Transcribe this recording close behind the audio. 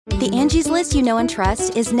The Angie's List you know and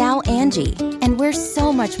trust is now Angie, and we're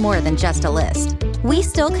so much more than just a list. We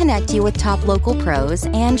still connect you with top local pros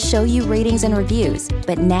and show you ratings and reviews,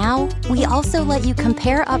 but now we also let you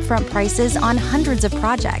compare upfront prices on hundreds of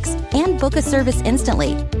projects and book a service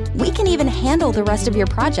instantly. We can even handle the rest of your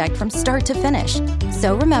project from start to finish.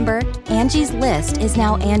 So remember, Angie's List is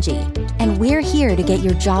now Angie, and we're here to get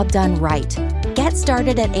your job done right. Get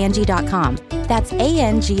started at Angie.com. That's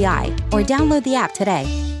ANGI, or download the app today.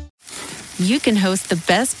 You can host the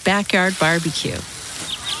best backyard barbecue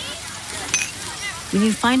when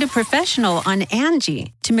you find a professional on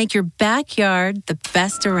Angie to make your backyard the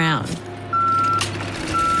best around.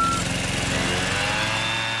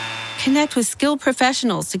 Connect with skilled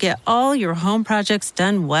professionals to get all your home projects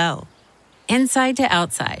done well. Inside to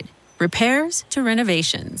outside, repairs to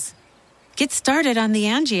renovations. Get started on the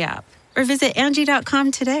Angie app or visit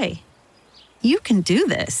Angie.com today. You can do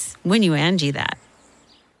this when you Angie that.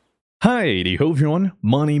 Hi, ho everyone.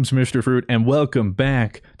 My name's Mr. Fruit, and welcome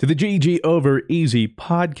back to the GG Over Easy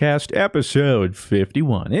podcast, episode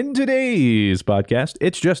 51. In today's podcast,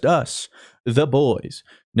 it's just us, the boys,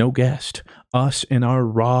 no guest, us in our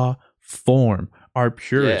raw form, our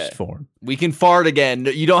purest form. We can fart again.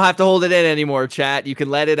 You don't have to hold it in anymore, chat. You can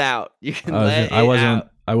let it out. You can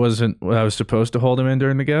I was supposed to hold him in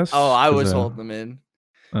during the guest. Oh, I was holding them in.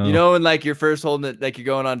 You know, when like you're first holding it, like you're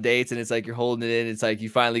going on dates and it's like you're holding it in, it's like you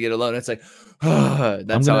finally get alone. It's like,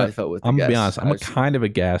 that's how I felt with the I'm guests. gonna be honest, I'm a kind of a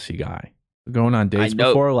gassy guy. Going on dates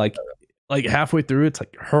before, like halfway through, it's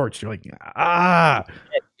like it hurts. You're like, You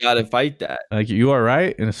gotta fight that. Like, you all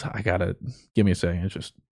right? And it's, I gotta, give me a second. It's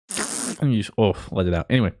just, and you just, let it out.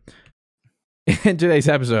 Anyway, in today's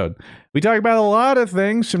episode, we talk about a lot of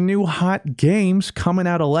things, some new hot games coming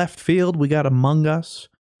out of left field. We got Among Us.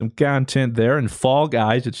 Some content there, and Fall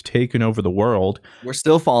Guys, it's taken over the world. We're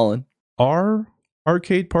still falling. Are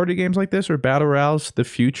arcade party games like this or Battle Royales the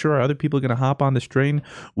future? Are other people going to hop on this train?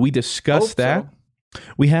 We discuss that. So.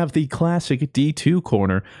 We have the classic D2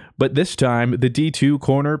 corner, but this time the D2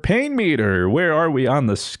 corner pain meter. Where are we on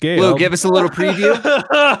the scale? Lou, give us a little preview.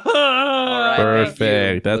 Right,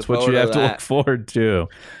 perfect. That's what you have to look forward to.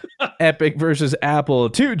 Epic versus Apple.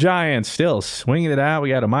 Two giants still swinging it out. We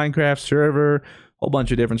got a Minecraft server. Whole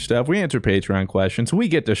bunch of different stuff. We answer Patreon questions. We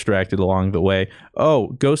get distracted along the way. Oh,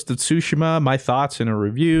 Ghost of Tsushima, my thoughts in a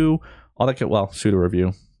review. All that, pseudo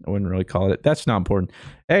review. I wouldn't really call it. That's not important.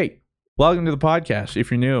 Hey, welcome to the podcast.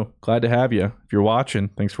 If you're new, glad to have you. If you're watching,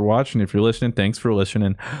 thanks for watching. If you're listening, thanks for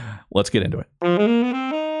listening. Let's get into it.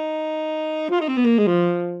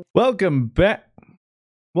 Welcome back.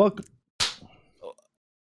 Welcome.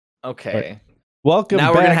 Okay. Right. Welcome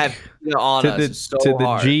now back we're gonna have on to us the so to the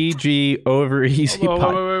hard. GG Over Easy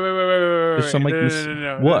podcast.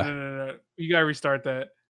 No. What? No. You gotta restart that.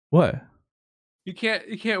 What? You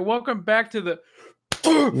can't. Welcome back to the.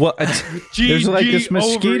 What? There's like this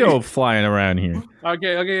mosquito flying around here.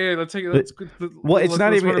 Okay. Let's take it. Well, it's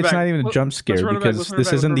not even a jump scare because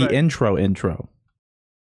this isn't the intro.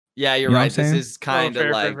 Yeah, you're you know right. This is kind of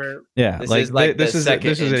fair. Yeah, this is like this is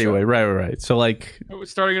intro. Anyway. Right. So like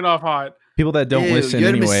starting it off hot. People that don't listen you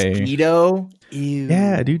had anyway. A mosquito? Ew.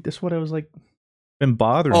 Yeah, dude, that's what I was like. Been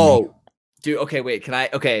bothering me. Oh, dude. Okay, wait. Can I?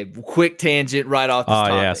 Okay, quick tangent right off this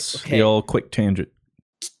topic. Yes, okay. the old quick tangent.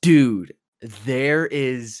 Dude, there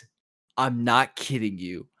is. I'm not kidding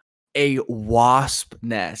you. A wasp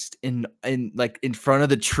nest in front of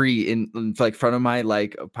the tree in like front of my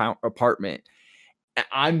like apartment.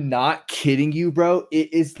 I'm not kidding you, bro.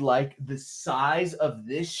 It is like the size of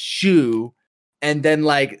this shoe, and then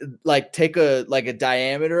like take a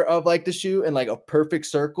diameter of like the shoe and like a perfect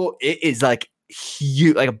circle. It is like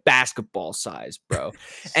huge, like a basketball size, bro.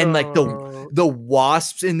 And like the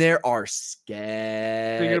wasps in there are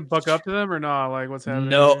scared. Are you gonna buck up to them or not? Like what's happening?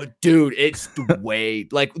 No, dude, it's way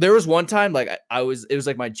like there was one time like it was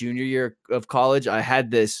like my junior year of college. I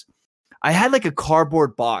had like a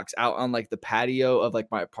cardboard box out on like the patio of like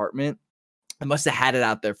my apartment. I must have had it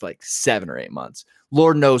out there for like 7 or 8 months.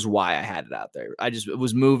 Lord knows why I had it out there. It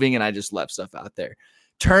was moving and I just left stuff out there.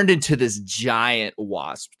 Turned into this giant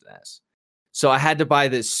wasp nest. So I had to buy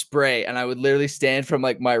this spray, and I would literally stand from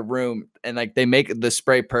like my room, and like they make the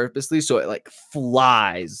spray purposely so it like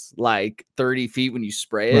flies like 30 feet when you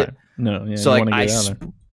spray it. Right. No, yeah. So like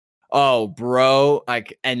oh, bro,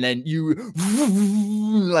 like, and then you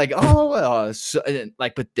like,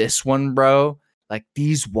 but this one, bro, like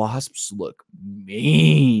these wasps look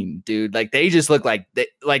mean, dude. Like they just look like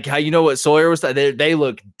how you know what Sawyer was. They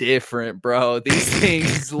look different, bro. These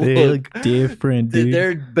things look different, dude.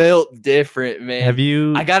 They're built different, man. Have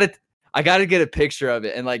you? I gotta get a picture of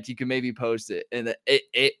it, and like you can maybe post it, and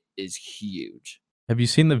it is huge. Have you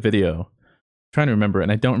seen the video? I'm trying to remember,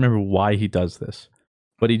 and I don't remember why he does this,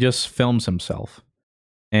 but he just films himself.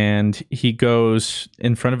 And he goes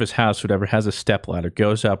in front of his house, whatever, has a stepladder,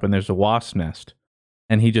 goes up, and there's a wasp nest.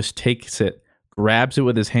 And he just takes it, grabs it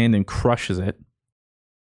with his hand, and crushes it.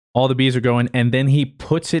 All the bees are going, and then he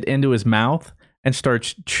puts it into his mouth and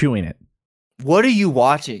starts chewing it. What are you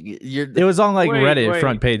watching? It was on Reddit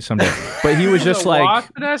front page someday. But he was just like...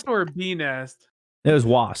 wasp nest or a bee nest? It was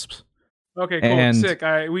wasps. Okay, cool. And, sick.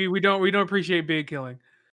 We don't appreciate bee killing.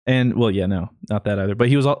 And, well, yeah, no, not that either. But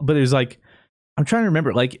it was like... I'm trying to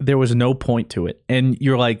remember, like, there was no point to it. And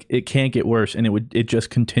you're like, it can't get worse. And it just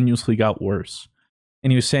continuously got worse.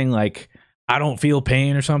 And he was saying, like, I don't feel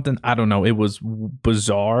pain or something. I don't know. It was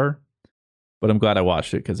bizarre. But I'm glad I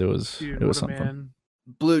watched it because it was something. Man.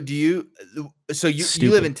 Blue, do you... So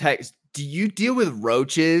you live in Texas. Do you deal with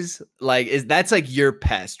roaches? Like, that's like your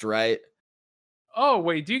pest, right? Oh,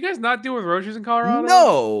 wait. Do you guys not deal with roaches in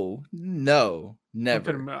Colorado? No.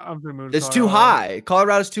 Never. I'm gonna move. It's too high.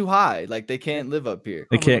 Colorado's too high. Like they can't live up here.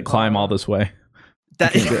 They can't climb all this way.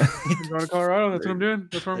 I'm going to Colorado. That's what I'm doing.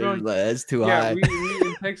 That's where I'm going. That's too high. We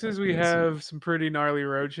in Texas we have some pretty gnarly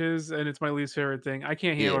roaches, and it's my least favorite thing. I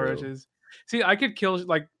can't handle roaches. See, I could kill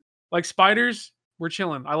like spiders. We're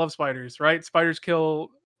chilling. I love spiders. Right? Spiders kill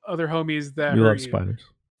other homies that we hurt love you. Spiders.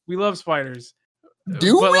 We love spiders.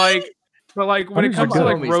 But when it comes to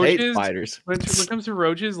like roaches, when it comes to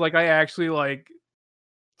roaches, like I actually like.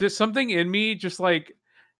 There's something in me just like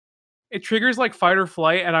it triggers like fight or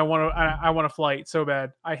flight, and I want to flight so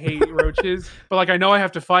bad. I hate roaches, but like I know I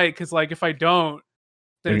have to fight because like if I don't,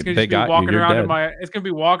 then it's gonna just be walking around it's gonna be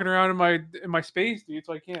walking around in my space, dude.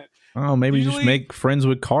 So I can't. Oh, maybe just make friends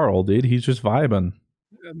with Carl, dude. He's just vibing.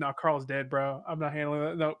 No, Carl's dead, bro. I'm not handling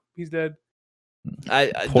that. No, he's dead.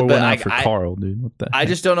 Pour one out for Carl, dude. What the heck? I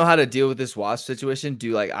just don't know how to deal with this wasp situation.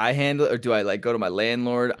 Do like I handle it, or do I like go to my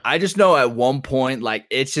landlord? I just know at one point like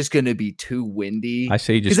it's just gonna be too windy. I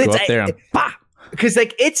say you just go up there and because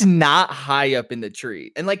like it's not high up in the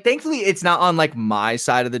tree, and like thankfully it's not on like my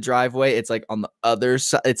side of the driveway. It's like on the other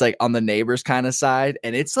side. It's like on the neighbor's kind of side,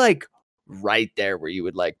 and it's like right there where you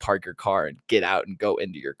would like park your car and get out and go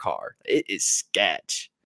into your car. It is sketch.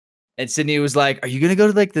 And Sydney was like, "Are you gonna go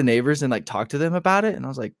to like the neighbors and like talk to them about it?" And I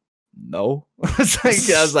was like, "No." I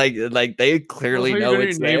was like, they clearly know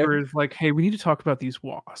it's neighbors. There. Like, hey, we need to talk about these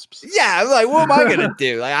wasps. Yeah, I'm like, what am I gonna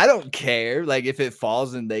do? Like, I don't care. Like, if it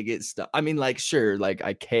falls and they get stuck, I mean, like, sure, like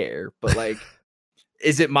I care, but like,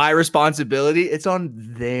 is it my responsibility? It's on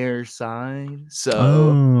their side.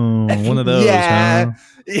 So one of those. Yeah,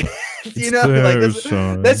 huh? You know, like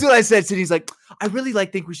that's what I said. Sydney's like, I really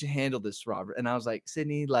think we should handle this, Robert. And I was like,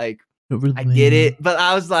 Sydney, like, I get it, but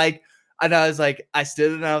I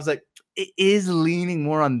stood and I was like, it is leaning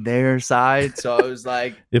more on their side. So I was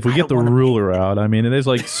like, if we get the ruler out, I mean, it is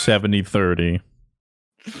like 70-30.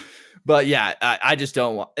 But yeah, I just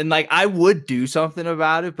don't want, and like, I would do something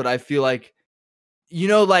about it, but I feel like, you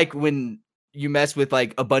know, like when you mess with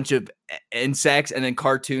like a bunch of insects and then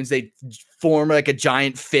cartoons, they form like a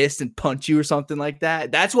giant fist and punch you or something like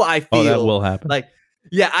that. That's what I feel. Oh, that will happen. Like,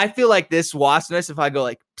 yeah, I feel like this wasp nest, if I go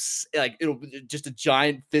like, psst, like it'll just a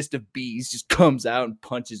giant fist of bees just comes out and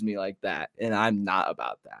punches me like that. And I'm not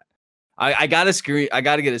about that. I got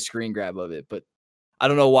to get a screen grab of it, but I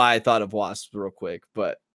don't know why I thought of wasps real quick,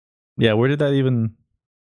 but yeah, where did that even?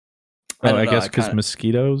 Oh, I guess because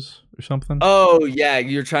mosquitoes or something. Oh yeah,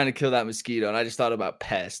 you're trying to kill that mosquito, and I just thought about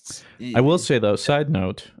pests. I will say though, side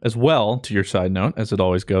note as well to your side note, as it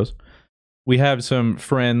always goes. We have some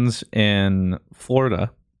friends in Florida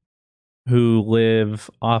who live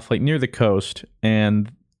off like near the coast,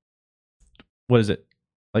 and what is it?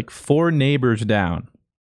 Like 4 neighbors down.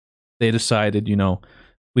 They decided, you know,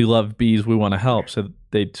 we love bees, we want to help, so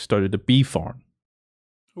they started a bee farm.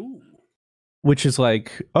 Ooh. Which is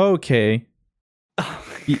like, okay,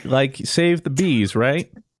 like save the bees,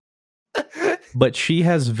 right? But she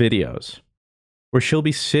has videos where she'll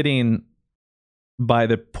be sitting by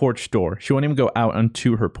the porch door. She won't even go out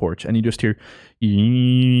onto her porch, and you just hear,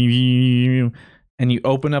 and you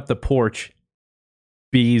open up the porch,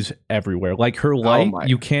 bees everywhere. Like her light,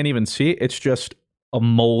 you can't even see it. It's just a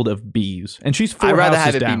mold of bees, and she's 4 houses down. I'd rather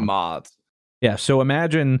have it be moths. Yeah, so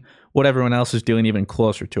imagine what everyone else is doing even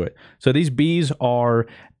closer to it. So these bees are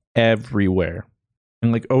everywhere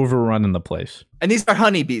and like overrunning the place. And these are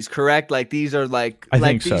honeybees, correct? Like these are like I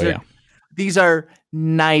think so, yeah. These are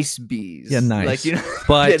nice bees. Yeah, nice. Like, you know,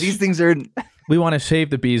 but yeah, these things are. We want to save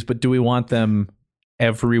the bees, but do we want them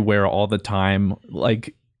everywhere all the time?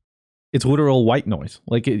 Like it's literal white noise.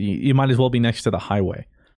 Like you might as well be next to the highway.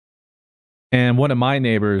 And one of my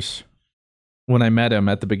neighbors, when I met him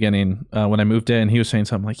at the beginning, when I moved in, he was saying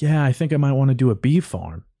something like, yeah, I think I might want to do a bee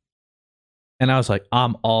farm. And I was like,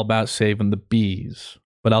 I'm all about saving the bees,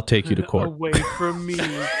 but I'll take you to court. Away from me.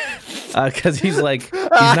 Because he's like, he's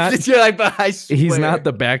not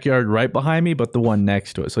the backyard right behind me, but the one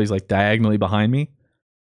next to it. So he's like diagonally behind me.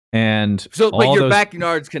 And so, but your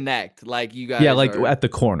backyards connect, like you guys. Yeah, like at the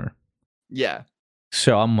corner. Yeah.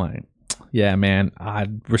 So I'm like, yeah, man,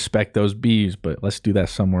 I'd respect those bees, but let's do that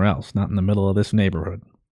somewhere else, not in the middle of this neighborhood.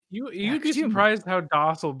 You'd be surprised how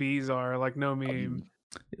docile bees are. Like, no meme.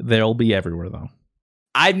 They'll be everywhere, though.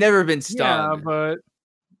 I've never been stung. Yeah,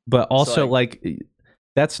 but also, like,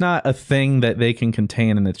 that's not a thing that they can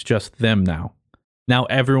contain, and it's just them now. Now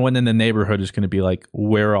everyone in the neighborhood is going to be like,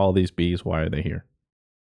 where are all these bees? Why are they here?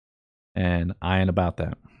 And I ain't about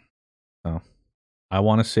that. So I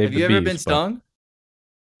want to save the bees. Have you ever been stung?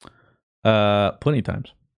 Plenty of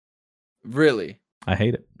times. Really? I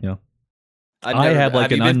hate it. You know, I have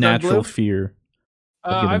like an unnatural fear.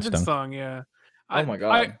 I've been stung. Yeah. Oh my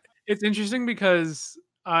god. It's interesting because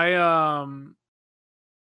I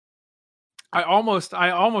almost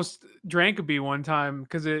drank a bee one time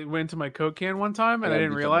because it went into my Coke can one time and I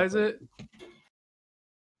didn't realize it.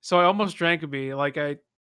 So I almost drank a bee. Like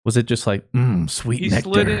was it just like sweet nectar?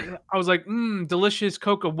 Slid it. I was like, delicious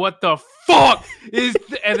coca. What the fuck is?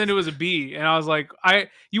 And then it was a bee, and I was like,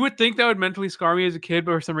 you would think that would mentally scar me as a kid,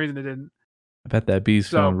 but for some reason it didn't. I bet that bee's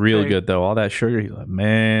feeling real good though. All that sugar, he's like,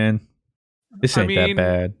 man, this ain't that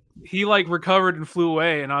bad. He like recovered and flew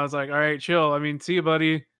away, and I was like, all right, chill. I mean, see you,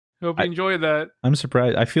 buddy. Hope you enjoyed that. I'm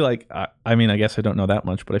surprised. I feel like I mean, I guess I don't know that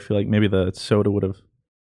much, but I feel like maybe the soda would have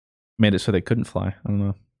made it so they couldn't fly. I don't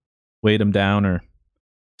know, weighed them down or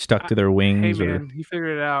stuck to their wings. Hey man, he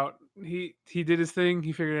figured it out. He did his thing.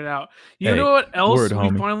 He figured it out. You know what else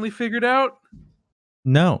we finally figured out?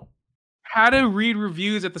 No. How to read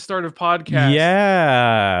reviews at the start of podcasts.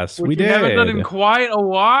 Yes, we did. We haven't done in quite a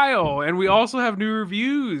while, and we also have new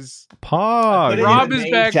reviews. Rob is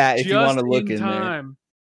back just if you want to look in time.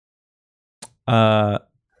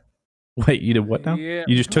 Wait, you did what now? Yeah.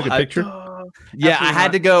 You just took a picture? Yeah, I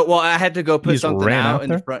had to go. Well, I had to go put something out in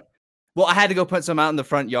the front. Well, I had to go put some out in the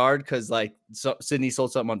front yard because like Sydney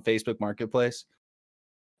sold something on Facebook Marketplace.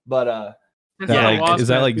 But is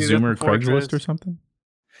that like Zoomer Craigslist or something?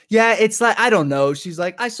 Yeah, it's like I don't know. She's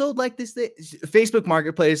like, I sold like this thing. Facebook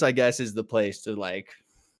Marketplace, I guess, is the place to like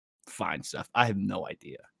find stuff. I have no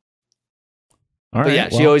idea. All right, yeah,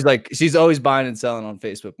 she's always buying and selling on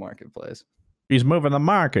Facebook Marketplace. She's moving the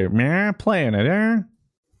market, man. Playing it,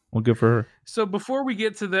 Well, good for her. So before we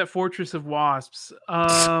get to that Fortress of Wasps,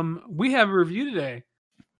 we have a review today.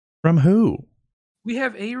 From who? We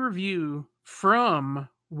have a review from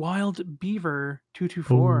Wild Beaver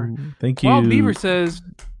 224. Thank you. Wild Beaver says,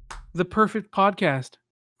 "The perfect podcast,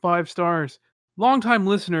 5 stars. Longtime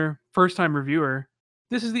listener, first time reviewer.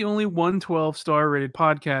 This is the only 112-star rated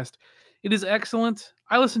podcast. It is excellent.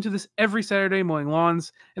 I listen to this every Saturday mowing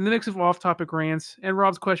lawns, and the mix of off-topic rants and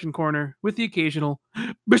Rob's question corner with the occasional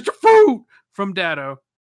Mr. Fruit from Dado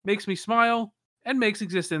makes me smile and makes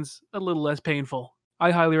existence a little less painful.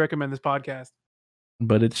 I highly recommend this podcast."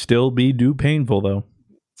 But it still be painful though.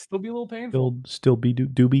 Still be a little painful. Still be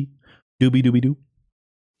doobie doo.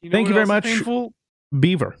 Thank you very much,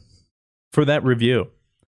 Beaver, for that review.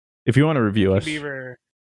 If you want to review us, Beaver,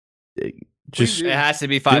 just it has to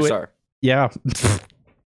be 5-star. Yeah.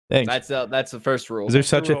 Thanks. That's the first rule. Is there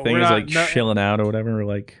such a thing as like chilling out or whatever? Or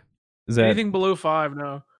like, is that anything below 5?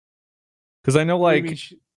 No. Because I know like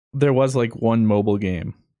there was like one mobile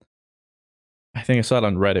game. I think I saw it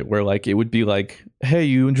on Reddit where like it would be like, hey,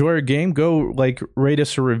 you enjoy our game? Go like rate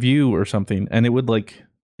us a review or something, and it would like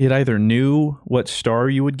it either knew what star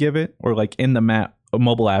you would give it or like in the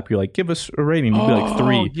mobile app you're like, give us a rating. You'd be like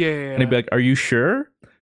 3, yeah, and it'd be like, are you sure?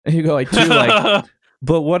 And you go like 2, like.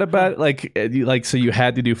 But what about like so you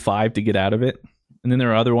had to do 5 to get out of it, and then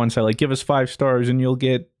there are other ones that like give us 5 stars and you'll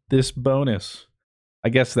get this bonus. I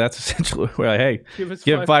guess that's essentially where like, hey,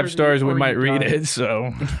 give 5 stars, we might read it.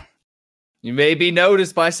 So you may be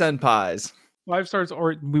noticed by senpais. 5 stars,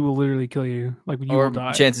 or we will literally kill you. Like you will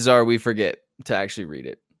die. Chances are we forget to actually read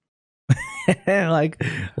it. Like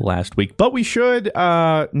last week, but we should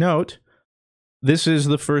note this is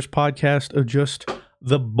the first podcast of just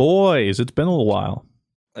the boys. It's been a little while.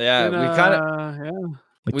 Yeah, we kind of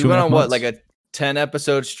like we went on what, like a 10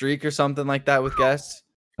 episode streak or something like that with guests.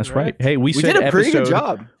 That's right. Hey, we said did a pretty good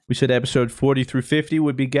job. We said episode 40 through 50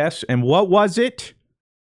 would be guests, and what was it?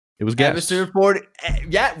 It was guests. Episode 40.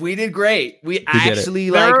 Yeah, we did great. We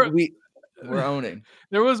actually like We're owning.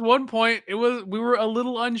 There was one point. We were a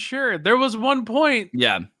little unsure. There was one point.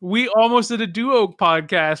 Yeah. We almost did a duo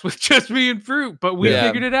podcast with just me and Fruit, but we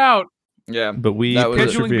figured it out. Yeah. But we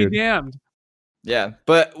scheduling be persevered. damned. Yeah,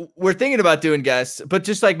 but we're thinking about doing guests, but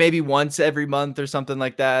just like maybe once every month or something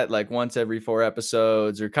like that, like once every 4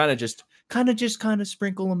 episodes, or kind of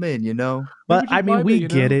sprinkle them in, you know. But I mean, we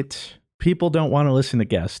get it. People don't want to listen to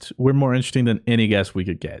guests. We're more interesting than any guest we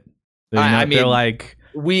could get. They're like,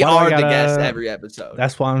 we are the guest every episode.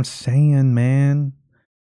 That's what I'm saying, man.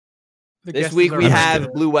 This week we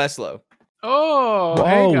have Blue Westlow. Oh,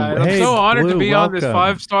 hey guys! I'm so honored to be on this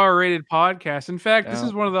 5-star rated podcast. In fact, this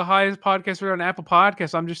is one of the highest podcasts rated on Apple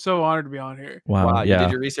Podcasts. I'm just so honored to be on here. Wow, you did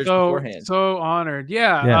your research beforehand. So honored.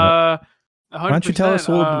 Yeah. 100%. Why don't you tell us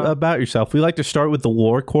a little about yourself? We like to start with the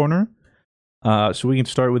lore corner, so we can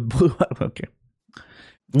start with Blue. Okay,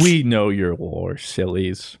 we know your lore,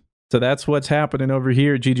 sillies. So that's what's happening over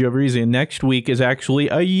here at GG Over Easy. And next week is actually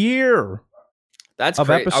a year. That's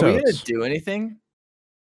great. Are we gonna do anything?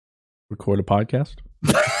 Record a podcast?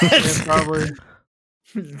 Yeah, probably.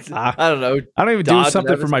 I don't know. I don't even do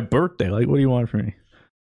something for my birthday. Like, what do you want from me?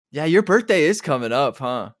 Yeah, your birthday is coming up,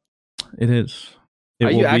 huh? It is.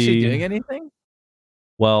 Are you actually doing anything?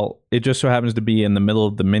 Well, it just so happens to be in the middle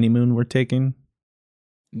of the mini moon we're taking.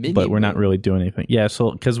 But we're not really doing anything. Yeah,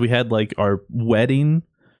 so because we had like our wedding,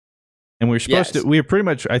 and we were supposed to. We were pretty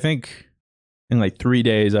much, I think, in like 3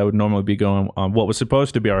 days, I would normally be going on what was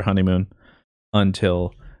supposed to be our honeymoon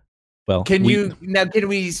until. Well, can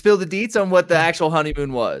we spill the deets on what the actual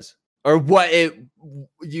honeymoon was, or what it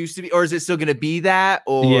used to be, or is it still going to be that?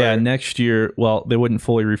 Or yeah, next year. Well, they wouldn't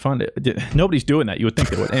fully refund it. Nobody's doing that. You would think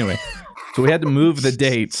they would anyway. So we had to move the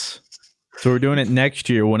dates. So we're doing it next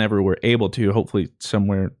year whenever we're able to. Hopefully,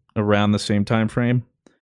 somewhere around the same time frame.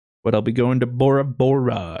 But I'll be going to Bora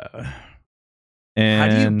Bora.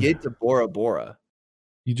 And how do you get to Bora Bora?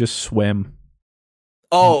 You just swim.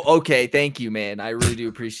 Oh, okay. Thank you, man. I really do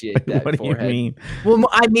appreciate that. What do you mean? Well,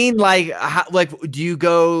 I mean, like, do you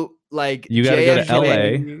go like? You got to go to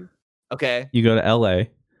LA. Okay. You go to LA,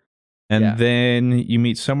 and then you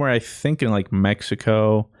meet somewhere. I think in like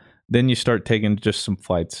Mexico. Then you start taking just some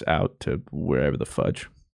flights out to wherever the fudge,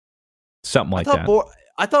 something like that.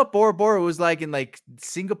 I thought Bora Bora was like in like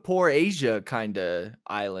Singapore, Asia kind of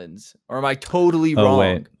islands. Or am I totally wrong? Oh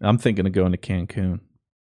wait, I'm thinking of going to Cancun.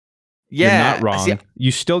 Yeah, you're not wrong.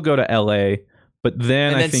 You still go to LA, but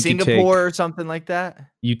then I think Singapore or something like that.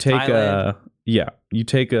 You take you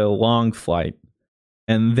take a long flight,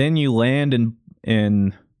 and then you land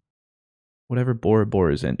in whatever Bora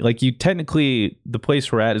Bora is in. Like you technically, the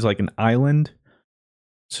place we're at is like an island.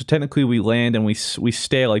 So technically, we land and we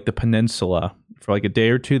stay at like the peninsula for like a day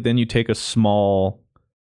or two. Then you take a small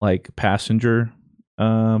like passenger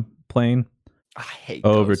plane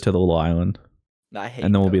over to the little island.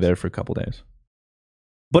 And then we'll be there for a couple days.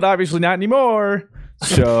 But obviously not anymore.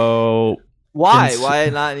 So why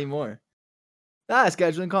not anymore?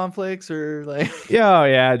 Scheduling conflicts or like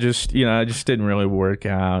yeah, just it just didn't really work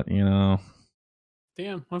out,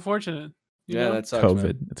 Damn, unfortunate. That sucks, COVID.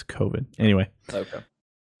 Man. It's COVID. Anyway. Okay.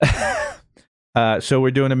 So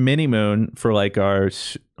we're doing a mini moon for like our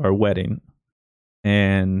wedding.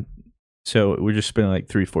 And so we're just spending like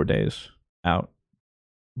 3-4 days out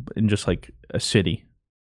in just like a city,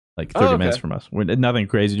 like 30 minutes from us. We're nothing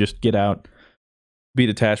crazy. Just get out, be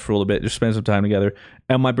detached for a little bit, just spend some time together.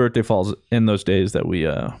 And my birthday falls in those days that we.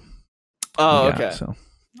 Okay. So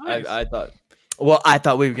nice. I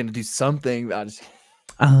thought we were gonna do something.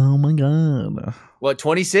 Oh my god. What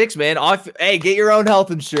 26, man? Hey, get your own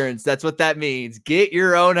health insurance. That's what that means. Get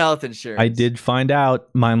your own health insurance. I did find out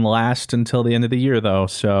mine lasts until the end of the year, though.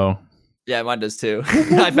 So. Yeah, mine does too.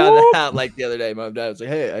 I found that out like the other day. My dad was like,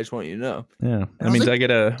 "Hey, I just want you to know." Yeah, that means I get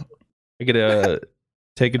to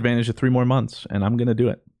take advantage of 3 more months, and I'm gonna do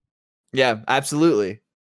it. Yeah, absolutely.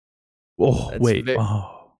 Oh wait, that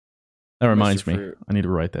reminds me. I need to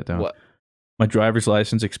write that down. What? My driver's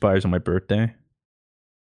license expires on my birthday,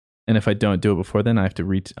 and if I don't do it before then, I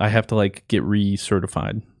have to like get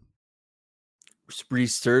recertified.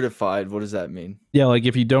 Recertified? What does that mean? Yeah, like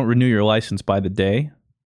if you don't renew your license by the day.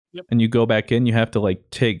 Yep. And you go back in, you have to like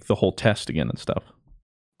take the whole test again and stuff.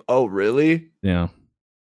 Oh, really? Yeah.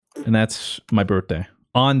 And that's my birthday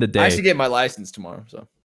on the day. I should get my license tomorrow. So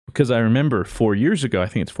because I remember 4 years ago, I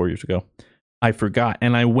think it's 4 years ago, I forgot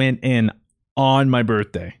and I went in on my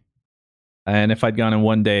birthday. And if I'd gone in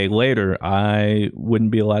 1 day later, I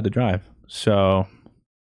wouldn't be allowed to drive. So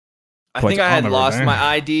I think I had lost my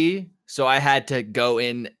ID. So I had to go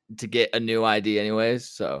in to get a new ID anyways.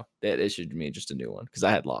 So they had issued me just a new one because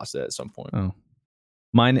I had lost it at some point. Oh.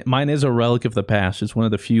 Mine is a relic of the past. It's one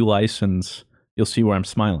of the few license you'll see where I'm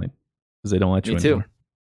smiling because they don't let you Me in too. anymore.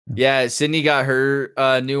 Yeah, Sydney got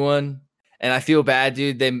her new one, and I feel bad,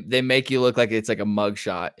 dude. They make you look like it's like a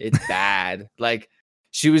mugshot. It's bad. Like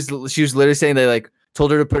she was literally saying they like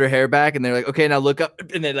told her to put her hair back, and they're like, okay, now look up,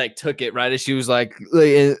 and they like took it right as she was like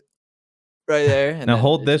right there. And now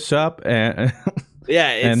hold this up and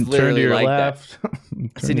yeah, it's and turn to literally your like left.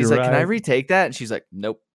 that. Sydney's like, can I retake that? And she's like,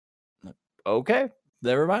 nope. Okay,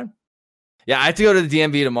 never mind. Yeah, I have to go to the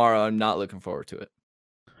DMV tomorrow. I'm not looking forward to it.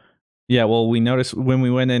 Yeah, well, we noticed when we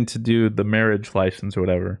went in to do the marriage license or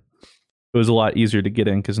whatever, it was a lot easier to get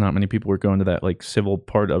in because not many people were going to that like civil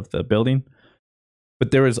part of the building.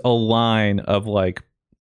 But there was a line of like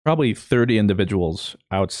probably 30 individuals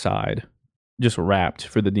outside just wrapped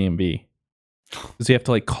for the DMV. Because you have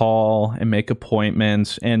to like call and make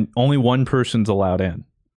appointments, and only one person's allowed in.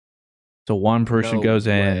 So one person goes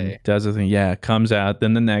in, does the thing, comes out,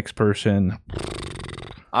 then the next person.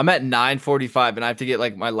 I'm at 9:45 and I have to get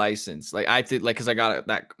like my license. Like I have to because I got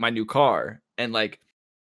my new car, and like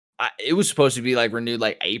it was supposed to be like renewed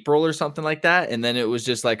like April or something like that, and then it was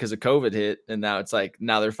just like because of COVID hit, and now it's like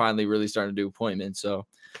now they're finally really starting to do appointments. So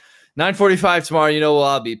 9:45 tomorrow, well,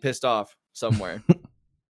 I'll be pissed off somewhere.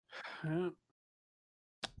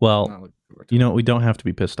 Well, you know what we don't have to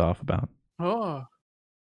be pissed off about? Oh.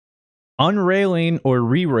 Unrailing or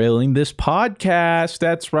re-railing this podcast.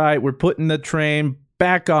 That's right. We're putting the train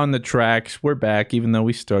back on the tracks. We're back, even though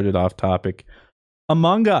we started off topic.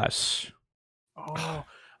 Among Us. Oh,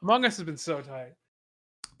 Among Us has been so tight.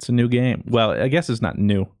 It's a new game. Well, I guess it's not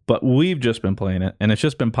new, but we've just been playing it, and it's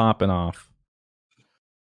just been popping off.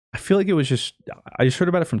 I feel like I just heard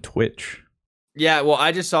about it from Twitch. Yeah, well,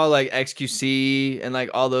 I just saw like XQC and like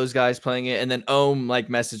all those guys playing it, and then Ohm like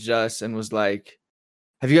messaged us and was like,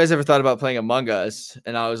 have you guys ever thought about playing Among Us?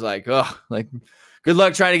 And I was like, oh, like, good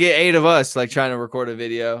luck trying to get 8 of us, like, trying to record a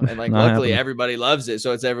video. And, like, luckily, everybody loves it.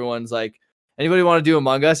 So it's everyone's like, anybody want to do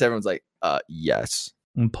Among Us? Everyone's like, yes.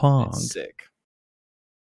 And Pong. It's sick.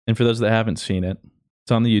 And for those that haven't seen it,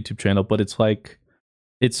 it's on the YouTube channel, but it's like,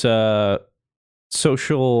 it's a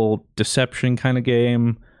social deception kind of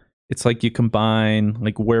game. It's like you combine,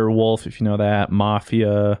 like, Werewolf, if you know that,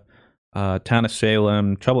 Mafia, Town of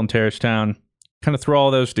Salem, Trouble in Terrorist Town. Kind of throw all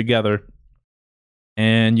those together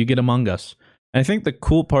and you get Among Us. And I think the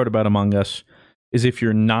cool part about Among Us is if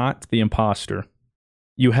you're not the imposter,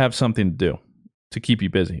 you have something to do to keep you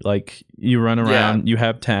busy. Like you run around, you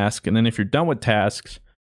have tasks, and then if you're done with tasks,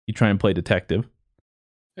 you try and play detective.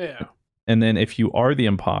 Yeah. And then if you are the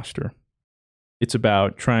imposter, it's still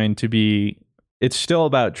about trying to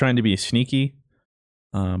be sneaky,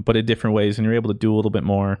 but in different ways, and you're able to do a little bit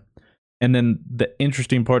more. And then the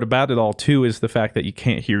interesting part about it all, too, is the fact that you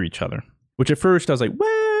can't hear each other. Which at first I was like,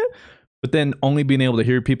 what? But then only being able to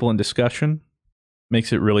hear people in discussion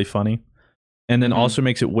makes it really funny. And then also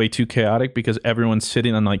makes it way too chaotic because everyone's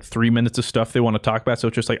sitting on like 3 minutes of stuff they want to talk about. So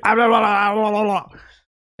it's just like, blah, blah, blah, blah, blah, blah.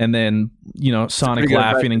 And then, Sonic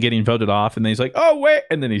laughing and getting voted off. And then he's like, oh, wait.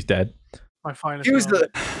 And then he's dead. My finest.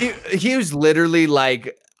 He was literally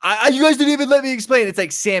like, you guys didn't even let me explain. It's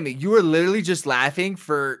like, Sammy, you were literally just laughing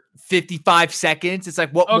for 55 seconds. It's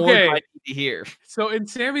like, what more do I need to hear? So in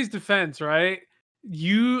Sammy's defense, right?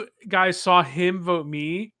 You guys saw him vote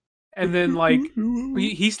me, and then like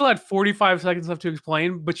he still had 45 seconds left to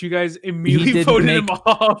explain, but you guys immediately voted him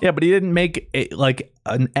off. Yeah, but he didn't make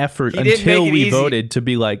an effort until we voted to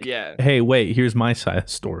be like, hey, wait, here's my side of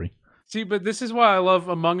the story. See, but this is why I love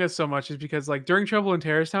Among Us so much, is because like during Trouble in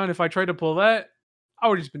Terrorist Town, if I tried to pull that, I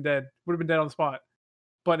would have just been dead. Would have been dead on the spot.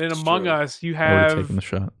 But in Among Us, you have taken the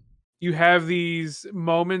shot. You have these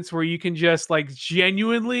moments where you can just like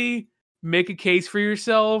genuinely make a case for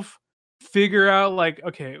yourself, figure out like,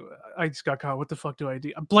 okay, I just got caught. What the fuck do I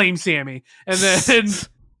do? Blame Sammy, and then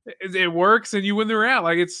it works, and you win the round.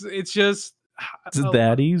 Like it's just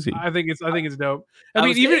that easy. I think it's dope. I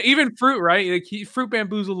mean, even Fruit, right? Like Fruit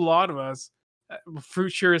bamboozled a lot of us. Fruit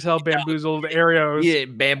sure as hell bamboozled Arios. He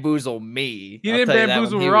didn't bamboozle me. He didn't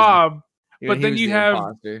bamboozle Rob. But then you have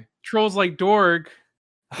trolls like Dorg.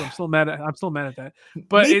 I'm still mad at that.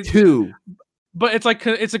 But me too. But it's like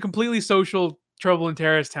it's a completely social Trouble in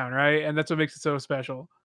Terrorist Town, right? And that's what makes it so special.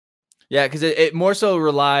 Yeah, because it more so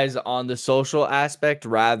relies on the social aspect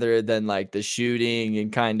rather than like the shooting and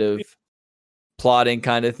kind of plotting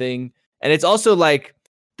kind of thing. And it's also like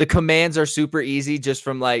the commands are super easy just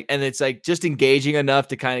from like, and it's like just engaging enough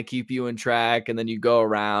to kind of keep you in track, and then you go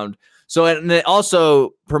around. So, and it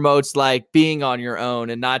also promotes like being on your own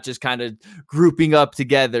and not just kind of grouping up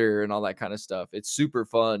together and all that kind of stuff. It's super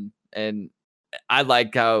fun. And I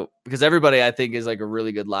like how, because everybody I think is like a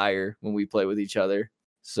really good liar when we play with each other.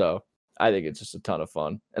 So I think it's just a ton of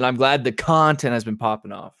fun. And I'm glad the content has been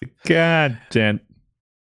popping off. Content.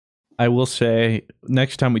 I will say,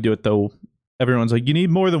 next time we do it, though, everyone's like, you need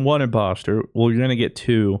more than one imposter. Well, you're going to get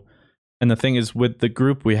 2. And the thing is, with the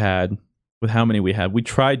group we had, with how many we had, we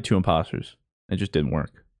tried 2 imposters. It just didn't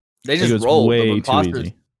work. They just rolled. Way too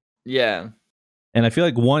easy. Yeah. And I feel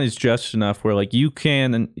like 1 is just enough where like you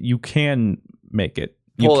can make it.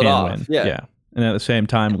 You Pull it can off. win. Yeah. And at the same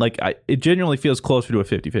time, like it genuinely feels closer to a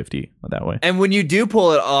 50-50 that way. And when you do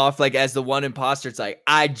pull it off, like as the one imposter, it's like,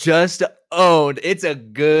 I just owned. It's a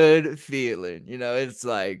good feeling. You know, it's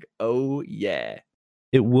like, oh yeah.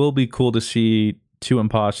 It will be cool to see 2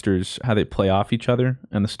 imposters, how they play off each other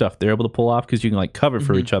and the stuff they're able to pull off, because you can like cover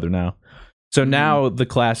for each other now. So now the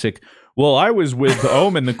classic, well, I was with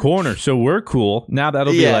Ohm in the corner, so we're cool. Now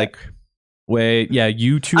that'll be like, wait, yeah,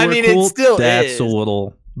 you 2 are cool. It still That's is. a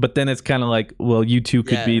little, but then it's kind of like, well, you 2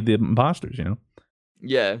 could be the imposters, you know?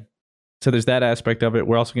 Yeah. So there's that aspect of it.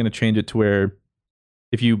 We're also going to change it to where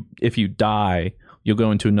if you die, you'll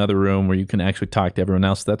go into another room where you can actually talk to everyone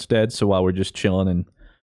else that's dead. So while we're just chilling and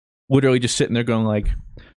literally just sitting there going like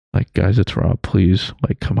guys, it's Rob, please,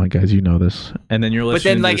 like, come on guys, you know this. And then you're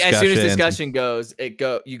listening. But then to like as soon as discussion goes,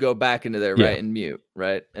 you go back into there, right, and mute,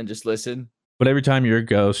 right, and just listen. But every time you're a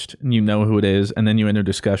ghost and you know who it is, and then you enter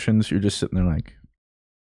discussions, you're just sitting there like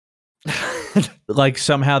like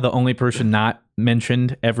somehow the only person not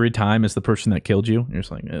mentioned every time is the person that killed you. You're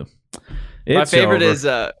just like, oh, my favorite is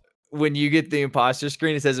when you get the imposter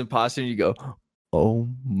screen, it says imposter, and you go, oh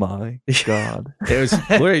my god. It was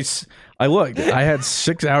literally, I had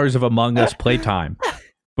 6 hours of Among Us playtime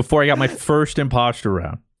before I got my first imposter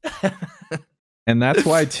round. And that's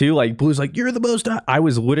why too, like Blue's like, you're the most, I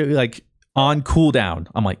was literally like on cooldown.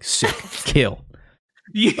 I'm like, sick, kill.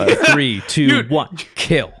 3, 2, 1,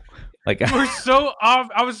 kill. Like we're so off.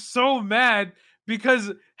 I was so mad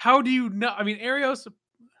because how do you know? I mean, Arios,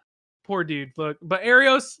 poor dude, look, but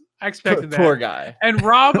Arios, I expected that. Poor guy. And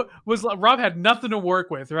Rob had nothing to work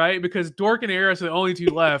with, right? Because Dork and Arios are the only 2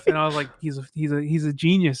 left, and I was like, he's a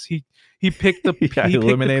genius. He picked the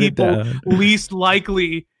people least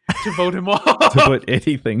likely to vote him off. To put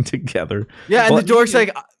anything together. Yeah, and the Dork's like,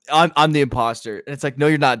 I'm the imposter, and it's like, no,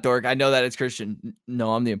 you're not, Dork. I know that it's Christian.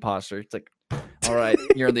 No, I'm the imposter. It's like, all right,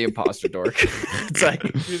 you're the imposter, Dork. It's like,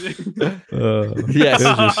 yes,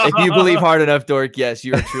 if you believe hard enough, Dork, yes,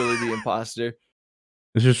 you are truly the imposter.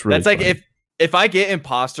 It's just really that's funny. Like if I get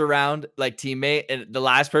imposter round like teammate, and the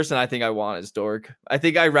last person I think I want is Dork. I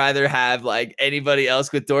think I'd rather have like anybody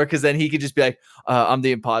else with Dork, because then he could just be like, I'm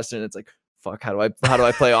the imposter, and it's like, fuck, how do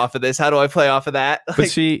I play off of this? How do I play off of that? Like, but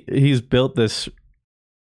see, he's built this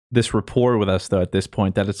rapport with us though at this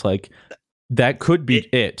point that it's like that could be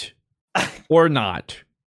it or not.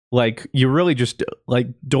 Like you really just like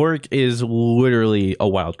Dork is literally a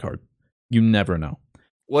wild card. You never know.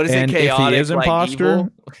 What is it? Chaotic, if he is imposter,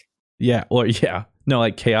 evil? No,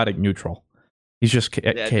 like chaotic neutral. He's just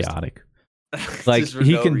chaotic. Like just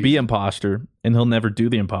he can be imposter and he'll never do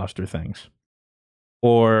the imposter things,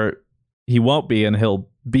 or he won't be and he'll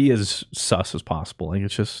be as sus as possible. Like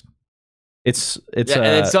it's just it's and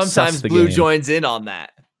then sometimes Blue joins in on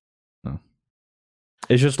that.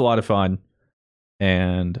 It's just a lot of fun,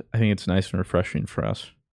 and I think it's nice and refreshing for us.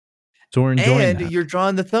 So we're enjoying that. And you're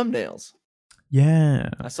drawing the thumbnails. Yeah.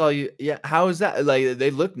 I saw you. Yeah. How is that? Like, they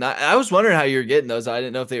look nice. I was wondering how you were getting those. I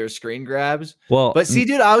didn't know if they were screen grabs. Well, but see,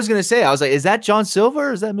 dude, I was going to say, I was like, is that John Silver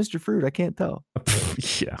or is that Mr. Fruit? I can't tell.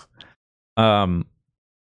 Yeah. Well,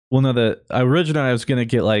 no, originally I was going to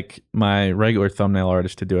get like my regular thumbnail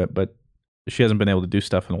artist to do it, but she hasn't been able to do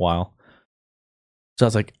stuff in a while. So I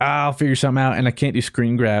was like, I'll figure something out. And I can't do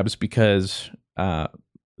screen grabs because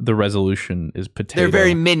the resolution is potato. They're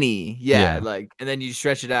very mini. Yeah. Like, and then you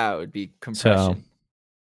stretch it out, it'd be compression. So,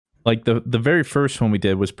 like the very first one we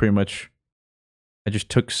did was pretty much, I just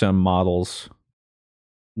took some models,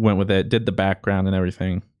 went with it, did the background and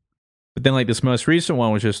everything. But then like this most recent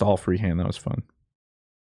one was just all freehand. That was fun.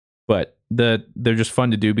 But they're just fun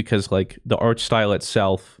to do because like the art style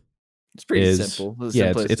itself, it's pretty simple.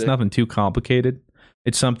 It's nothing too complicated.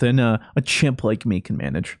 It's something a chimp like me can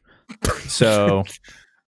manage. So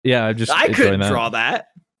yeah, I couldn't draw that.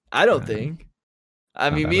 I don't think. I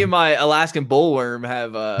mean, me and my Alaskan bullworm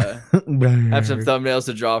have some thumbnails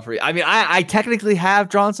to draw for you. I mean, I technically have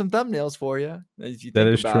drawn some thumbnails for you. That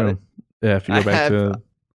is true. Yeah, if you go back to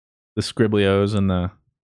the Scriblios and the.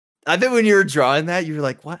 I think when you were drawing that, you were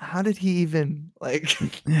like, "What? How did he even like?"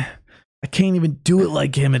 I can't even do it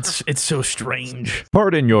like him. It's so strange.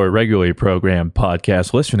 Pardon your regularly programmed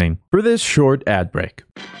podcast listening for this short ad break.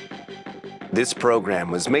 This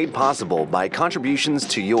program was made possible by contributions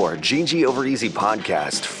to your GG Over Easy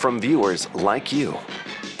podcast from viewers like you.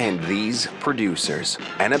 And these producers: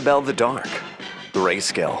 Annabelle the Dark,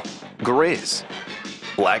 Grayscale, Grizz,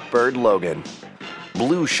 Blackbird Logan,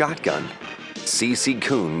 Blue Shotgun, CC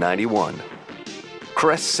Coon 91,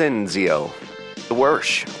 Crescenzio,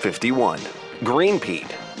 Wersh 51, Green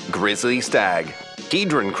Pete, Grizzly Stag,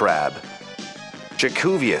 Hedron Crab,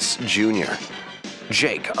 Jacuvius Jr.,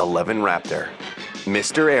 Jake 11 Raptor,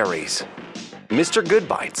 Mr. Aries, Mr.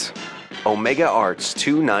 Goodbites, Omega Arts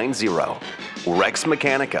 290, Rex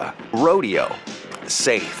Mechanica, Rodeo,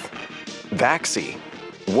 Safe, Vaxi,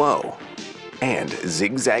 Whoa, and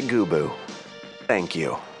Zigzag Gubu. Thank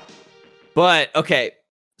you. But okay,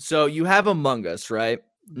 so you have Among Us, right?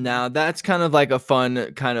 Now that's kind of like a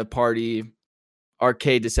fun kind of party,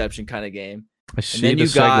 arcade deception kind of game. I see the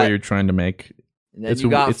segue you're trying to make. And then it's you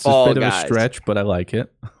got it's Fall a bit Guys. of a stretch, but I like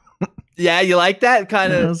it. Yeah, you like that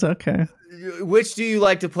kind of? It's okay. Which do you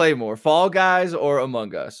like to play more, Fall Guys or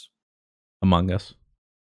Among Us? Among Us.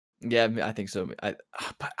 Yeah, I think so.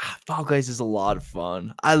 But Fall Guys is a lot of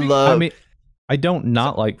fun. I don't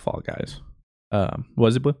not like Fall Guys.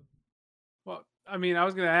 Was it Blue? Well, I mean, I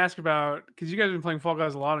was going to ask about, because you guys have been playing Fall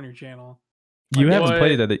Guys a lot on your channel. You haven't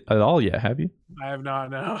played it at all yet, have you? I have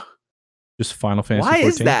not, no. Just Final Fantasy Why 14?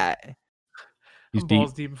 is that? I'm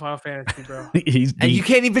balls deep in Final Fantasy, bro. He's deep. And you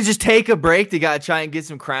can't even just take a break to try and get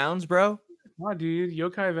some crowns, bro? Wow, dude,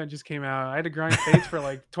 Yokai event just came out. I had to grind fates for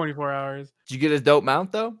like 24 hours. Did you get a dope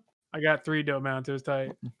mount, though? I got 3 dope mounts. It was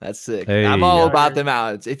tight. That's sick. Hey. I'm all about the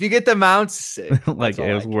mounts. If you get the mounts, sick. Like,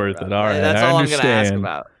 it was worth it. All right, that's I all I'm going to ask understand.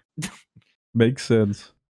 about. Makes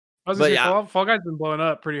sense. I was gonna say, Fall Guys been blowing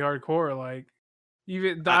up pretty hardcore. Like,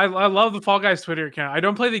 even I love the Fall Guys Twitter account. I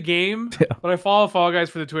don't play the game, but I follow Fall Guys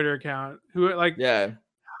for the Twitter account.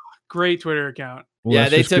 Great Twitter account. Well, yeah,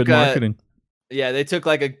 that's they just took good marketing. they took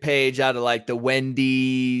like a page out of like the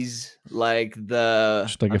Wendy's, like the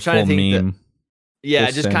Just like a full meme.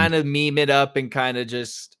 Just kind of meme it up and kind of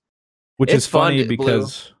just. Which it's is funny fun,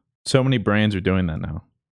 because so many brands are doing that now.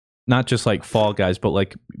 Not just like Fall Guys, but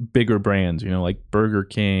like bigger brands, like Burger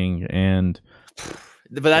King and.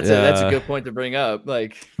 But that's a good point to bring up.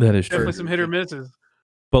 Like, that is true. Definitely some hit or misses.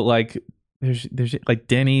 But like, there's like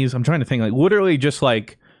Denny's. I'm trying to think, like, literally just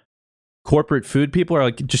like corporate food people are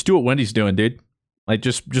like, just do what Wendy's doing, dude. Like,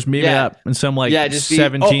 just meme it up. And some like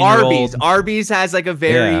 17-year-old. Arby's has like a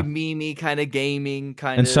very memey kind of gaming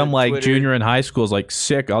kind of. And some like Twitter. junior in high school is like,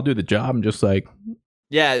 sick, I'll do the job. And just like,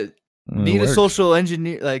 need a social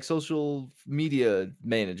engineer, like social media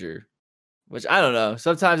manager. Which I don't know.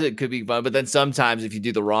 Sometimes it could be fun, but then sometimes if you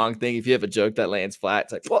do the wrong thing, if you have a joke that lands flat,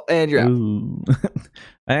 it's like, well, and you're out.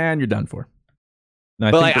 And you're done for.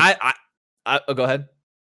 No, but like go ahead.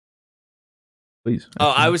 Please.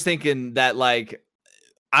 I was thinking that like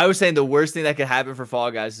I was saying the worst thing that could happen for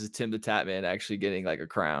Fall Guys is Tim the Tatman actually getting like a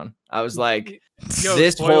crown. I was like,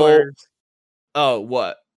 this spoilers. whole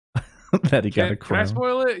what? That he got a crown. Can I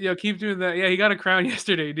spoil it? Yo, keep doing that. Yeah, he got a crown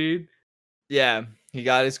yesterday, dude. Yeah. He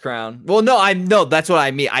got his crown. Well, no, that's what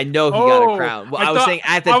I mean. I know he got a crown. Well, I was saying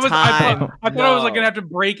at the time. I thought I was like gonna have to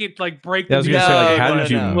break it, like break the. I was gonna say, like, how did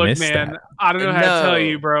you miss man, that? I don't know how to tell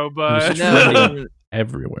you, bro, but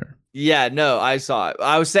everywhere. Yeah, no, I saw it.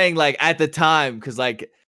 I was saying like at the time because like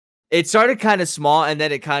it started kind of small and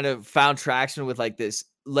then it kind of found traction with like this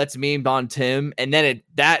let's meme on Tim, and then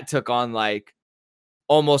that took on like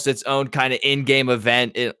almost its own kind of in-game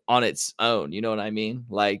event on its own. You know what I mean?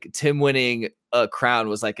 Like Tim winning a crown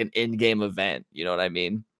was like an in-game event. You know what I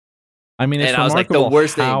mean? I mean, it's remarkable like the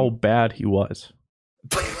worst how bad he was.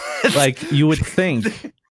 Like you would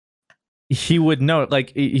think he would know.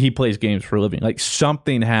 Like he plays games for a living. Like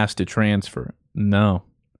something has to transfer. No,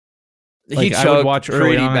 like I would watch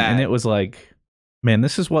early on, and it was like, man,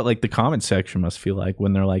 this is what like the comment section must feel like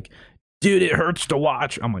when they're like, dude, it hurts to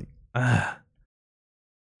watch. I'm like,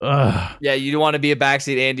 yeah, you don't want to be a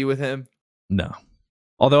backseat Andy with him. No.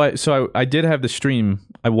 Although I did have the stream.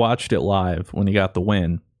 I watched it live when he got the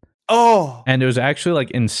win. Oh. And it was actually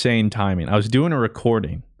like insane timing. I was doing a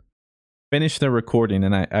recording, finished the recording,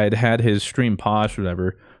 and I'd had his stream paused or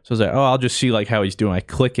whatever. So I was like, oh, I'll just see like how he's doing. I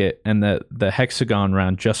click it, and the hexagon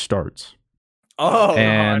round just starts. Oh.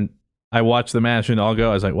 And God. I watched the match and all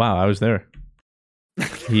go. I was like, wow, I was there.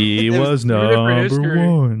 He was number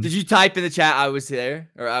one. Did you type in the chat I was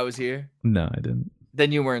there or I was here? No, I didn't.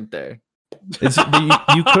 Then you weren't there.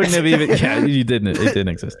 You couldn't have even. Yeah, you didn't. It didn't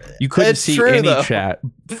exist. You couldn't see any chat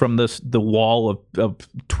from the wall of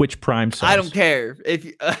Twitch Prime subs. I don't care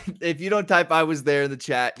if you don't type I was there in the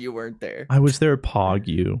chat. You weren't there. I was there. Pog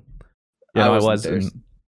you. Yeah, I wasn't.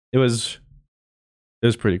 It was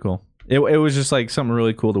pretty cool. It was just like something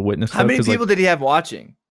really cool to witness. How many people did he have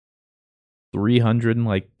watching?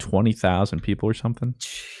 320,000 people or something.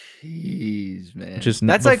 Jeez, man. Just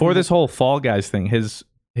that's before like, this whole Fall Guys thing. His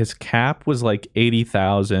cap was like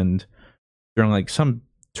 80,000 during like some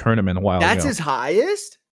tournament a while ago. That's his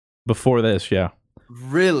highest? Before this, yeah.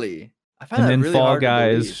 Really? I found and that then really Fall hard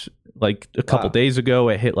Guys, like a couple days ago,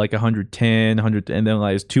 it hit like 110, 100, and then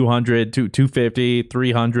like 200, 250,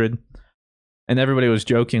 300. And everybody was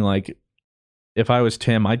joking, like, if I was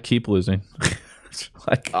Tim, I'd keep losing.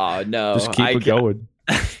 Like, oh no, just keep it going.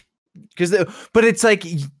 But it's like,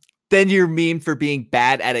 then you're memed for being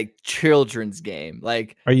bad at a children's game.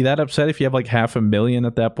 Like, are you that upset if you have like 500,000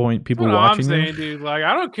 at that point? People watching you? I'm saying, dude, like,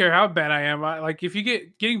 I don't care how bad I am. Like, if you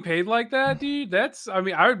getting paid like that, dude,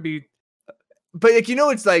 I would be. But like,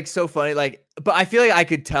 it's like so funny. Like, but I feel like I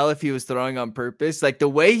could tell if he was throwing on purpose. Like the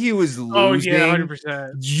way he was losing, oh yeah,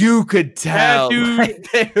 100%. You could tell. Yeah, dude,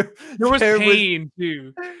 like, there was pain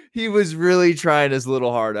too. He was really trying his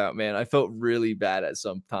little heart out, man. I felt really bad at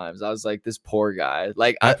sometimes. I was like, this poor guy.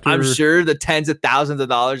 Like, I'm sure the tens of thousands of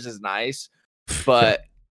dollars is nice, but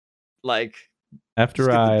like, after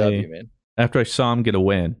I saw him get a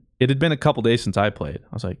win, it had been a couple days since I played.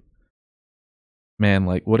 I was like, man,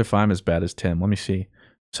 like, what if I'm as bad as Tim? Let me see.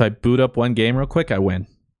 So I boot up one game real quick. I win.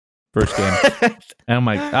 First game. And I'm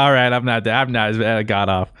like, all right, I'm not as bad. I got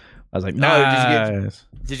off. I was like, nice.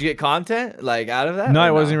 Did you get content like out of that? No,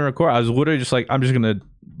 I wasn't even recording. I was literally just like, I'm just going to,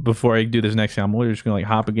 before I do this next game, I'm literally just going to like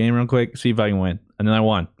hop a game real quick, see if I can win. And then I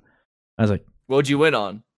won. I was like, what'd you win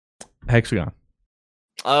on? Hexagon.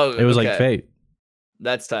 Oh, it was like fate.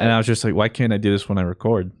 That's tight. And I was just like, why can't I do this when I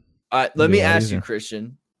record? All right, let me ask you,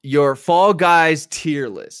 Christian. Your Fall Guys tier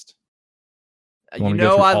list. I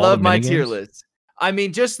love my tier list. I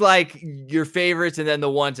mean, just like your favorites and then the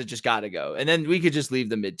ones that just gotta go. And then we could just leave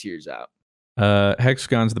the mid tiers out.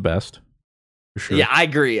 Hexagon's the best. For sure. Yeah, I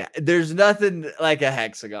agree. There's nothing like a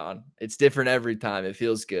hexagon. It's different every time. It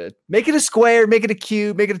feels good. Make it a square, make it a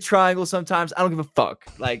cube, make it a triangle sometimes. I don't give a fuck.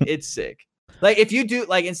 Like, it's sick. Like, if you do,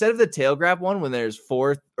 like, instead of the tail grab one when there's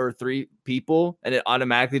 4 or 3 people and it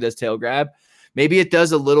automatically does tail grab, maybe it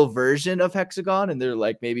does a little version of hexagon and they're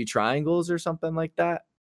like maybe triangles or something like that.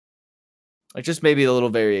 Like, just maybe a little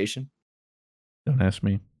variation. Don't ask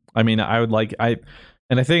me. I mean, I would like,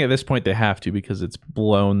 and I think at this point they have to, because it's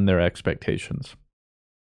blown their expectations.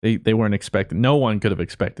 They weren't expecting, no one could have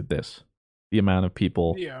expected this. The amount of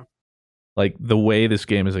people, like the way this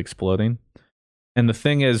game is exploding. And the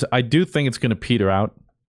thing is, I do think it's going to peter out.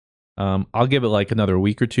 I'll give it like another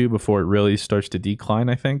week or two before it really starts to decline,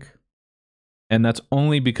 I think. And that's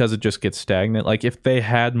only because it just gets stagnant. Like, if they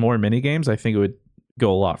had more mini games, I think it would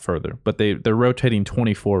go a lot further. But they're rotating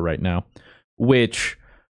 24 right now, which,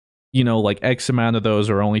 like X amount of those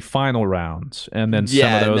are only final rounds, and then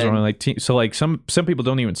some of those are only like so like some people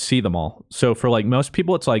don't even see them all. So for like most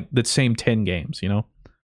people, it's like the same 10 games,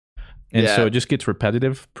 and so it just gets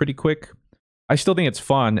repetitive pretty quick. I still think it's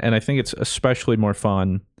fun, and I think it's especially more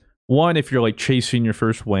fun, one, if you're like chasing your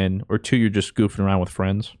first win, or two, you're just goofing around with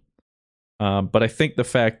friends. But I think the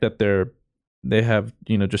fact that they have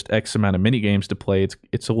just X amount of mini games to play,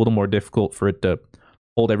 it's a little more difficult for it to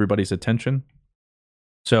hold everybody's attention.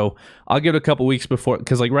 So I'll give it a couple weeks before,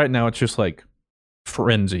 because like right now it's just like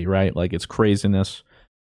frenzy, right? Like, it's craziness.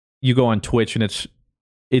 You go on Twitch and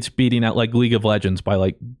it's beating out like League of Legends by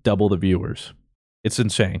like double the viewers. It's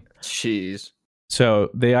insane. Jeez. So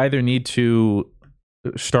they either need to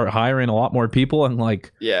start hiring a lot more people and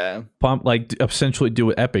like pump, like essentially do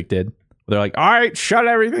what Epic did. They're like, all right, shut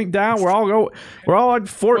everything down. We're all on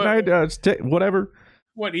Fortnite, whatever.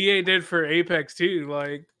 What EA did for Apex too,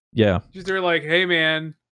 like. Yeah. Just they're like, hey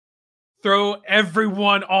man, throw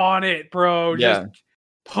everyone on it, bro. Just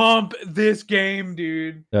pump this game,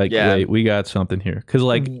 dude. Like, wait, we got something here. Because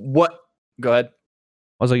like, what? Go ahead.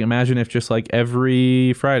 I was like, imagine if just like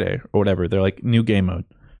every Friday or whatever, they're like new game mode,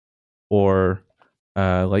 or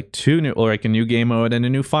like a new game mode and a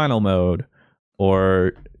new final mode,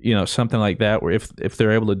 or something like that. Where if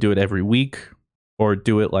they're able to do it every week, or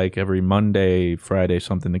do it like every Monday, Friday,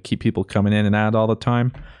 something to keep people coming in and out all the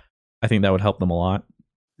time, I think that would help them a lot.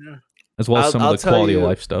 Yeah. As well as some of the quality of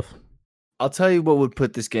life stuff. I'll tell you what would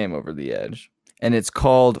put this game over the edge, and it's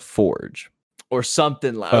called Forge, or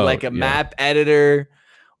something like a map editor,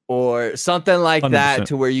 or something like 100%. That,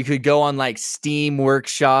 to where you could go on like Steam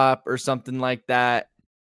Workshop or something like that.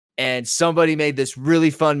 And somebody made this really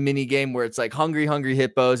fun mini game where it's like hungry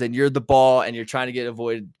hippos, and you're the ball and you're trying to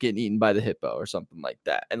avoid getting eaten by the hippo or something like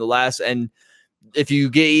that. And if you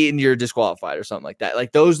get eaten, you're disqualified or something like that.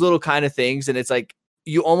 Like those little kind of things. And it's like,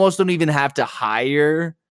 you almost don't even have to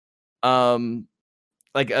hire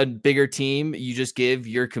like a bigger team, you just give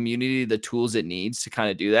your community the tools it needs to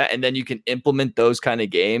kind of do that, and then you can implement those kind of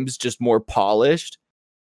games just more polished.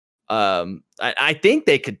 I think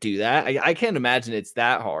they could do that. I can't imagine it's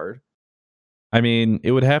that hard. I mean,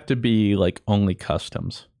 it would have to be like only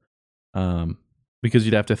customs, because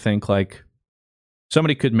you'd have to think like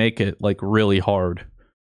somebody could make it like really hard,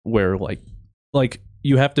 where like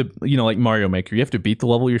you have to, you know, like Mario Maker, you have to beat the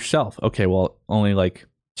level yourself. Okay, well, only like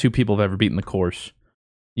 2 people have ever beaten the course.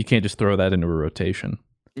 You can't just throw that into a rotation.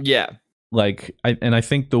 Yeah. Like, I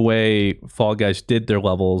think the way Fall Guys did their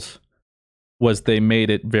levels was they made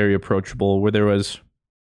it very approachable, where there was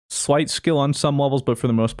slight skill on some levels, but for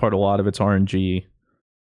the most part, a lot of it's RNG.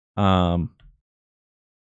 And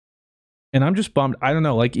I'm just bummed. I don't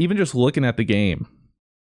know, like even just looking at the game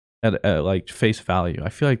at like face value, I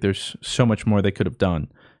feel like there's so much more they could have done.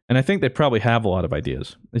 And I think they probably have a lot of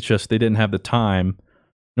ideas. It's just they didn't have the time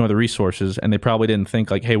nor the resources, and they probably didn't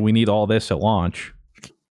think like, hey, we need all this at launch.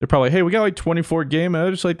 They're probably, hey, we got like 24 game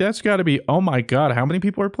modes. Like that's got to be, oh my god, how many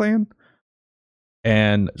people are playing?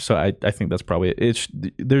 And so I think that's probably it.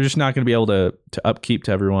 They're just not going to be able to upkeep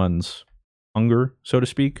to everyone's hunger, so to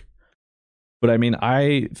speak. But I mean,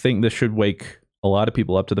 I think this should wake a lot of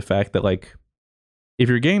people up to the fact that like, if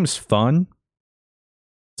your game's fun,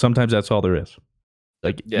 sometimes that's all there is.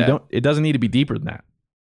 Like it doesn't need to be deeper than that.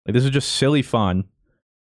 Like this is just silly fun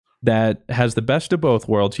that has the best of both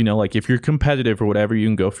worlds. You know, like if you're competitive or whatever, you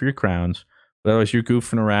can go for your crowns. But otherwise, you're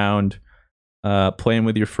goofing around, playing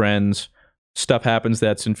with your friends. Stuff happens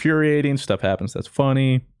that's infuriating. Stuff happens that's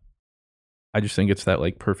funny. I just think it's that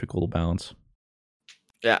like perfect little balance.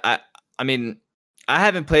 Yeah, I mean, I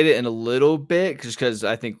haven't played it in a little bit just because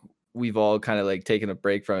I think we've all kind of like taken a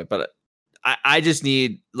break from it. But I just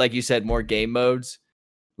need, like you said, more game modes.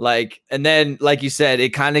 Like, and then, like you said,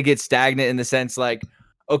 it kind of gets stagnant in the sense like,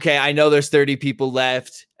 okay, I know there's 30 people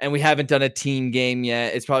left and we haven't done a team game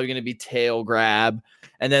yet. It's probably going to be tail grab.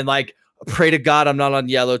 And then like, pray to God I'm not on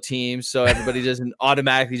yellow team. So everybody doesn't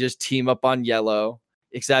automatically just team up on yellow,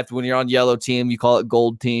 except when you're on yellow team, you call it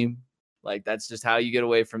gold team. Like that's just how you get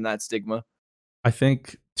away from that stigma. I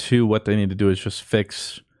think too, what they need to do is just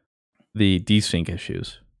fix the desync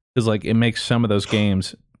issues. Because like it makes some of those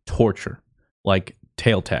games torture. Like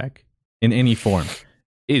tail tag in any form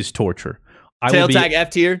is torture. Tail tag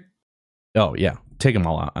F tier. Oh yeah, take them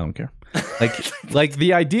all out. I don't care. Like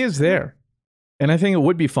the idea is there, and I think it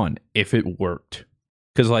would be fun if it worked.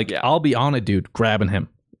 Because like I'll be on a dude grabbing him,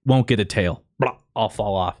 won't get a tail, blah, I'll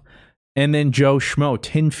fall off, and then Joe Schmo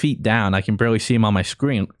 10 feet down, I can barely see him on my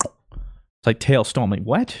screen. It's like tail stone. I'm like,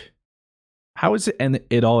 what? How is it? And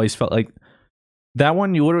it always felt like that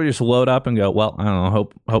one. You literally just load up and go, well, I don't know,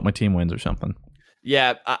 hope my team wins or something.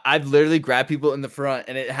 Yeah, I've literally grabbed people in the front,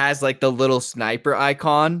 and it has like the little sniper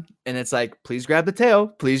icon, and it's like, please grab the tail,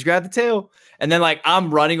 please grab the tail. And then like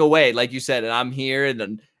I'm running away, like you said, and I'm here, and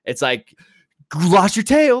then it's like, you lost your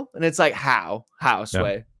tail, and it's like, how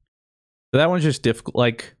Sway? Yeah. So that one's just difficult.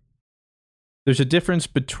 Like, there's a difference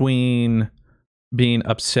between being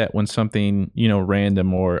upset when something, you know,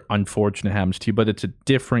 random or unfortunate happens to you, but it's a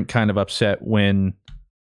different kind of upset when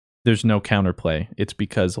there's no counterplay. It's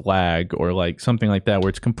because lag or like something like that, where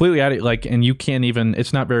it's completely out of like, and you can't even,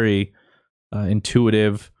 it's not very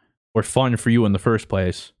intuitive or fun for you in the first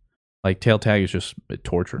place. Like tail tag is just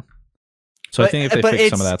torture. So I think if they fix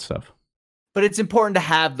some of that stuff. But it's important to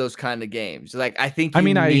have those kind of games. Like I think I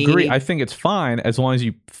agree. I think it's fine as long as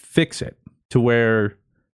you fix it to where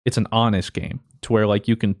it's an honest game, to where like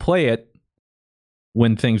you can play it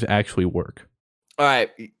when things actually work. All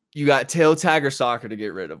right. You got tail tag or soccer to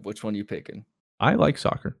get rid of. Which one are you picking? I like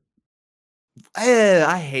soccer.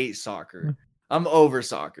 I hate soccer. I'm over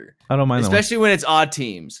soccer. I don't mind, especially when it's odd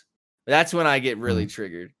teams. That's when I get really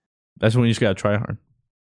triggered. That's when you just gotta try hard.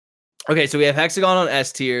 Okay, so we have Hexagon on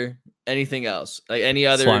S tier. Anything else? Like any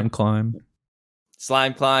other Slime Climb?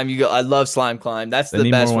 Slime Climb. I love Slime Climb. That's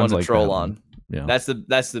the best one to like troll on. Yeah, that's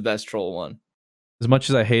the best troll one. As much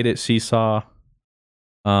as I hate it, Seesaw.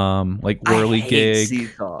 Like Whirly Gig,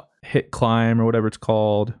 Seesaw. Hit Climb or whatever it's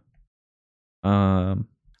called.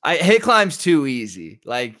 Hit Climb's too easy.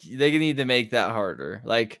 Like they need to make that harder.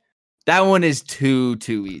 Like that one is too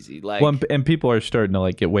easy. Like, well, and people are starting to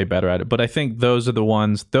like get way better at it. But I think those are the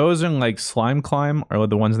ones. Those and like Slime Climb are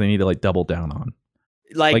the ones they need to like double down on.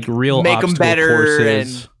 Like real make them better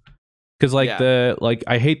courses. Because like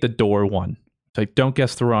I hate the door one. It's like don't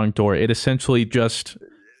guess the wrong door. It essentially just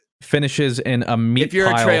finishes in a meat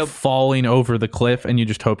pile falling over the cliff, and you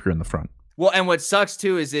just hope you're in the front. Well, and what sucks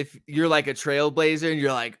too is if you're like a trailblazer and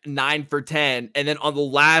you're like 9 for 10, and then on the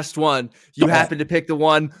last one, you happen to pick the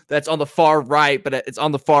one that's on the far right, but it's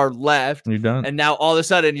on the far left. You're done. And now all of a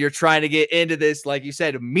sudden you're trying to get into this, like you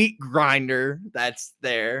said, meat grinder that's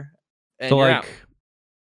there. And So you're like, out.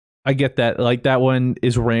 I get that. Like that one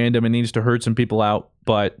is random and needs to hurt some people out,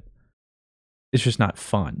 but it's just not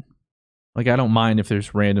fun. Like I don't mind if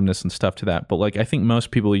there's randomness and stuff to that, but like I think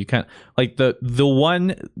most people you can't like the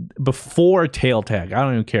one before tail tag. I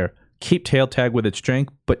don't even care. Keep tail tag with its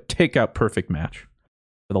strength, but take out perfect match.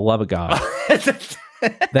 For the love of God,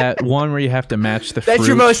 that one where you have to match the. That's fruit.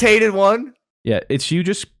 your most hated one. Yeah, it's you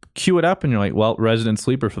just queue it up and you're like, well, resident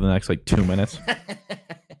sleeper for the next like 2 minutes.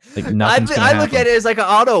 Like nothing's gonna I look happen. at it as like an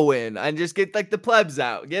auto win and just get like the plebs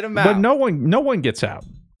out, get them out. But no one gets out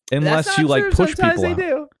unless That's you not like true. push Sometimes people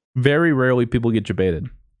they out. do. Very rarely people get debated,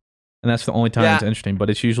 and that's the only time it's interesting. But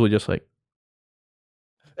it's usually just like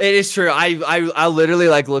It is true. I literally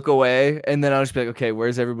like look away and then I'll just be like, okay,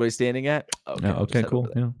 where's everybody standing at? Okay, yeah, I'll just okay, head cool, over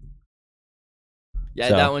there. yeah, Yeah,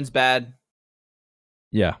 So- that one's bad.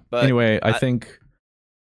 yeah. But Anyway, I think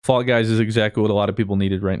Fall Guys is exactly what a lot of people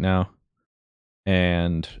needed right now,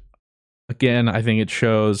 and again, I think it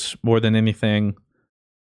shows more than anything.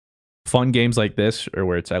 Fun games like this are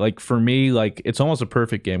where it's at. Like for me, like it's almost a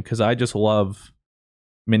perfect game because I just love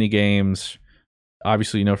mini games.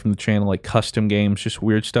 Obviously, you know from the channel, like custom games, just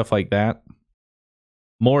weird stuff like that.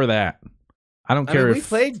 More of that. I don't care I mean, if we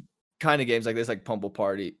played kind of games like this, like Pummel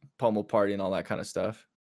Party, and all that kind of stuff.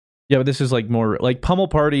 Yeah, but this is like more like Pummel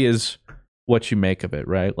Party is what you make of it,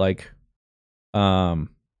 right? Like, you'll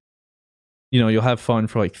have fun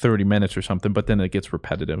for like 30 minutes or something, but then it gets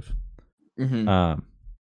repetitive. Mm-hmm.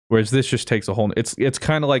 Whereas this just takes a whole. It's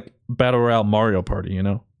kind of like Battle Royale Mario Party, you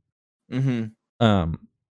know. Mm-hmm.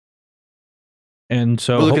 And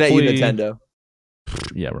so We're looking at you, hopefully- Nintendo.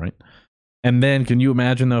 Yeah, right. And then, can you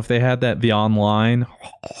imagine though if they had the online?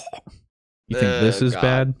 You think this is God.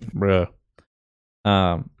 bad, bruh?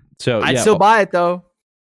 So I'd yeah, still buy it though.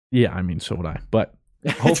 yeah. I mean, so would I. But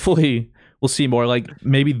hopefully, we'll see more. Like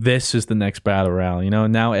maybe this is the next Battle Royale. You know,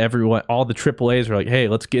 now everyone, all the AAAs are like, hey,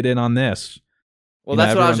 let's get in on this. Well, You know,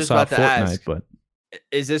 that's what I was everyone just saw about to Fortnite, ask. But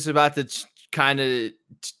Is this about to kind of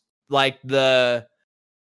like the?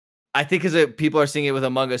 I think because people are seeing it with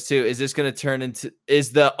Among Us too. Is this going to turn into?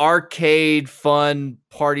 Is the arcade fun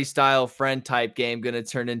party style friend type game going to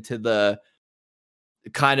turn into the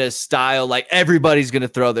kind of style like everybody's going to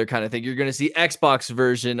throw their kind of thing? You're going to see Xbox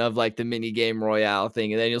version of like the mini game Royale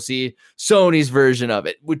thing, and then you'll see Sony's version of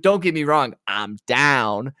it. Don't get me wrong, I'm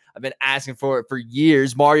down. I've been asking for it for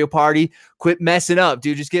years. Mario Party, quit messing up,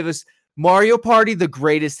 dude. Just give us Mario Party the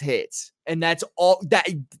greatest hits, and that's all.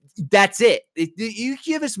 That's it. You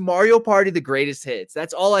give us Mario Party the greatest hits.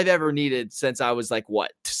 That's all I've ever needed since I was like,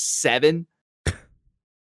 what, 7? that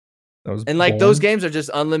was And like those born. games are just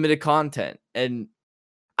unlimited content. And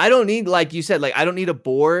I don't need, like you said, like I don't need a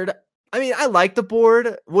board. I mean, I like the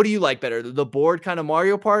board. What do you like better? The board kind of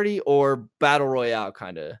Mario Party or Battle Royale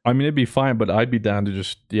kind of? I mean, it'd be fine, but I'd be down to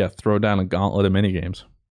just throw down a gauntlet of mini games.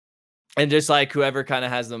 And just like whoever kind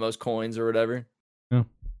of has the most coins or whatever. Yeah.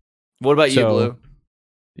 What about you, So- Blue?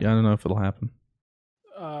 Yeah, I don't know if it'll happen.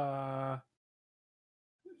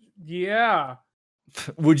 Yeah.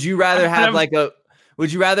 Would you rather have like a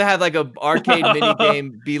arcade mini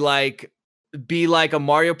game be like a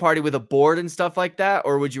Mario Party with a board and stuff like that,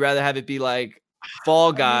 or would you rather have it be like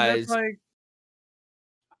Fall Guys? I mean,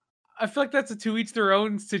 I feel like that's a to each their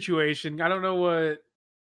own situation. I don't know what,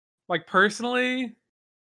 like personally.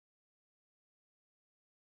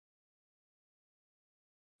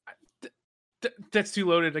 That's too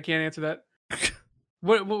loaded. I can't answer that.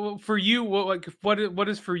 What for you? What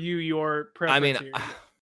is for you your preference?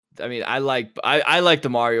 I mean, I like the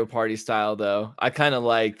Mario Party style though. I kind of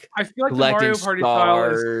like. I feel like the collecting Mario Party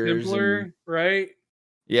style is stars simpler, and- right?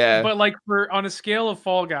 Yeah, But like on a scale of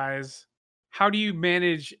Fall Guys, how do you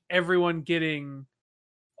manage everyone getting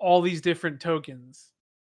all these different tokens?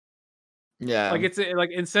 yeah. Like it's like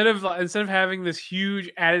instead of having this huge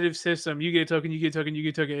additive system, you get a token, you get a token, you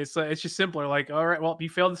get a token. It's just simpler. Like, all right, well, you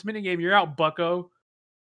failed this mini game, you're out, Bucko.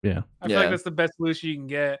 Yeah. I feel like that's the best solution you can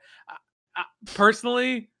get.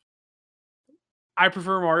 Personally, I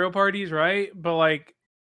prefer Mario parties, right? But like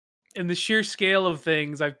in the sheer scale of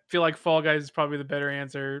things, I feel like Fall Guys is probably the better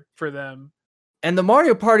answer for them. And the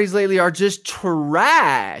Mario parties lately are just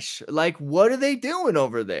trash. Like, what are they doing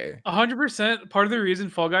over there? 100%. Part of the reason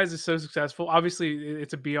Fall Guys is so successful, obviously,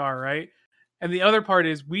 it's a BR, right? And the other part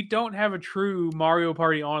is we don't have a true Mario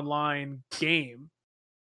Party online game,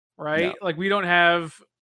 right? No. Like we don't have.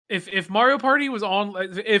 If Mario Party was on,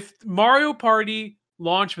 if Mario Party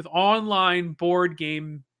launched with online board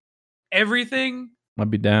game everything, I'd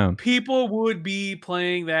be down. people would be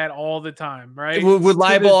playing that all the time, right? We're To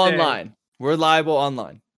liable this day. online. We're liable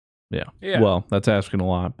online. Yeah. Yeah. Well, that's asking a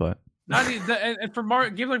lot, but Not and for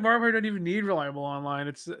games like Mario Party don't even need reliable online.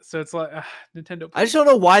 It's like Nintendo. I just don't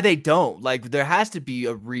know why they don't. Like, there has to be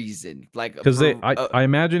a reason. Like, because I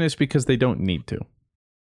imagine it's because they don't need to.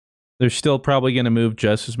 They're still probably going to move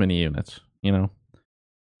just as many units. You know,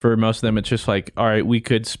 for most of them, it's just like, all right, we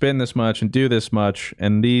could spend this much and do this much,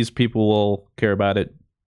 and these people will care about it.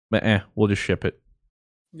 But we'll just ship it.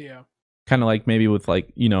 Yeah. Kind of like maybe with like,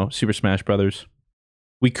 you know, Super Smash Brothers.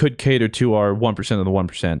 We could cater to our 1% of the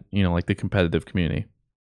 1%, you know, like the competitive community.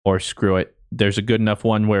 Or screw it. There's a good enough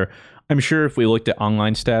one where I'm sure if we looked at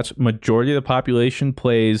online stats, majority of the population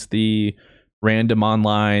plays the random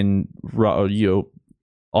online,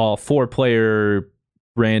 all 4-player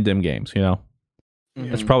random games, you know?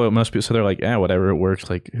 Mhm. That's probably what most people, so they're like, whatever, it works.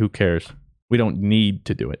 Like, who cares? We don't need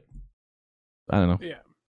to do it. I don't know. Yeah.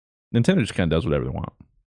 Nintendo just kind of does whatever they want.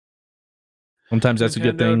 Sometimes that's a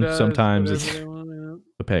good Nintendo thing. does Sometimes whatever it's they want, yeah.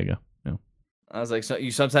 a pega. You know, I was like, so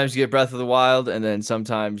you sometimes you get Breath of the Wild, and then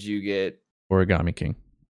sometimes you get. Origami King.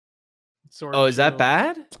 Sword Oh, and is that Shield.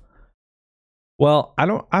 bad? Well, I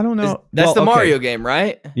don't know. That's Well, the okay. Mario game,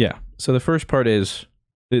 right? Yeah. So the first part is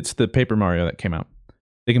it's the Paper Mario that came out.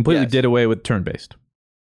 They completely Yes. did away with turn-based,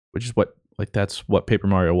 which is what that's what Paper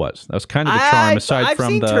Mario was. That was kind of the charm. Aside I've from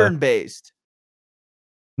seen the turn-based.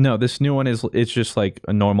 no, this new one it's just like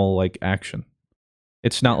a normal like action.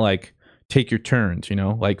 It's not like take your turns, you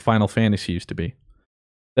know, like Final Fantasy used to be.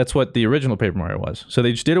 That's what the original Paper Mario was. So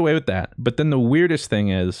they just did away with that. But then the weirdest thing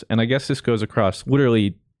is, and I guess this goes across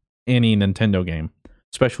literally any Nintendo game,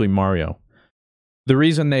 especially Mario. The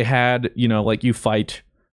reason they had, you know, like you fight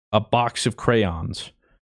a box of crayons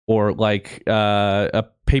or like a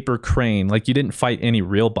paper crane, like you didn't fight any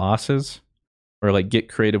real bosses or like get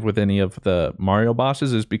creative with any of the Mario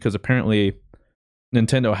bosses, is because apparently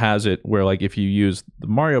Nintendo has it where like if you use the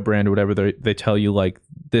Mario brand or whatever, they tell you like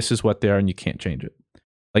this is what they are and you can't change it.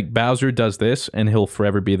 Like Bowser does this and he'll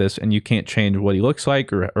forever be this, and you can't change what he looks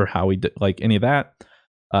like or how he like any of that.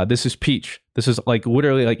 This is Peach. This is like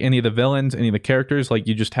literally like any of the villains, any of the characters. Like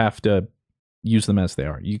you just have to use them as they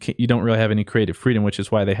are. You don't really have any creative freedom, which is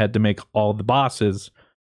why they had to make all the bosses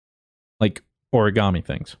like origami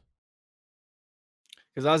things.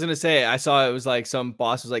 Because I was gonna say, I saw it was like some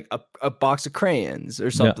boss was like a box of crayons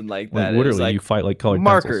or something like that. Like, It was literally, like you fight like colored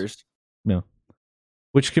markers. pencils.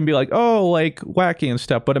 Which can be like, oh, like wacky and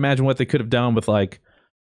stuff. But imagine what they could have done with like,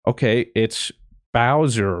 okay, it's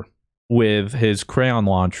Bowser with his crayon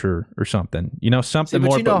launcher or something. You know, something See,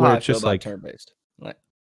 more, you know but how where I it's feel just about like, turn-based. Like,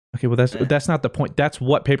 okay, well that's not the point. That's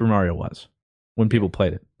what Paper Mario was when people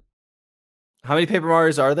played it. how many Paper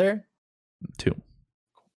Marios are there? 2.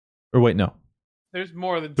 Or wait, no. There's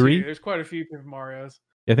more than 3? 2. There's quite a few Paper Marios.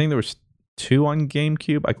 I think there was 2 on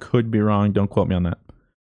GameCube. I could be wrong. Don't quote me on that.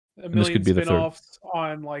 A this million could be the third. spin-offs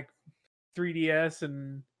on like 3DS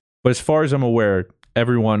and But as far as I'm aware,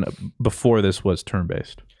 everyone before this was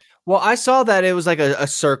turn-based. Well, I saw that it was like a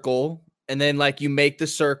circle, and then like you make the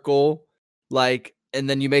circle, like, and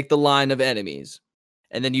then you make the line of enemies,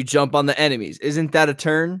 and then you jump on the enemies. Isn't that a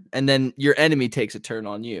turn? And then your enemy takes a turn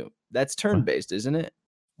on you. That's turn-based, isn't it?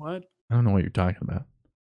 what? I don't know what you're talking about.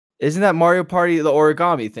 Isn't that Mario Party the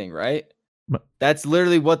origami thing, right? But- That's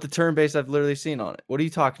literally what the turn-based I've literally seen on it. What are you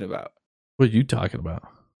talking about? What are you talking about?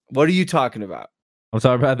 What are you talking about? I'm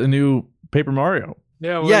talking about the new Paper Mario.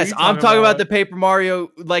 Yeah. what are Yes, you I'm talking about the Paper Mario.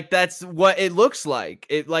 Like, that's what it looks like.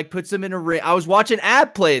 It like puts them in a ring. I was watching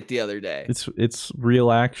Ab play it the other day. It's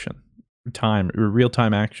real action, real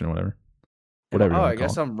time action, whatever. Whatever. Oh, you I wanna call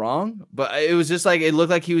guess it. I'm wrong, but it was just like it looked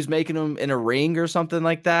like he was making them in a ring or something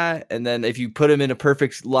like that. And then if you put him in a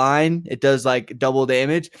perfect line, it does like double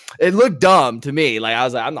damage. It looked dumb to me. Like I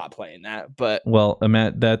was like, I'm not playing that. But Well,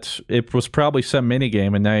 Matt, it was probably some mini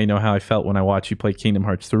game, and now you know how I felt when I watched you play Kingdom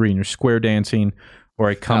Hearts 3 and you're square dancing, or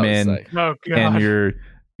I come I was in like, Oh god. and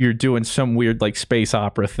you're doing some weird like space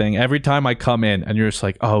opera thing. Every time I come in and you're just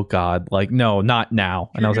like, oh god, like no, not now.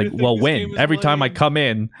 And You're I was gonna like, think well, this game when? is Every time I lame. come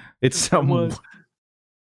in, it's It some. was.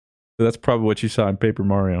 So that's probably what you saw in Paper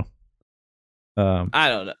Mario. I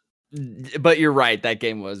don't know. But you're right. That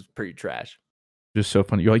game was pretty trash. Just so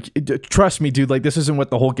funny. You're like, trust me, dude. Like this isn't what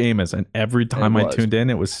the whole game is. And every time I was. tuned in,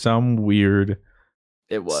 it was some weird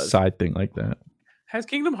It was. side thing like that. Has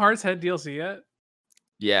Kingdom Hearts had DLC yet?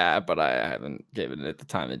 Yeah, but I haven't given it the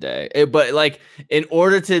time of day. But like in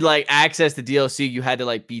order to like access the DLC, you had to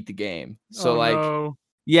like beat the game. So Oh, like no.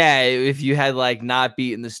 yeah, if you had like not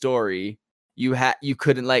beaten the story you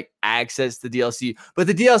couldn't like access the DLC, but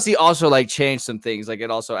the DLC also like changed some things. Like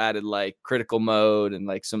it also added like critical mode and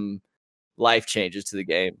like some life changes to the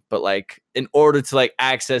game. But like in order to like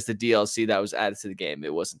access the DLC that was added to the game,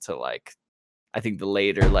 it wasn't until like I think the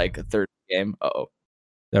later like a third game.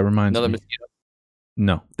 That reminds another me. mosquito.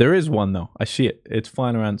 No, there is one though. I see it. It's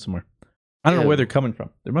flying around somewhere. I don't know where they're coming from.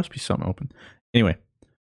 There must be something open. Anyway,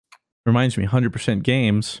 reminds me, 100%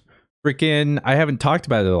 games. Freaking, I haven't talked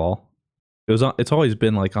about it at all. It's always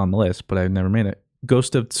been like on the list, but I've never made it.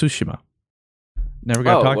 Ghost of Tsushima. Never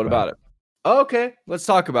got to talk about it. Oh, okay, let's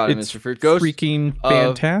talk about it, Mr. Fruit. Ghost freaking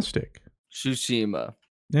fantastic. Tsushima.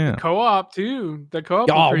 Yeah. The co-op too. The co-op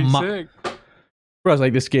is pretty sick. Bro, I was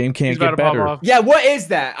like, this game can't get better. Yeah, what is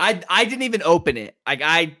that? I didn't even open it.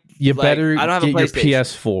 You better I don't have get a your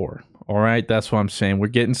PS4. All right, that's what I'm saying. We're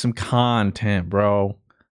getting some content, bro.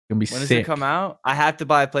 Gonna be when sick. Does it come out? I have to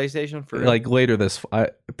buy a PlayStation for like later this,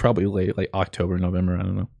 probably late, like October, November. I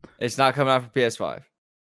don't know. It's not coming out for PS5.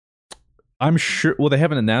 I'm sure. Well, they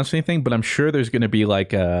haven't announced anything, but I'm sure there's going to be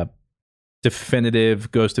like a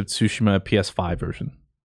definitive Ghost of Tsushima PS5 version.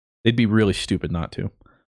 They'd be really stupid not to,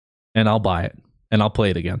 and I'll buy it and I'll play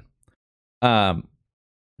it again.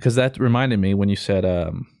 Because that reminded me when you said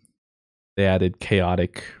they added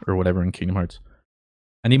chaotic or whatever in Kingdom Hearts.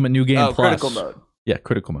 I need my new game plus. Critical mode. Yeah,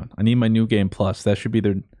 critical mode. I need my new game plus. That should be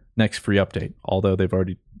their next free update. Although they've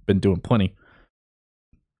already been doing plenty.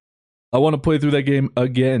 I want to play through that game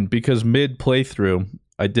again because mid playthrough,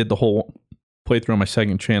 I did the whole playthrough on my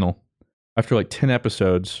second channel. After like 10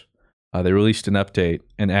 episodes, they released an update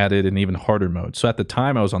and added an even harder mode. So at the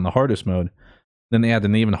time, I was on the hardest mode. Then they added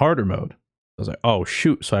an even harder mode. I was like, oh,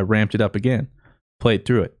 shoot. So I ramped it up again, played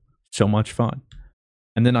through it. So much fun.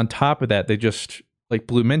 And then on top of that, they just, like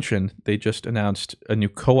Blue mentioned, they just announced a new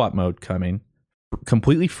co-op mode coming,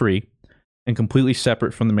 completely free and completely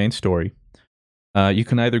separate from the main story. You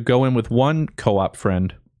can either go in with one co-op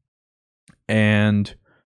friend and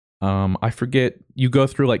I forget, you go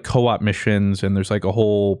through like co-op missions and there's like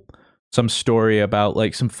some story about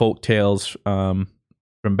like some folk tales from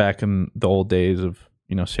back in the old days of,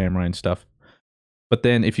 samurai and stuff. But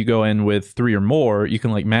then if you go in with 3 or more, you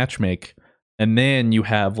can like matchmake, and then you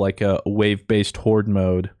have like a wave-based horde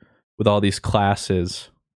mode with all these classes.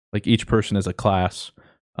 Like each person is a class.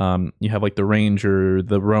 You have like the ranger,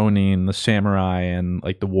 the ronin, the samurai, and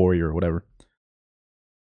like the warrior or whatever.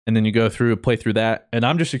 And then you go through, play through that. And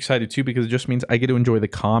I'm just excited too because it just means I get to enjoy the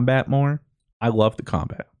combat more. I love the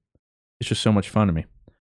combat. It's just so much fun to me.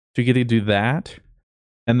 So you get to do that.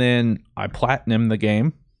 And then I platinum the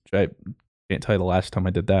game, which I can't tell you the last time I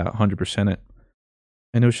did that, 100% it.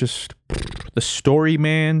 And it was just the story,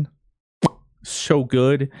 man, so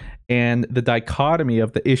good. And the dichotomy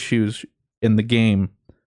of the issues in the game,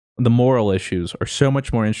 the moral issues, are so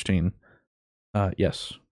much more interesting.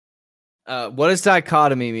 Yes. What does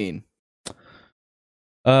dichotomy mean?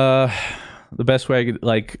 The best way I could,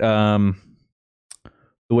 like, the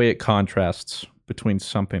way it contrasts between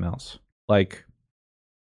something else. Like,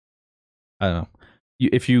 I don't know.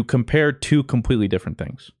 If you compare two completely different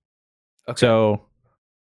things. Okay. So,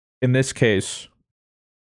 in this case,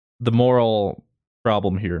 the moral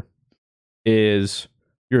problem here is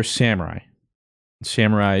you're a samurai.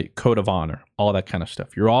 Samurai code of honor, all that kind of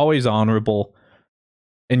stuff. You're always honorable,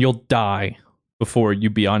 and you'll die before you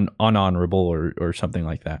be unhonorable or something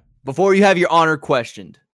like that. Before you have your honor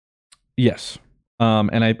questioned. Yes.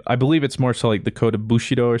 And I believe it's more so like the code of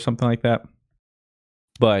Bushido or something like that.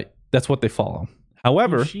 But that's what they follow.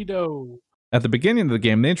 However, Bushido. At the beginning of the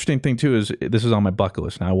game, the interesting thing too is this is on my bucket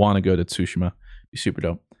list. Now I want to go to Tsushima. It'd be super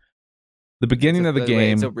dope. The beginning of the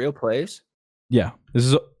game. It's a real place? Yeah. This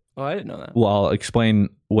is. Oh, I didn't know that. Well, I'll explain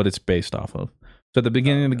what it's based off of. So at the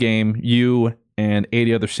beginning of the game, you and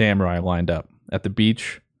 80 other samurai lined up at the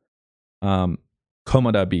beach,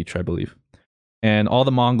 Komoda Beach, I believe. And all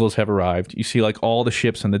the Mongols have arrived. You see like all the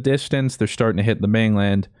ships in the distance. They're starting to hit the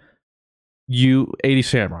mainland. 80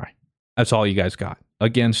 samurai. That's all you guys got.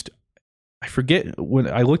 Against, I forget,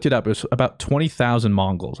 when I looked it up, it was about 20,000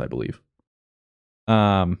 Mongols, I believe.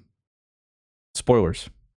 Spoilers.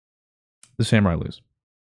 The samurai lose.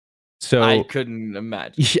 So I couldn't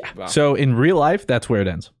imagine. Yeah. Wow. So in real life, that's where it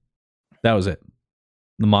ends. That was it.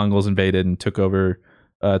 The Mongols invaded and took over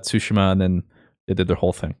Tsushima, and then they did their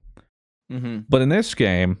whole thing. Mm-hmm. But in this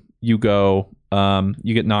game, you go,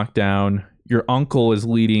 you get knocked down. Your uncle is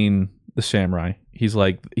leading the samurai. He's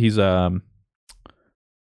the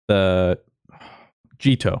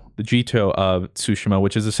Jito of Tsushima,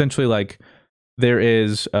 which is essentially like there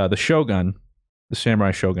is the shogun, the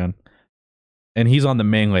samurai shogun, and he's on the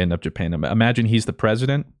mainland of Japan. Imagine he's the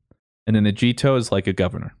president, and then the Jito is like a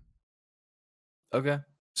governor. Okay.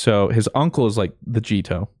 So his uncle is like the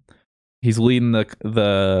Jito. He's leading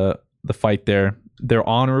the fight there. They're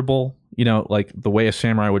honorable, you know, like the way a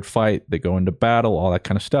samurai would fight. They go into battle, all that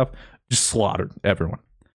kind of stuff. Just slaughtered everyone.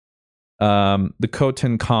 The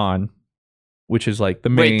Khoten Khan, which is like the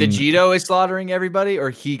main. Wait, the Jito is slaughtering everybody, or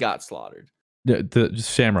he got slaughtered? The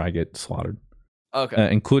samurai get slaughtered.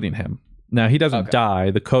 Okay. Including him. Now, he doesn't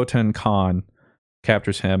die. The Khoten Khan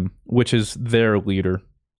captures him, which is their leader.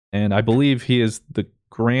 And I believe he is the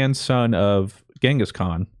grandson of Genghis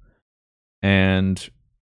Khan. And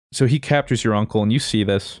so he captures your uncle, and you see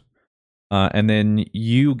this. And then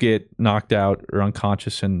you get knocked out or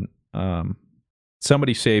unconscious, and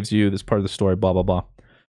somebody saves you. That's part of the story, blah, blah, blah.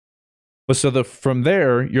 But so from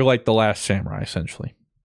there, you're like the last samurai, essentially.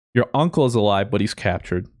 Your uncle is alive, but he's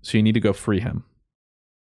captured. So you need to go free him.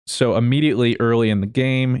 So immediately early in the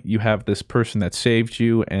game, you have this person that saved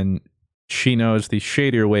you, and she knows these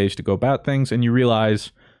shadier ways to go about things, and you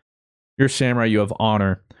realize you're a samurai, you have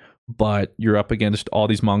honor, but you're up against all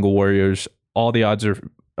these Mongol warriors. All the odds are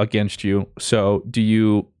against you. So do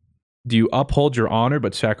you uphold your honor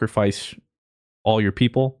but sacrifice all your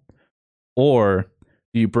people? Or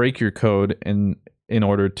do you break your code in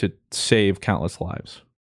order to save countless lives,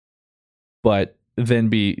 but then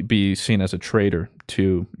be seen as a traitor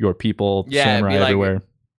to your people, samurai everywhere?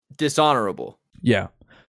 Dishonorable. Yeah.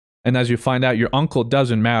 And as you find out, your uncle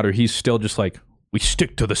doesn't matter. He's still just like, we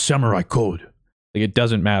stick to the samurai code. Like, it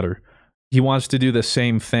doesn't matter. He wants to do the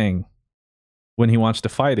same thing when he wants to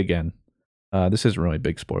fight again. This isn't really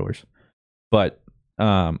big spoilers. But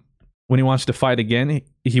when he wants to fight again,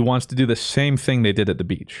 he wants to do the same thing they did at the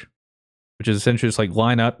beach, which is essentially just like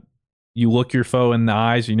line up, you look your foe in the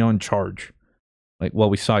eyes, and charge. Like,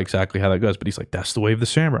 well, we saw exactly how that goes, but he's like, that's the way of the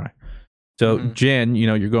samurai. So Jin,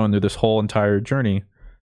 you're going through this whole entire journey,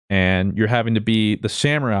 and you're having to be the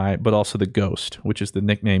samurai, but also the ghost, which is the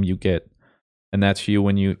nickname you get. And that's you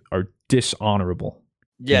when you are dishonorable.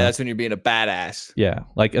 Yeah, that's when you're being a badass. Yeah,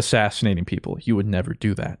 like assassinating people. You would never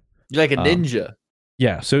do that. You're like a ninja.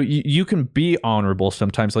 Yeah, so you can be honorable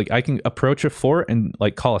sometimes. Like, I can approach a fort and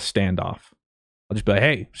like call a standoff. I'll just be like,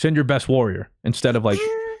 hey, send your best warrior, instead of like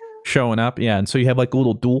showing up. Yeah, and so you have like a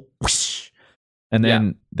little duel. And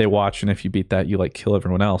then they watch, and if you beat that, you like kill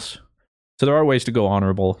everyone else. So there are ways to go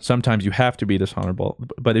honorable. Sometimes you have to be dishonorable,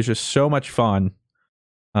 but it's just so much fun,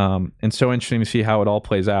 and so interesting to see how it all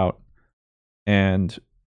plays out. And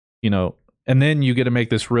and then you get to make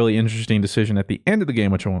this really interesting decision at the end of the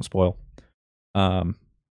game, which I won't spoil.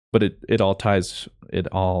 But it all ties it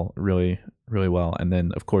all really, really well. And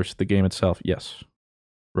then, of course, the game itself, yes.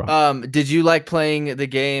 Wrong. Did you like playing the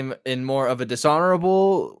game in more of a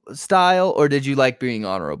dishonorable style, or did you like being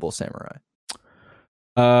honorable samurai?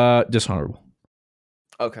 Dishonorable.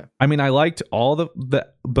 Okay. I mean, I liked all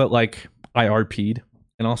but like I RP'd,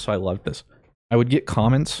 and also I loved this. I would get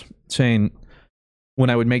comments saying when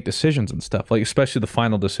I would make decisions and stuff, like especially the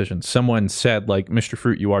final decision, someone said like, Mr.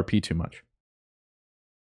 Fruit, you RP too much.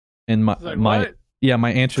 And my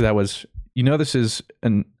answer to that was, this is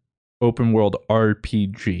an open world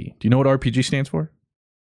RPG. Do you know what RPG stands for?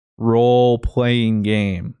 Role playing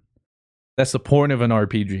game. That's the point of an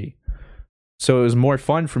RPG. So it was more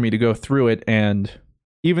fun for me to go through it, and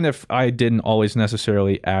even if I didn't always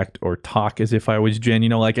necessarily act or talk as if I was Jin,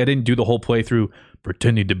 like I didn't do the whole playthrough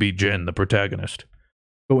pretending to be Jin, the protagonist.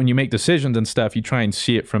 But when you make decisions and stuff, you try and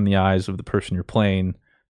see it from the eyes of the person you're playing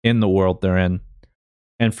in the world they're in.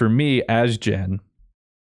 And for me, as Jin,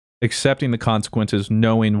 accepting the consequences,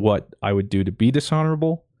 knowing what I would do to be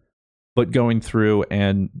dishonorable, but going through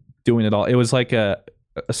and doing it all, it was like a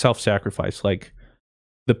self-sacrifice. Like,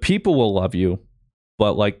 the people will love you,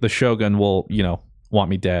 but like the shogun will, want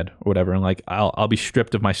me dead or whatever. And like, I'll be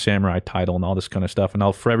stripped of my samurai title and all this kind of stuff. And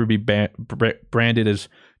I'll forever be branded as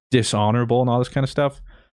dishonorable and all this kind of stuff.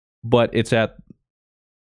 But it's at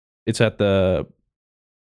the,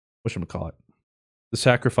 whatchamacallit, the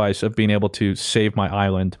sacrifice of being able to save my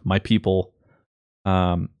island, my people,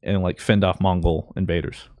 and like fend off Mongol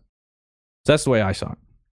invaders. So that's the way I saw it.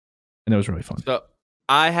 And it was really fun. So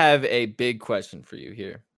I have a big question for you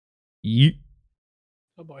here.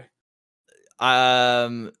 Oh boy.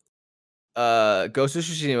 Ghost of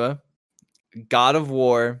Tsushima, God of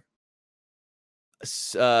War,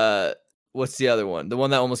 what's the other one? The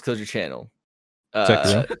one that almost killed your channel.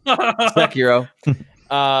 Sekiro.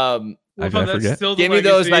 I forget. Give me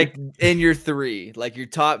those like in your three, like your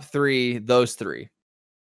top three, those three.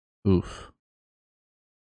 Oof.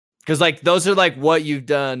 Because like those are like what you've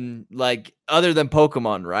done, like other than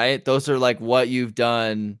Pokemon, right? Those are like what you've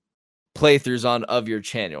done playthroughs on of your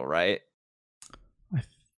channel, right?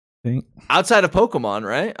 think outside of Pokemon,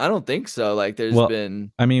 right? I don't think so. Like there's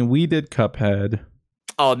been. I mean, we did Cuphead.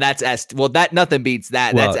 Oh, that's S. Well, that nothing beats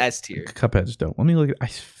that. Well, that's S tier. Cuphead's dope. Let me look. I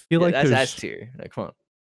feel like that's there's S tier. Like, come on.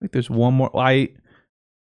 Like there's one more. I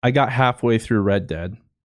got halfway through Red Dead,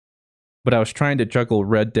 but I was trying to juggle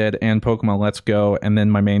Red Dead and Pokemon Let's Go, and then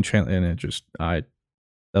my main channel, and it just that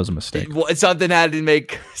was a mistake. Well, something had to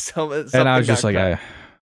make something. And I was just like,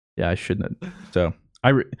 I shouldn't have. So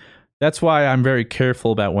that's why I'm very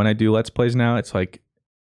careful about when I do Let's Plays now. It's like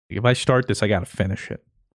if I start this, I gotta finish it.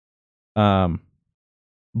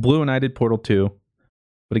 Blue and I did Portal 2,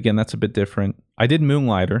 but again, that's a bit different. I did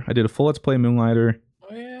Moonlighter. I did a full Let's Play Moonlighter.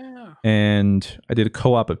 Oh yeah. And I did a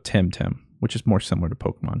co-op of Temtem, which is more similar to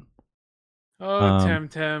Pokemon. Oh,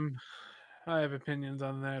 Temtem. I have opinions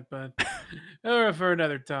on that, but for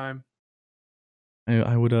another time.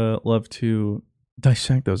 I would love to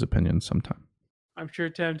dissect those opinions sometime. I'm sure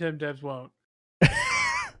Temtem devs won't.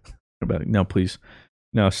 No, please.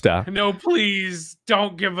 No, stop. No, please.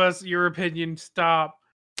 Don't give us your opinion. Stop.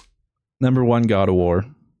 Number 1, God of War.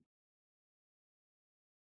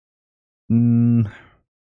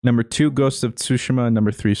 Number 2, Ghost of Tsushima.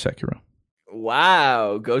 Number 3, Sekiro.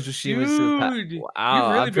 Wow, Ghost of Tsushima. Dude,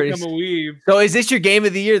 Wow, you've really become a weeb. So is this your game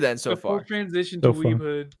of the year then so far? Full transition to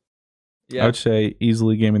weebhood. Yeah, I would say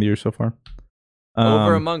easily game of the year so far.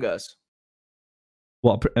 Over Among Us.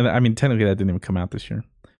 Well, I mean, technically that didn't even come out this year.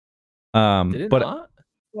 Did it not?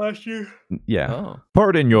 Last year. Yeah. Oh.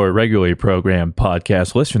 Pardon your regularly programmed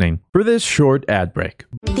podcast listening for this short ad break.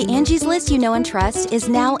 The Angie's List you know and trust is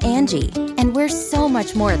now Angie, and we're so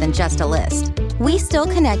much more than just a list. We still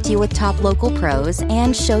connect you with top local pros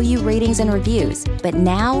and show you ratings and reviews, but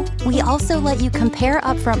now we also let you compare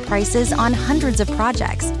upfront prices on hundreds of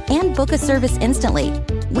projects and book a service instantly.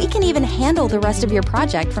 We can even handle the rest of your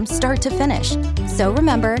project from start to finish. So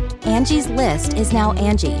remember, Angie's List is now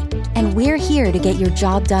Angie, and we're here to get your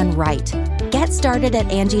job done right. Get started at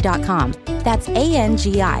Angie.com. That's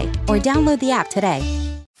ANGI, or download the app today.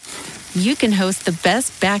 You can host the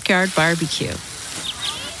best backyard barbecue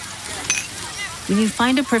when you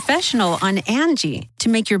find a professional on Angie to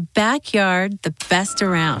make your backyard the best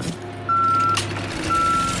around.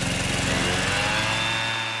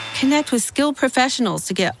 Connect with skilled professionals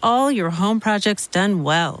to get all your home projects done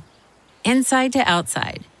well. Inside to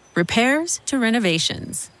outside, repairs to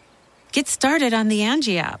renovations. Get started on the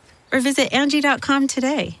Angie app or visit Angie.com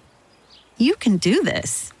today. You can do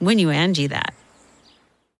this when you Angie that.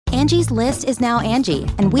 Angie's List is now Angie,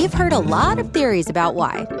 and we've heard a lot of theories about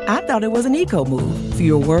why. I thought it was an eco move.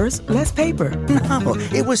 Fewer words, less paper. No,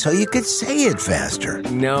 it was so you could say it faster.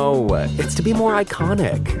 No, it's to be more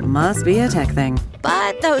iconic. Must be a tech thing.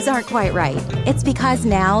 But those aren't quite right. It's because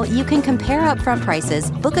now you can compare upfront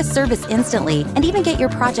prices, book a service instantly, and even get your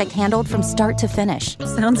project handled from start to finish.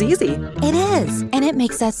 Sounds easy. It is, and it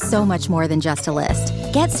makes us so much more than just a list.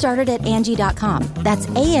 Get started at Angie.com. That's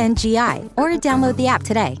ANGI, or download the app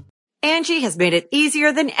today. Angie has made it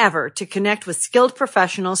easier than ever to connect with skilled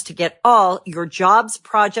professionals to get all your jobs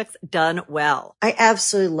projects done well. I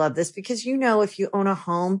absolutely love this because, if you own a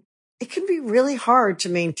home, it can be really hard to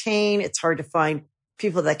maintain. It's hard to find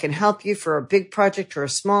people that can help you for a big project or a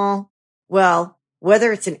small. Well,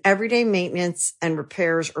 whether it's in everyday maintenance and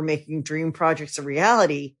repairs or making dream projects a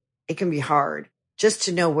reality, it can be hard just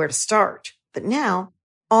to know where to start. But now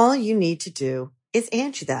all you need to do is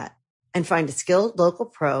Angie that and find a skilled local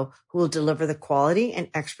pro who will deliver the quality and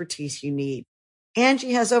expertise you need.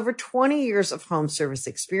 Angie has over 20 years of home service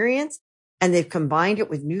experience, and they've combined it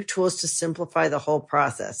with new tools to simplify the whole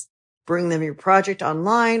process. Bring them your project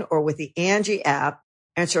online or with the Angie app,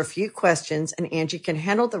 answer a few questions, and Angie can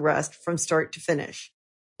handle the rest from start to finish.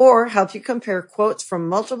 Or help you compare quotes from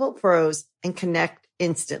multiple pros and connect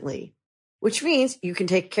instantly, which means you can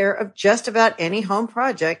take care of just about any home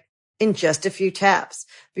project in just a few taps.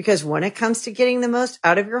 Because when it comes to getting the most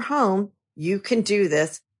out of your home, you can do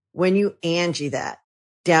this when you Angie that.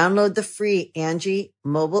 Download the free Angie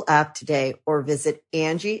mobile app today or visit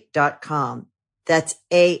Angie.com. That's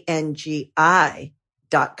ANGI.com.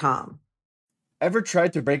 Ever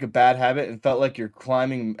tried to break a bad habit and felt like you're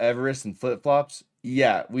climbing Everest in flip-flops?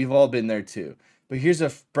 Yeah, we've all been there too. But here's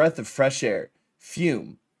a breath of fresh air.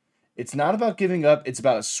 Fume. It's not about giving up, it's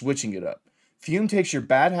about switching it up. Fume takes your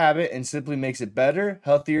bad habit and simply makes it better,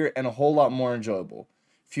 healthier, and a whole lot more enjoyable.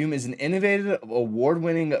 Fume is an innovative,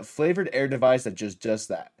 award-winning flavored air device that does just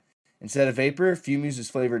that. Instead of vapor, Fume uses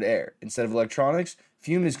flavored air. Instead of electronics,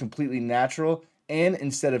 Fume is completely natural. And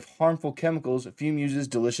instead of harmful chemicals, Fume uses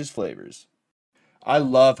delicious flavors. I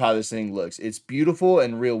love how this thing looks. It's beautiful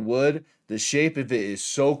and real wood. The shape of it is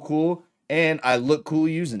so cool, and I look cool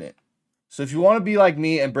using it. So if you want to be like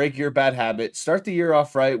me and break your bad habit, start the year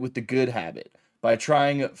off right with the good habit by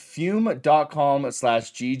trying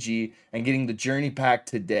Fume.com/GG and getting the Journey Pack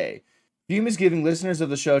today. Fume is giving listeners of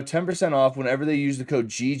the show 10% off whenever they use the code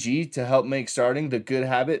GG to help make starting the good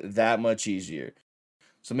habit that much easier.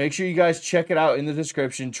 So make sure you guys check it out in the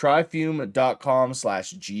description. Try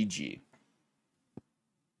Fume.com/GG.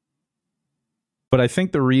 But I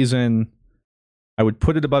think the reason I would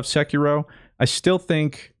put it above Sekiro, I still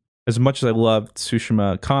think, as much as I love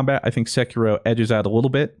Tsushima combat, I think Sekiro edges out a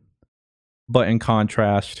little bit. But in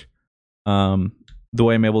contrast, the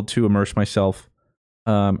way I'm able to immerse myself,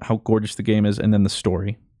 how gorgeous the game is, and then the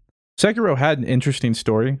story. Sekiro had an interesting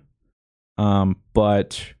story,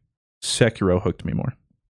 but Sekiro hooked me more.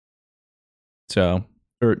 Tsushima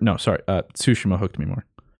hooked me more.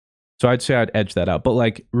 So I'd say I'd edge that out. But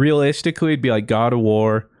like realistically, it'd be like God of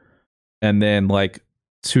War, and then like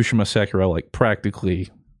Tsushima, Sekiro, like practically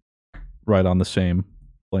right on the same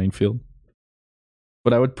playing field.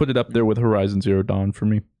 But I would put it up there with Horizon Zero Dawn for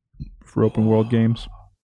me, for open world games.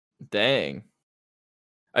 Dang.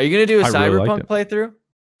 Are you going to do a Cyberpunk playthrough?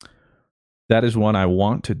 That is one I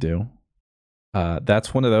want to do.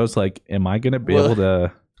 That's one of those, like, am I going to be able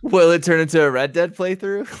to... Will it turn into a Red Dead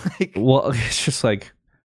playthrough? Well, it's just like,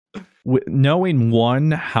 knowing,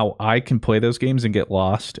 one, how I can play those games and get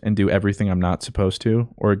lost and do everything I'm not supposed to,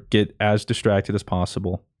 or get as distracted as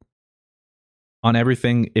possible on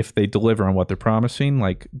everything, if they deliver on what they're promising,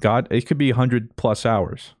 like, God, it could be 100+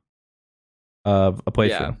 hours of a playthrough.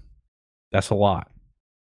 Yeah. That's a lot.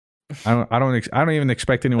 I don't even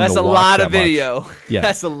expect anyone to watch that. That's a lot of video. Yeah.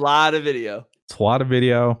 That's a lot of video. It's a lot of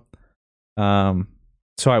video.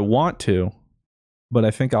 So I want to, but I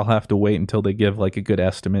think I'll have to wait until they give like a good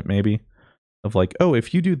estimate, maybe, of like, oh,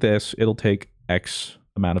 if you do this, it'll take X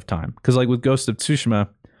amount of time. Because like with Ghost of Tsushima,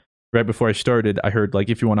 right before I started, I heard like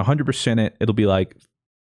if you want 100% it, it'll be like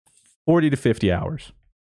 40 to 50 hours.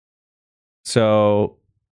 So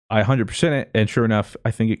I 100% it, and sure enough,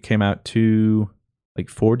 I think it came out to like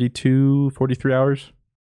 42, 43 hours.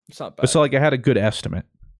 It's not bad. So like I had a good estimate.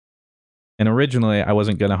 And originally I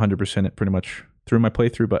wasn't going to 100% it pretty much through my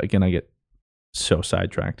playthrough, but again, I get so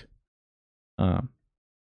sidetracked. Did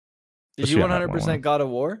you 100% God of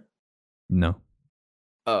War? No.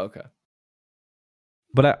 Oh, okay.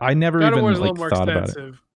 But I never God even like thought expensive.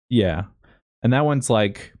 About it. Yeah. And that one's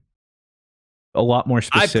like a lot more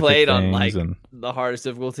specific. I played on like the hardest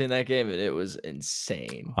difficulty in that game, and it was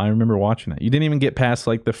insane. I remember watching that. You didn't even get past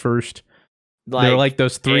like the first, like, there were like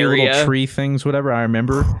those 3 little tree things, whatever. I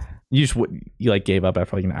remember. You like gave up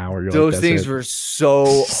after like an hour. Those things were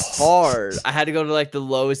so hard. I had to go to like the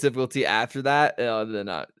lowest difficulty after that, and then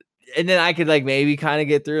I could like maybe kind of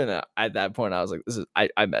get through. And at that point, I was like,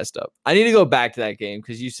 I messed up. I need to go back to that game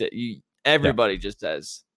because everybody just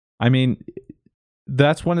says. I mean,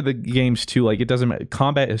 that's one of the games too. Like, it doesn't matter.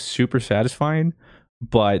 Combat is super satisfying,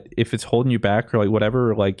 but if it's holding you back or like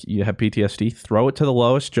whatever, like you have PTSD, throw it to the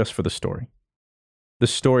lowest just for the story. The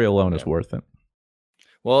story alone is worth it.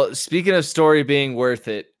 Well, speaking of story being worth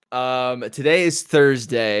it, today is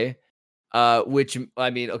Thursday, which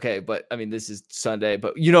I mean, okay, but I mean, this is Sunday,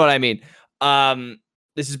 but you know what I mean.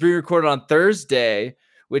 This is being recorded on Thursday,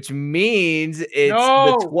 which means it's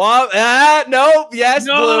the 12. Nope. Yes,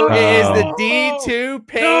 Blue. It is the D2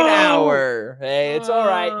 pain hour. Hey, it's all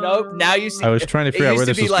right. Nope. Now you see. I was trying to figure out where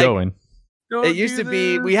this was going. It used to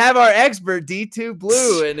be, we have our expert D2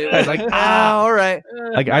 Blue, and it was like, all right.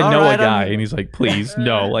 Like, I know a guy, and he's like, please,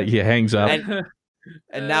 no. Like, he hangs up.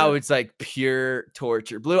 And now it's like pure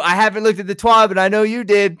torture. Blue, I haven't looked at the TWAB, but I know you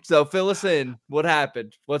did. So fill us in. What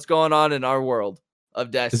happened? What's going on in our world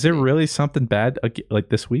of Destiny? Is there really something bad like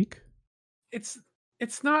this week? It's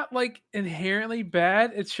not like inherently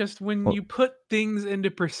bad. It's just when you put things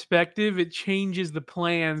into perspective, it changes the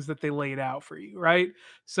plans that they laid out for you, right?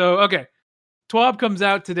 So, okay. TWAB comes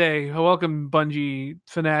out today. Welcome, Bungie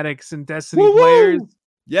fanatics and Destiny players.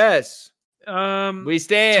 Yes. We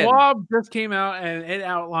stand. TWAB just came out and it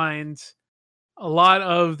outlines a lot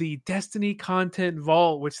of the Destiny content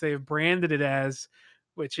vault, which they've branded it as,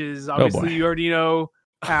 which is obviously you already know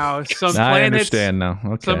how some planets, I understand now.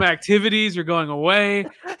 Okay. Some activities are going away,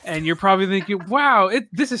 and you're probably thinking, wow,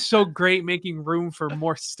 this is so great, making room for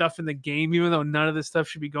more stuff in the game, even though none of this stuff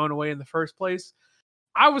should be going away in the first place.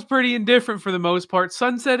 I was pretty indifferent for the most part.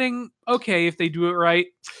 Sunsetting, okay, if they do it right,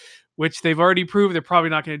 which they've already proved they're probably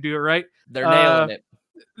not going to do it right. They're nailing it.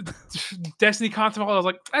 Destiny Content Vault, I was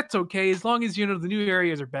like, that's okay, as long as, the new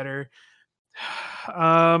areas are better.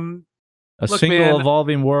 A single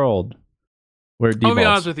evolving world. Where I'll be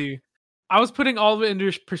honest with you. I was putting all of it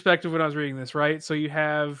into perspective when I was reading this, right? So you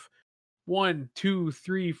have 1, 2,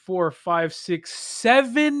 3, 4, 5, 6,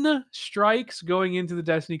 7 strikes going into the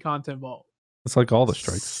Destiny content vault. It's like all the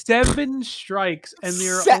strikes. 7 strikes, and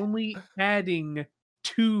they're only adding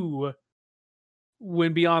 2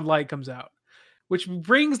 when Beyond Light comes out, which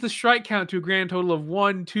brings the strike count to a grand total of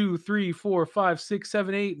 1, 2, 3, 4, 5, 6,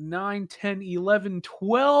 7, 8, 9, 10, 11,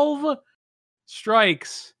 12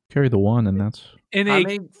 strikes. Carry the 1, and that's in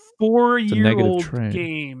a 4-year-old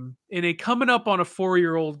game. In a coming up on a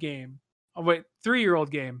 4-year-old game. Oh wait,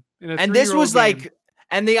 3-year-old game. And this was like,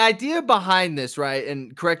 and the idea behind this, right?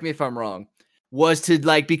 And correct me if I'm wrong, was to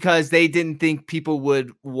like, because they didn't think people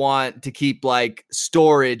would want to keep like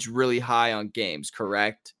storage really high on games,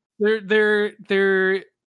 correct? So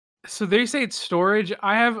they say it's storage.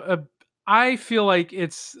 I feel like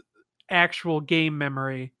it's actual game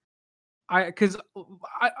memory. Because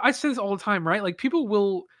I say this all the time, right? Like people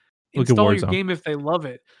will install your game if they love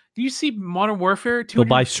it. Do you see Modern Warfare? They'll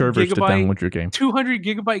buy servers to download your game. 200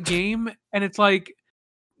 gigabyte game, and it's like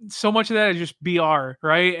so much of that is just BR,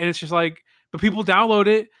 right? And it's just like, but people download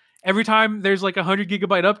it every time there's like 100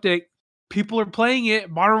 gigabyte update. People are playing it.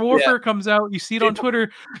 Modern Warfare comes out. You see it on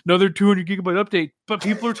Twitter. Another 200 gigabyte update, but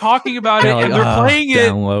people are talking about it and they're playing it.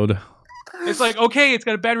 Download. It's like, okay, it's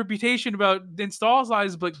got a bad reputation about install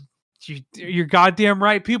size, but you're goddamn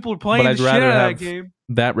right. People are playing the shit out of that game.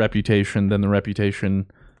 That reputation than the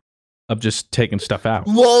reputation of just taking stuff out.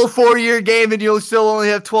 LOL, 4-year game and you'll still only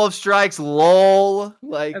have 12 strikes. LOL.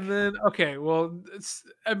 Like, and then okay, well,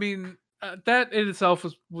 that in itself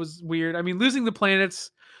was weird. I mean, losing the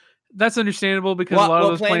planets, that's understandable because a lot of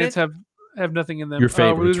those planets have nothing in them. Your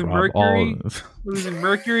favorites, we're losing Rob, Mercury. We're losing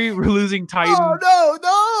Mercury. We're losing Titan. Oh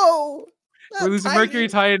no! We're losing Mercury,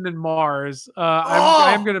 Titan, and Mars.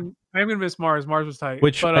 I'm gonna miss Mars. Mars was tight.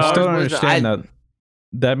 Which but, I still don't understand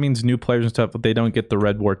that means new players and stuff, but they don't get the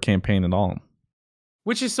Red War campaign at all.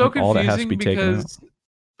 Which is so like, confusing all that has to be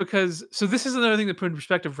because so this is another thing to put in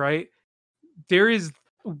perspective, right? There is,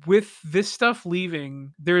 with this stuff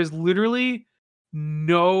leaving, there is literally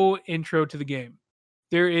no intro to the game.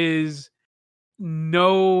 There is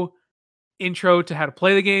no intro to how to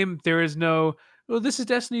play the game. There is no, well, this is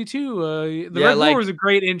Destiny 2. The Red War was a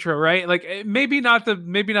great intro, right? Like maybe not the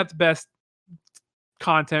best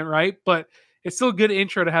content, right? But it's still a good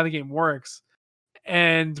intro to how the game works.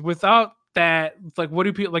 And without that, like, what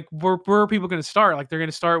do people like? Where are people going to start? Like, they're going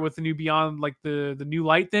to start with the new Beyond, like the new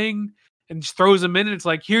Light thing, and just throws them in. And it's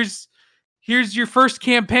like, here's your first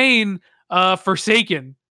campaign,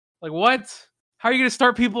 Forsaken. Like, what? How are you going to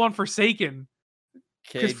start people on Forsaken?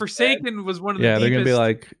 Because Forsaken was one of the they're deepest... gonna be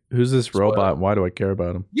like, who's this robot? Why do I care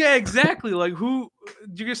about him? Yeah, exactly. Like, who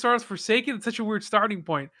you're gonna start with Forsaken? It's such a weird starting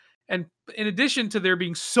point. And in addition to there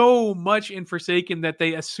being so much in Forsaken that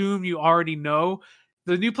they assume you already know,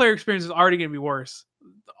 the new player experience is already gonna be worse.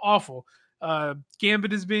 Awful.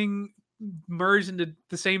 Gambit is being merged into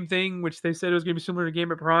the same thing, which they said it was gonna be similar to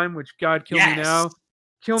Gambit Prime. Which God kill me now.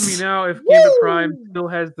 Kill me now if Gambit Prime still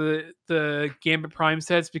has the Gambit Prime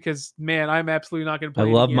sets, because man, I'm absolutely not going to play.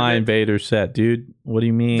 I love my Invader set, dude. What do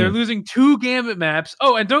you mean? They're losing 2 Gambit maps.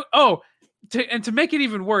 To make it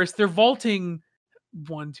even worse, they're vaulting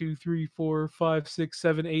 1, 2, 3, 4, 5, 6,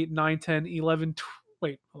 7, 8, 9, 10, 11.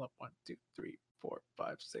 Wait, hold up. 1, 2, 3, 4,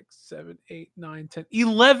 5, 6, 7, 8, 9, 10,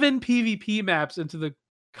 11 PvP maps into the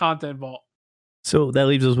content vault. So that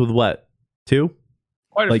leaves us with what? 2?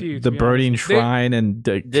 Quite a like few, the Birding Shrine and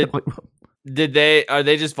are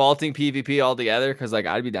they just vaulting PvP altogether? Because like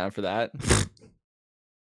I'd be down for that.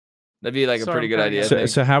 That'd be like a pretty good idea.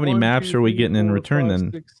 So how many maps are we getting in return 5,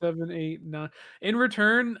 then? 6, 7, 8, 9. In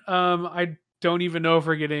return, I don't even know if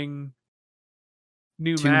we're getting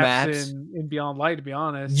new maps in Beyond Light. To be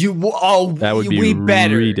honest, that would be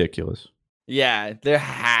ridiculous. Yeah, there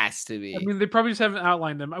has to be. I mean, they probably just haven't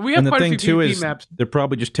outlined them. We have and quite the thing a few too PvP is maps. They're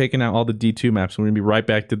probably just taking out all the D2 maps. We're gonna be right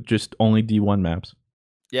back to just only D1 maps.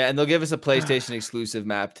 Yeah, and they'll give us a PlayStation exclusive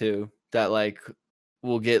map too. That like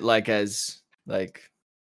we'll get like as like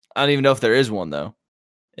I don't even know if there is one though.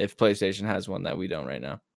 If PlayStation has one that we don't right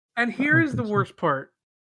now. And here's the worst part.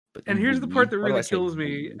 And here's the part that really kills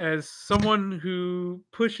me as someone who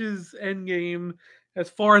pushes Endgame as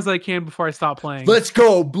far as I can before I stop playing. Let's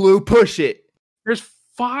go, Blue. Push it. There's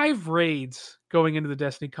 5 raids going into the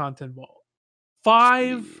Destiny content vault.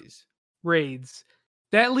 5 raids.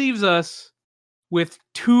 That leaves us with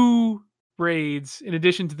 2 raids in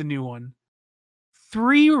addition to the new one.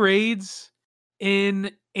 3 raids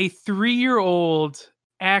in a 3-year-old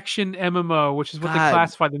action MMO, which is what they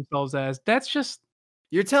classify themselves as. That's just...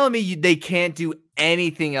 You're telling me they can't do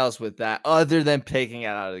anything else with that other than taking it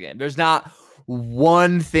out of the game. There's not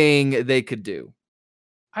one thing they could do.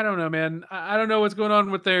 I don't know, man. I don't know what's going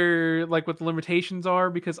on with their like what the limitations are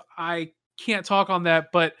because I can't talk on that.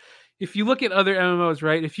 But if you look at other MMOs,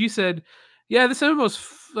 right? If you said, "Yeah, this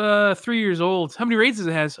MMO's 3 years old. How many raids does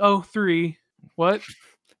it has?" Oh, 3. What?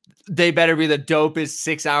 They better be the dopest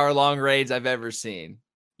 6-hour long raids I've ever seen.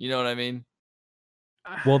 You know what I mean?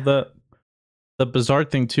 Well, the bizarre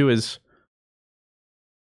thing too is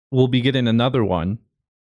we'll be getting another one,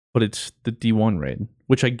 but it's the D1 raid,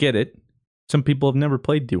 which I get it. Some people have never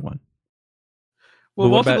played D1. Well,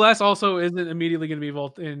 Vault of Glass also isn't immediately going to be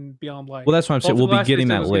Vault in Beyond Light. Well, that's what I'm saying. We'll be getting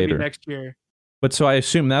that later next year. But so I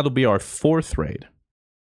assume that'll be our 4th raid,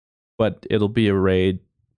 but it'll be a raid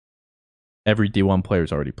every D1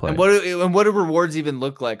 player's already played. And what do rewards even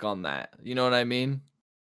look like on that? You know what I mean?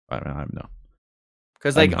 I don't know.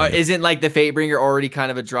 Because like, isn't like the Fatebringer already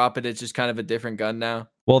kind of a drop, and it's just kind of a different gun now?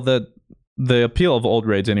 Well, the appeal of old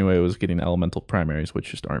raids anyway was getting elemental primaries, which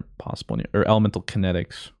just aren't possible, or elemental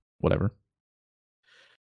kinetics, whatever.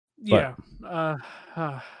 Yeah.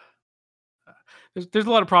 There's a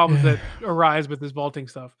lot of problems that arise with this vaulting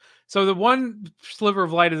stuff. So the one sliver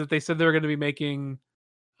of light is that they said they're going to be making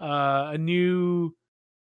a new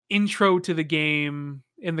intro to the game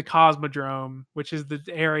in the Cosmodrome, which is an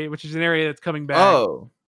area that's coming back.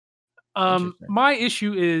 Oh. My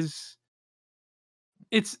issue is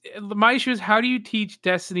how do you teach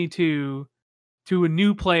Destiny 2 to a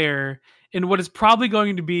new player in what is probably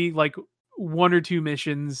going to be like 1 or 2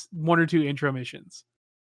 missions, 1 or 2 intro missions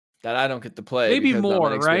that I don't get to play. Maybe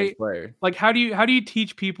more, right? Like how do you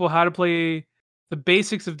teach people how to play the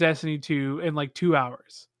basics of Destiny 2 in like 2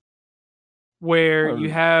 hours? Where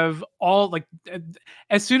you have all like,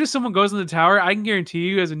 as soon as someone goes in the tower, I can guarantee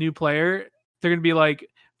you as a new player, they're going to be like,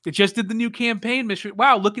 they just did the new campaign mission.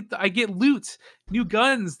 Wow, look at I get loot, new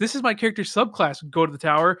guns. This is my character's subclass. Go to the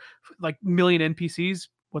tower, like million NPCs.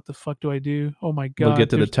 What the fuck do I do? Oh my god! We'll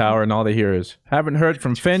get to the tower and all they hear is, haven't heard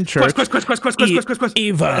from Fenchurch. Quest.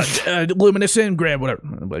 Eva, Luminous Engram, whatever.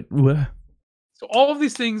 I'm like, what? So all of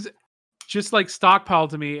these things just like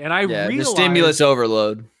stockpiled to me, and I realized the stimulus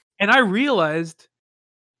overload. And I realized,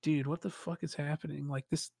 dude, what the fuck is happening? Like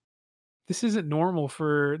this isn't normal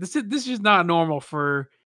for this is just not normal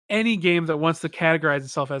for any game that wants to categorize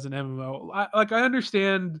itself as an MMO. I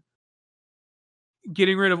understand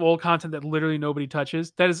getting rid of old content that literally nobody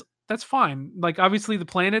touches. That's fine. Like obviously the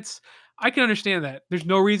planets, I can understand that. There's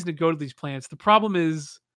no reason to go to these planets. The problem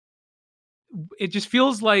is it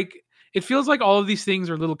feels like all of these things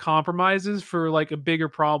are little compromises for like a bigger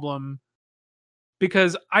problem.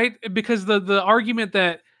 Because the argument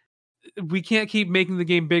that we can't keep making the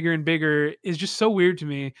game bigger and bigger is just so weird to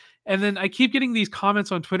me. And then I keep getting these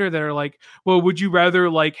comments on Twitter that are like, well, would you rather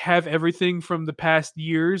like have everything from the past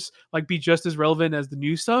years like be just as relevant as the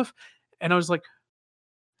new stuff? And I was like,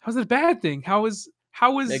 how's that a bad thing? How is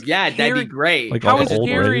like, that'd be great. Like how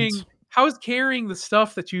is carrying the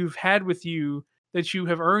stuff that you've had with you that you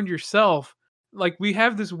have earned yourself? Like we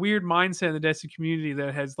have this weird mindset in the Destiny community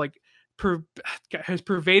that has like has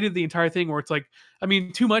pervaded the entire thing where it's like, I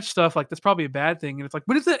mean, too much stuff, like that's probably a bad thing. And it's like,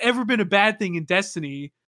 when has that ever been a bad thing in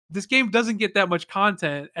Destiny? This game doesn't get that much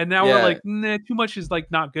content. And now we're like, nah, too much is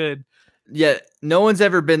like not good. Yeah. No one's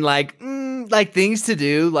ever been like, like things to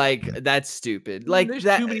do. Like that's stupid. Like there's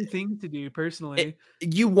too many things to do personally.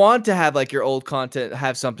 You want to have like your old content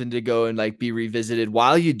have something to go and like be revisited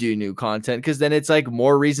while you do new content. Cause then it's like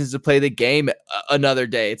more reasons to play the game another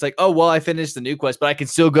day. It's like, oh, well, I finished the new quest, but I can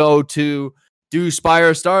still go to do Spire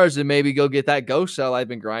of Stars and maybe go get that ghost cell I've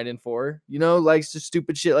been grinding for, you know, like just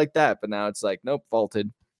stupid shit like that. But now it's like, nope,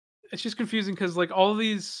 vaulted. It's just confusing. Cause like all of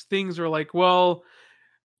these things are like, well,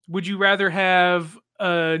 would you rather have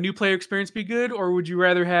a new player experience be good, or would you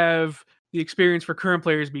rather have the experience for current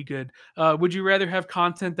players be good? Would you rather have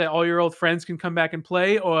content that all your old friends can come back and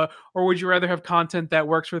play, or would you rather have content that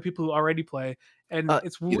works for the people who already play? And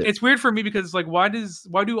it's weird for me because it's like, why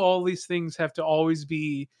do all these things have to always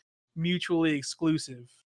be mutually exclusive?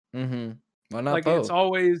 Mm-hmm. Why not like both? It's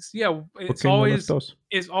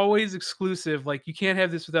always exclusive. Like you can't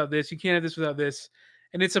have this without this. You can't have this without this.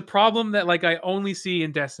 And it's a problem that like I only see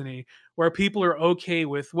in Destiny, where people are okay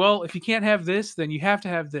with, well, if you can't have this, then you have to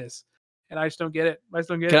have this. And I just don't get it.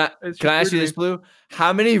 Can I ask you this, Blue?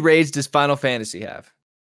 How many raids does Final Fantasy have?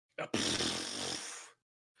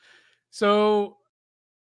 So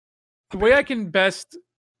the way I can best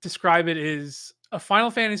describe it is a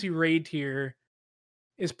Final Fantasy raid tier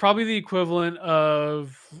is probably the equivalent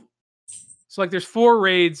of, so like there's 4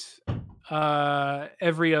 raids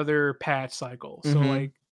every other patch cycle. So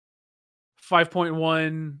like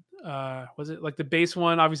 5.1 was it like the base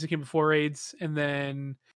one obviously came before raids, and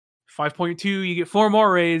then 5.2, you get 4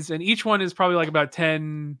 more raids, and each one is probably like about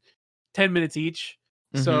 10 minutes each.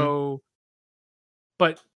 So,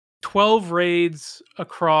 but 12 raids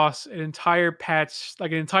across an entire patch,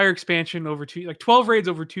 like an entire expansion over 12 raids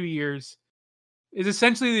over 2 years is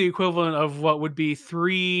essentially the equivalent of what would be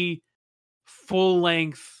 3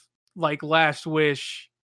 full-length, like Last Wish,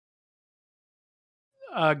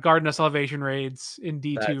 Garden of Salvation raids in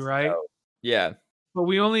D2, That's right? dope. Yeah. But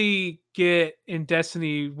we only get in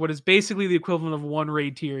Destiny what is basically the equivalent of 1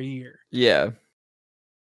 raid tier a year. Yeah.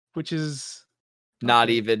 Which is not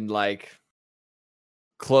even like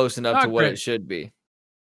close enough not to what great. it should be.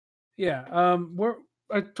 Yeah.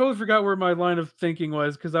 I totally forgot where my line of thinking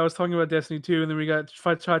was because I was talking about Destiny 2, and then we got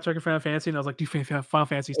checking Final Fantasy, and I was like, dude, Final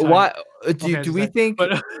Fantasy's time. Why do we think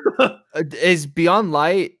is Beyond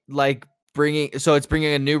Light like bringing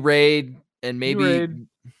a new raid and maybe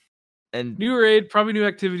new raid, probably new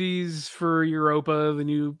activities for Europa, the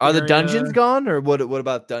new Are area. the dungeons gone, or what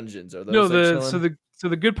about dungeons? Are those so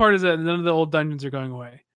the good part is that none of the old dungeons are going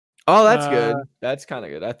away. Oh, that's good. That's kind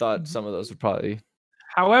of good. I thought some of those would probably.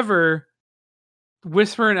 However,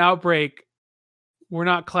 Whisper and Outbreak were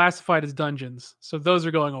not classified as dungeons, so those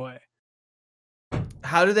are going away.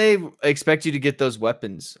 How do they expect you to get those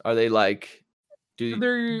weapons? Are they like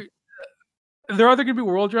They're either going to be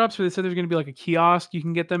world drops, where they said there's going to be like a kiosk you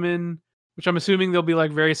can get them in, which I'm assuming they'll be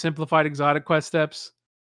like very simplified exotic quest steps.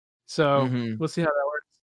 So we'll see how that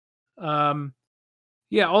works.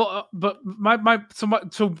 Yeah. But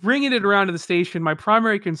so bringing it around to the station, my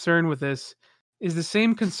primary concern with this is the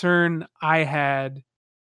same concern I had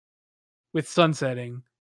with sunsetting,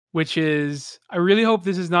 which is I really hope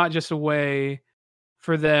this is not just a way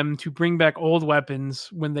for them to bring back old weapons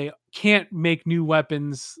when they can't make new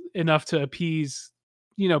weapons enough to appease,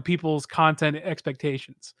 people's content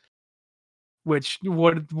expectations. Which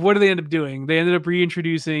what do they end up doing? They ended up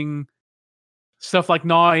reintroducing stuff like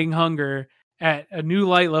Gnawing Hunger at a new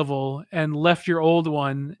light level and left your old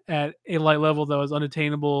one at a light level that was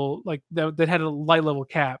unattainable, like that had a light level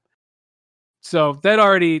cap. So that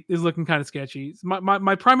already is looking kind of sketchy.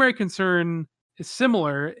 My primary concern is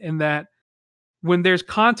similar in that when there's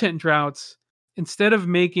content droughts, instead of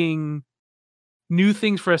making new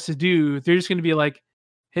things for us to do, they're just going to be like,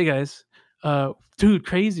 hey guys, dude,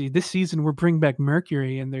 crazy. This season we're bringing back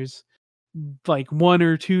Mercury, and there's like 1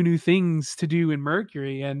 or 2 new things to do in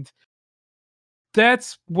Mercury. And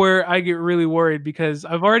that's where I get really worried, because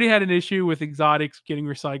I've already had an issue with exotics getting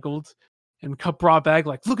recycled and brought back.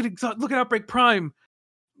 Like, look at Outbreak Prime.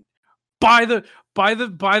 Buy the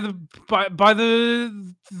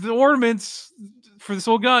ornaments for this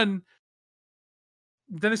old gun.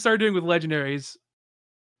 Then they started doing with legendaries,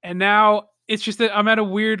 and now it's just that I'm at a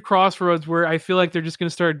weird crossroads where I feel like they're just going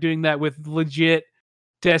to start doing that with legit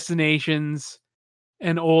destinations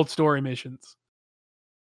and old story missions.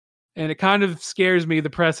 And it kind of scares me, the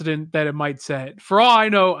precedent that it might set. For all I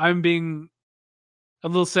know, I'm being a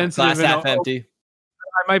little sensitive. Glass half empty.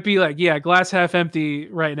 I might be like, yeah, glass half empty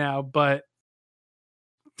right now. But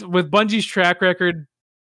with Bungie's track record,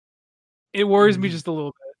 it worries me just a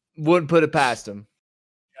little bit. Wouldn't put it past them.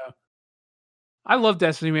 Yeah. I love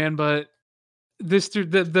Destiny, man, but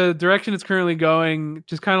the direction it's currently going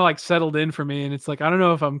just kind of like settled in for me. And it's like, I don't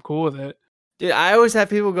know if I'm cool with it. Dude, I always have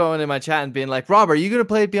people going in my chat and being like, Rob, are you going to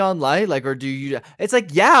play it Beyond Light? Like, or do you? It's like,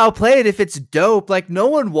 yeah, I'll play it if it's dope. Like, no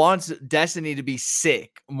one wants Destiny to be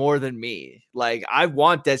sick more than me. Like, I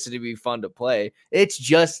want Destiny to be fun to play. It's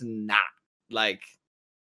just not, like,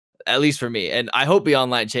 at least for me. And I hope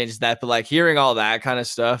Beyond Light changes that. But like hearing all that kind of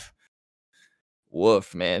stuff,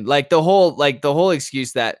 woof, man. Like the whole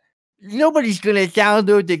excuse that nobody's going to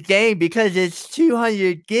download the game because it's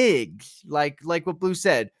 200 gigs. Like what Blue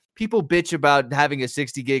said. People bitch about having a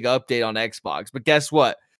 60 gig update on Xbox, but guess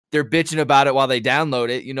what? They're bitching about it while they download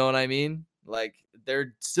it. You know what I mean? Like,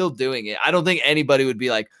 they're still doing it. I don't think anybody would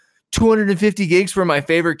be like, 250 gigs for my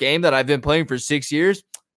favorite game that I've been playing for 6 years.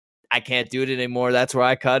 I can't do it anymore. That's where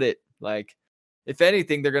I cut it. Like, if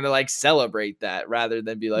anything, they're going to like celebrate that rather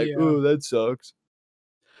than be like, oh, that sucks.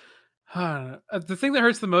 The thing that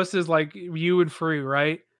hurts the most is like you and Free,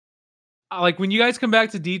 right? Like when you guys come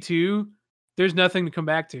back to D2, there's nothing to come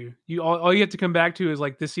back to. All you have to come back to is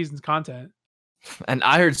like this season's content. And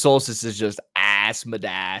I heard Solstice is just ass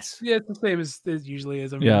madass. Yeah, it's the same as it usually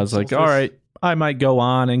is. I was like, all right, I might go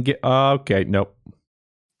on and get. Okay, nope.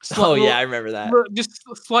 Yeah, I remember that. Just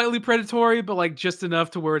slightly predatory, but like just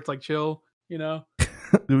enough to where it's like chill, you know.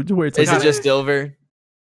 Where it's is it just silver?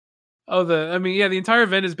 Oh, the entire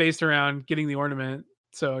event is based around getting the ornament.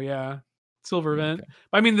 So yeah, silver event.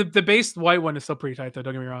 I mean, the base white one is still pretty tight though.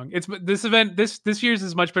 Don't get me wrong. It's this event. This year's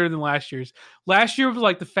is much better than last year's. Last year was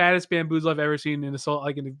like the fattest bamboozle I've ever seen in in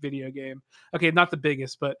a video game. Okay, not the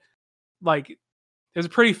biggest, but like it was a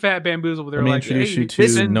pretty fat bamboozle. Where they're like, introduce you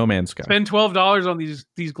to No Man's Sky. Spend $12 on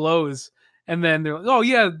these glows, and then they're like, oh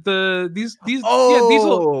yeah, these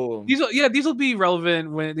will be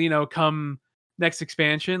relevant when come next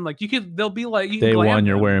expansion. Like they'll be like Day one,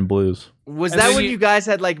 you're wearing blues. Was that when you guys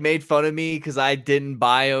had like made fun of me because I didn't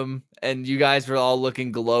buy them and you guys were all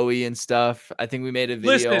looking glowy and stuff? I think we made a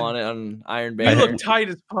video on it on Iron Band. You look tight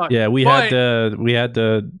as fuck. Yeah, we had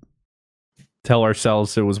to tell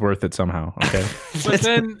ourselves it was worth it somehow. Okay.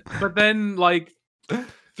 but then like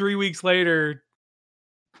 3 weeks later,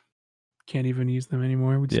 can't even use them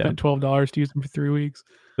anymore. We spent $12 to use them for 3 weeks.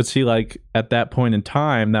 But see, like at that point in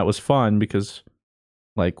time, that was fun because,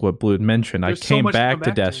 like what Blue had mentioned, I came back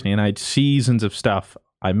to Destiny and I had seasons of stuff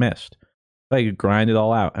I missed. I could grind it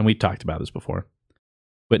all out, and we talked about this before.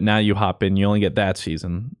 But now you hop in, you only get that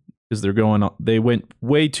season because they went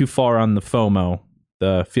way too far on the FOMO,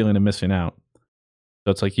 the feeling of missing out.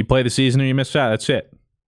 So it's like you play the season or you miss out. That's it.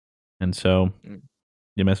 And so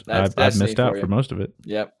you miss. I've missed out for most of it.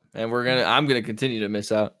 Yep, and I'm gonna continue to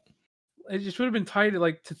miss out. It just would have been tight,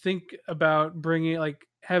 like to think about bringing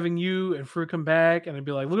having you and Fruit come back, and I'd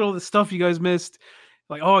be like, look at all the stuff you guys missed.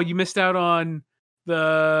 Like, oh, you missed out on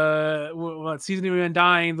the Season of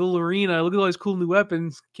Undying, the little arena. Look at all these cool new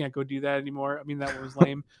weapons. Can't go do that anymore. I mean, that was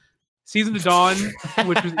lame. Season of Dawn,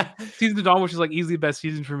 which was like easily the best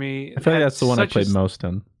season for me. I feel like that's the one I played most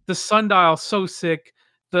in. The Sundial, so sick.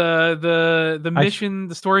 The mission,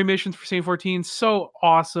 the story missions for Saint 14, so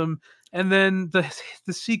awesome. And then the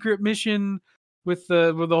secret mission with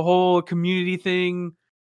the whole community thing,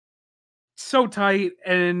 so tight.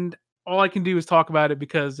 And all I can do is talk about it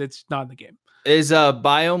because it's not in the game. Is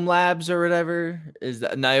Biome Labs or whatever? Is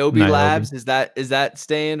that Niobe Labs? Is that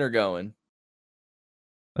staying or going?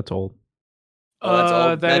 That's old. That's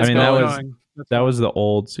old. That was the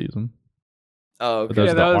old season. Oh, okay. But those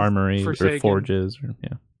are the armory or forges.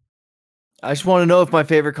 I just want to know if my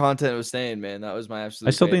favorite content was staying, man. That was my absolute.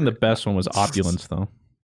 I still think the best one was Opulence, though.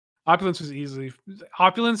 Opulence was easily.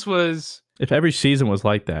 Opulence was. If every season was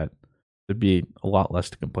like that, there'd be a lot less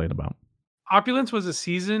to complain about. Opulence was a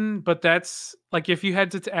season, but that's like if you had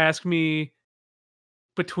to ask me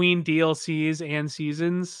between DLCs and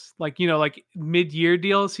seasons, like mid-year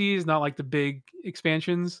DLCs, not like the big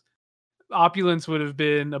expansions. Opulence would have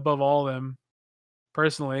been above all of them.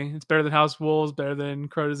 Personally, it's better than House of Wolves, better than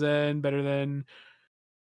Crotazen, better than.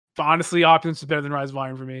 Honestly, Opulence is better than Rise of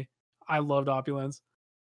Iron for me. I loved Opulence.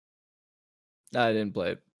 I didn't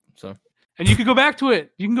play it, so. And you could go back to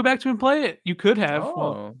it. You can go back to it and play it. You could have. Oh.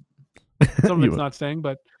 Well, some of it's not staying,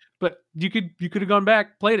 but you could have gone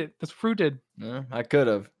back, played it. That's what Fruit did. Yeah, I could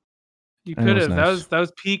have. You could have. Nice. That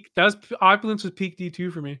was peak. That was Opulence was peak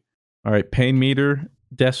D2 for me. All right, pain meter,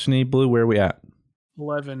 Destiny, Blue. Where are we at?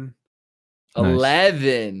 11. Nice.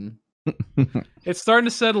 11. It's starting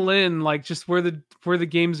to settle in, like just where the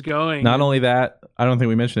game's going. Not only that, I don't think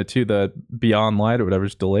we mentioned it too. The Beyond Light or whatever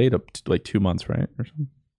is delayed up to like 2 months, right, or something.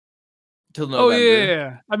 Till November. Oh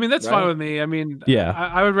yeah. I mean that's fine with me. I mean, yeah,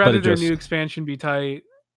 I would rather their new expansion be tight.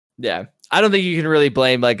 Yeah, I don't think you can really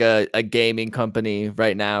blame like a gaming company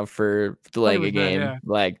right now for delaying a game. Yeah.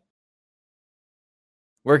 Like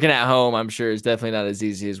working at home, I'm sure is definitely not as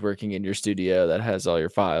easy as working in your studio that has all your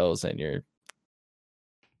files and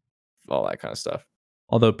all that kind of stuff.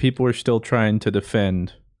 Although people are still trying to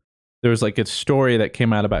defend, there was like a story that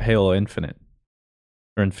came out about Halo Infinite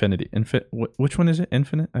or Infinity. Which one is it?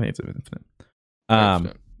 Infinite? I think it's Infinite.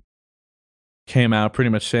 Infinite. Came out pretty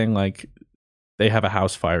much saying like they have a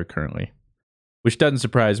house fire currently, which doesn't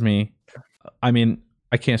surprise me. I mean,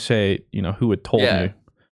 I can't say who had told me,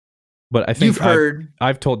 but I think you've heard.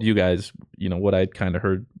 I've told you guys what I'd kind of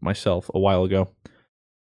heard myself a while ago.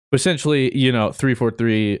 But essentially,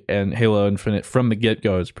 343 and Halo Infinite from the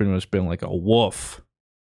get-go has pretty much been like a woof.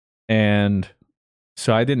 And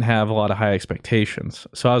so I didn't have a lot of high expectations.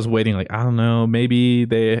 So I was waiting like, I don't know, maybe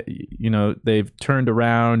they've turned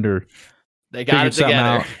around or they got it together.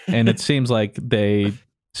 Out. And it seems like they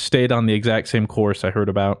stayed on the exact same course I heard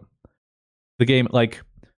about. The game, like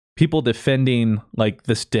people defending like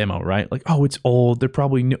this demo, right? Like, oh, it's old. They're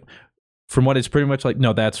probably new. From what it's pretty much like,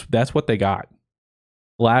 no, that's what they got.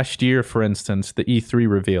 Last year, for instance, the E3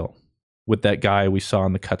 reveal with that guy we saw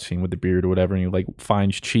in the cutscene with the beard or whatever, and he like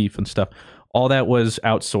finds Chief and stuff. All that was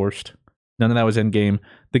outsourced. None of that was in game.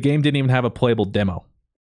 The game didn't even have a playable demo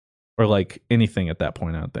or like anything at that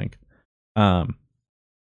point, I don't think. And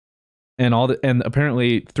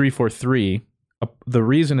apparently 343 the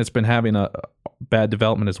reason it's been having a bad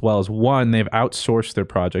development as well is, one, they've outsourced their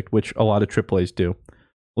project, which a lot of AAAs do.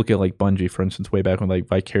 Look at like Bungie, for instance, way back when like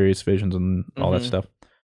Vicarious Visions and all that stuff.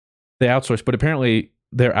 They outsource, but apparently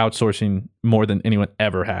they're outsourcing more than anyone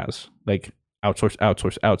ever has. Like outsource.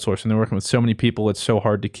 And they're working with so many people, it's so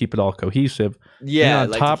hard to keep it all cohesive. Yeah.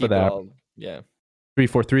 And on top of that,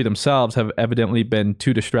 343 themselves have evidently been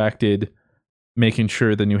too distracted making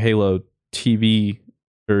sure the new Halo TV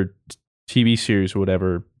or TV series or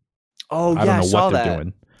whatever. Oh, I don't know saw what they're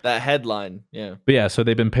doing. That headline. Yeah. But yeah, so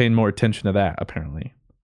they've been paying more attention to that apparently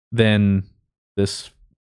than this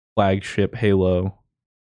flagship Halo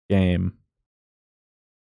game.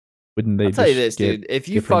 Wouldn't they? I'll tell you this, dude. If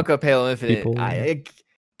you fuck up Halo Infinite, I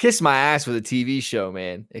kiss my ass with a TV show,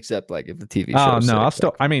 man. Except like if the TV show. Oh no, sick, I'll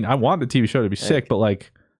still. I mean, I want the TV show to be sick, but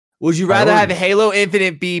like, would you rather have Halo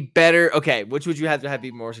Infinite be better? Okay, which would you have to have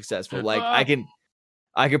be more successful? Like,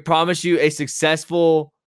 I could promise you a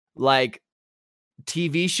successful like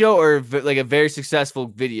TV show or like a very successful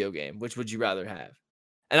video game. Which would you rather have?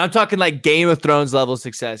 And I'm talking like Game of Thrones level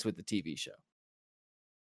success with the TV show.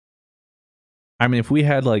 I mean, if we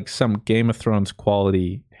had like some Game of Thrones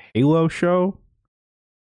quality Halo show,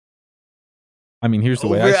 I mean, here's the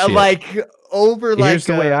way I see it. Here's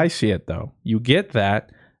the way I see it, though. You get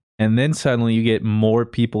that, and then suddenly you get more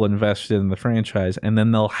people invested in the franchise, and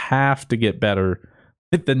then they'll have to get better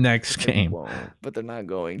with the next game. But they're not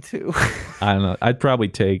going to. I don't know. I'd probably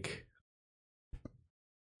take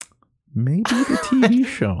maybe the TV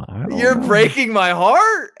show. You're breaking my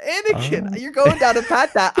heart, Anakin. You're going down a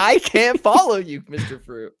path that I can't follow you, Mr.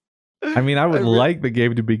 Fruit. I mean, I would like the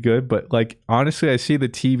game to be good, but like honestly, I see the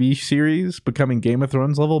TV series becoming Game of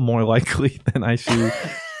Thrones level more likely than I see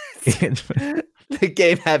the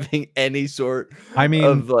game having any sort. I mean,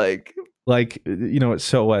 of like you know,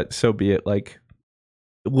 so what? So be it. Like,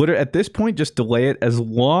 at this point, just delay it as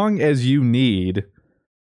long as you need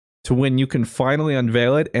to when you can finally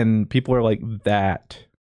unveil it, and people are like, that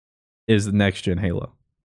is the next gen Halo.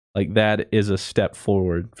 Like that is a step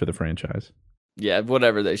forward for the franchise. Yeah,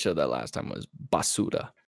 whatever they showed that last time was basura.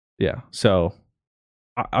 Yeah. So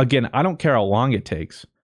again, I don't care how long it takes.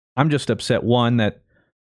 I'm just upset, one, that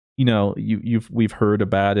you know, we've heard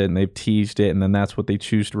about it and they've teased it, and then that's what they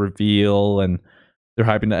choose to reveal, and they're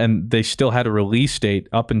hyping it, and they still had a release date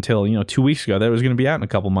up until, you know, 2 weeks ago that it was going to be out in a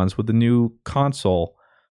couple months with the new console.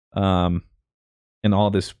 And all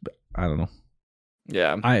this, I don't know.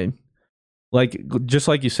 Yeah. I like, just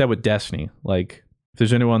like you said with Destiny, like if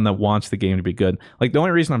there's anyone that wants the game to be good, like the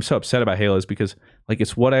only reason I'm so upset about Halo is because like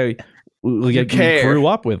it's what I grew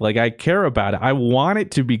up with. Like I care about it. I want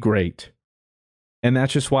it to be great. And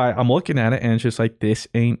that's just why I'm looking at it and it's just like, this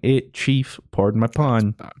ain't it, Chief. Pardon my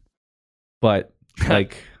pun. But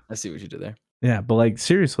like I see what you did there. Yeah, but like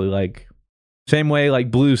seriously, like same way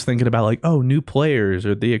like Blue's thinking about like, oh, new players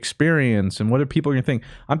or the experience and what are people going to think?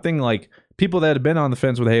 I'm thinking like people that have been on the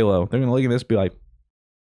fence with Halo, they're going to look at this and be like,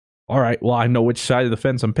 all right, well, I know which side of the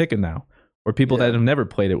fence I'm picking now. Or people that have never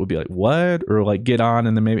played it would be like, what? Or like get on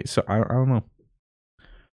and then maybe, so I don't know.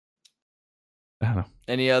 I don't know.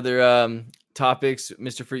 Any other topics,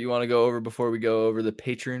 Mr. Fruit, you want to go over before we go over the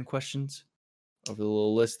Patreon questions? Over the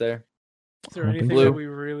little list there. Is there anything that we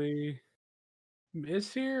really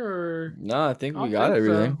miss here? Or no, I think we got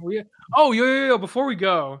everything. So. Before we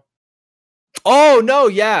go. Oh, no,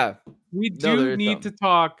 yeah. We do need to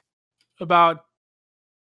talk about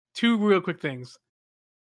two real quick things.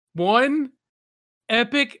 One,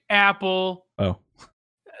 Epic Apple. Oh.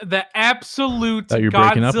 The absolute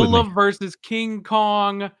Godzilla versus King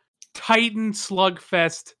Kong Titan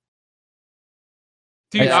slugfest.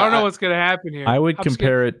 Dude, I don't know what's going to happen here. I would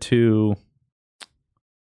compare it to...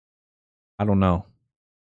 I don't know.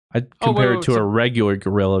 I'd compare it to a regular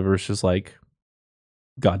gorilla versus like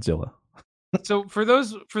Godzilla. So for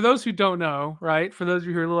those who don't know, right? For those of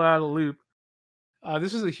you who are a little out of the loop,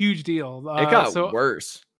 this was a huge deal. It got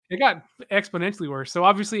worse. It got exponentially worse. So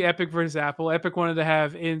obviously, Epic versus Apple. Epic wanted to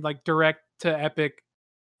have in like direct to Epic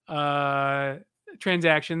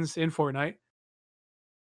transactions in Fortnite.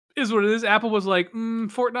 Is what it is. Apple was like,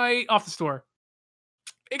 Fortnite off the store.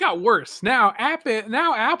 It got worse. Now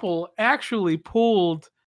Apple actually pulled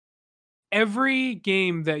every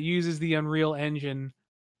game that uses the Unreal Engine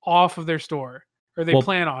off of their store, or they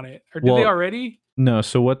plan on it, or did they already? No.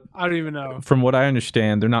 So what? I don't even know. From what I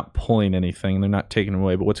understand, they're not pulling anything. They're not taking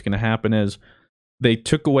away. But what's going to happen is they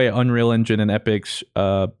took away Unreal Engine and Epic's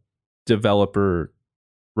developer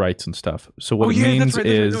rights and stuff. So what it means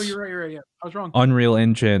is, no, you're right. Yeah, I was wrong. Unreal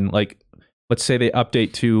Engine, like let's say they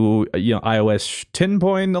update to iOS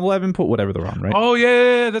 10.11, whatever they're on, right? Oh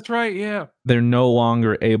yeah, that's right. Yeah, they're no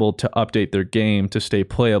longer able to update their game to stay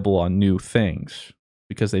playable on new things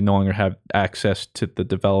because they no longer have access to the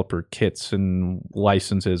developer kits and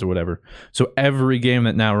licenses or whatever. So every game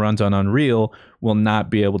that now runs on Unreal will not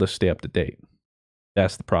be able to stay up to date.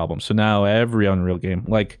 That's the problem. So now every Unreal game,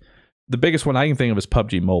 like the biggest one I can think of is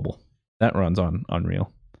PUBG Mobile, that runs on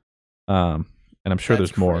Unreal. And I'm sure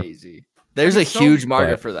there's more. There's a huge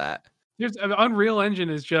market for that. There's Unreal Engine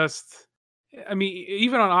is just, I mean,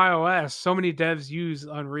 even on iOS, so many devs use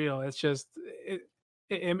Unreal. It's just,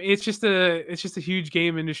 it's just a huge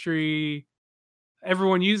game industry.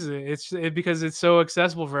 Everyone uses it. It's because it's so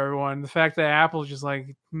accessible for everyone. The fact that Apple's just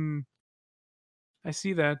like, I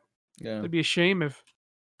see that. Yeah, it'd be a shame if.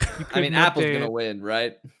 I mean, Apple's gonna win,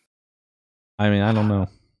 right? I mean, I don't know.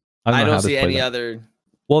 I don't see any other.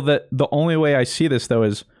 Well, the only way I see this though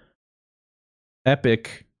is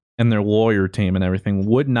Epic and their lawyer team and everything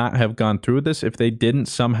would not have gone through this if they didn't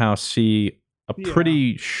somehow see a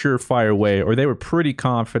pretty surefire way, or they were pretty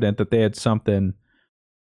confident that they had something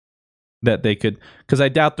that they could. Because I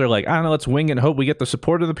doubt they're like, I don't know, let's wing it and hope we get the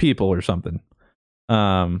support of the people or something.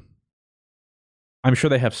 I'm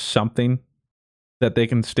sure they have something that they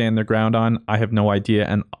can stand their ground on. I have no idea,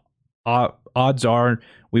 and odds are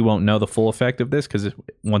we won't know the full effect of this because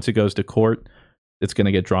once it goes to court, it's going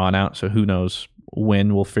to get drawn out. So who knows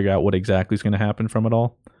when we'll figure out what exactly is going to happen from it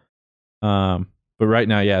all. But right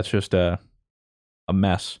now, yeah, it's just a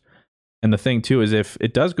mess. And the thing too is if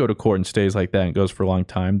it does go to court and stays like that and goes for a long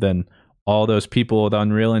time, then all those people with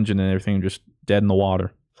Unreal Engine and everything are just dead in the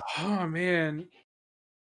water. Oh man.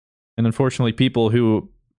 And unfortunately, people who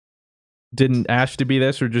didn't ask to be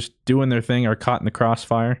this or just doing their thing are caught in the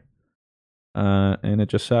crossfire. And it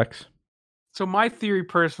just sucks. So my theory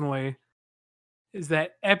personally is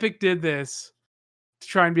that Epic did this to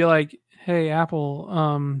try and be like, hey,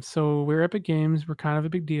 Apple, so we're Epic Games. We're kind of a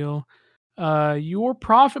big deal. Your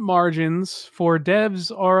profit margins for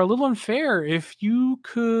devs are a little unfair. If you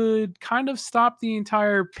could kind of stop the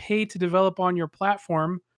entire pay to develop on your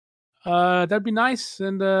platform, that'd be nice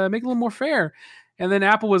and make it a little more fair. And then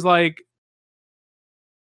Apple was like,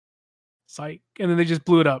 psych. And then they just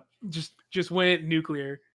blew it up. Just went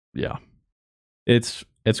nuclear. Yeah. It's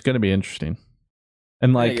going to be interesting.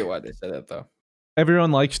 And like, I get why they said that though.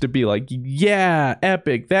 Everyone likes to be like, yeah,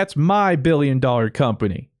 Epic, that's my $1 billion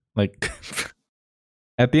company. Like,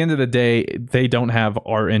 at the end of the day, they don't have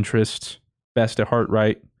our interests best at heart,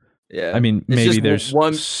 right? Yeah. I mean, maybe there's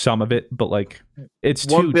some of it, but like, it's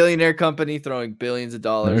one billionaire company throwing billions of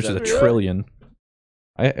dollars. There's $1 trillion.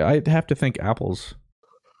 I'd have to think Apple's.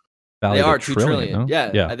 They are $2 trillion. No?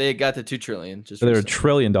 Yeah. They got to $2 trillion. So they're $1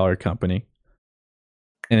 trillion company.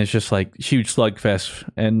 And it's just like huge slugfest.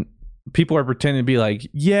 And people are pretending to be like,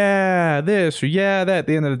 yeah, this or yeah, that. At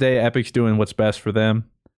the end of the day, Epic's doing what's best for them.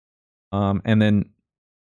 And then,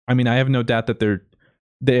 I mean, I have no doubt that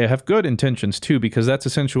they have good intentions too, because that's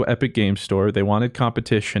essentially Epic Games Store. They wanted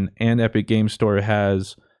competition, and Epic Games Store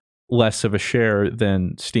has less of a share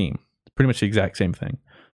than Steam. It's pretty much the exact same thing.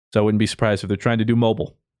 So I wouldn't be surprised if they're trying to do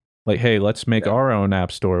mobile. Like, hey, let's make our own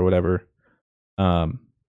app store or whatever.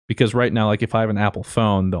 Because right now, like if I have an Apple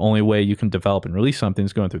phone, the only way you can develop and release something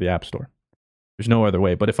is going through the App Store. There's no other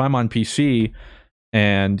way. But if I'm on PC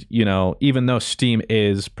and, even though Steam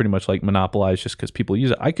is pretty much like monopolized just because people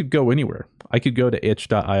use it, I could go anywhere. I could go to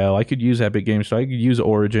itch.io. I could use Epic Games Store. I could use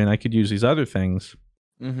Origin. I could use these other things.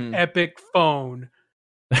 Mm-hmm. Epic phone.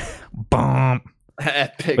 Bomb.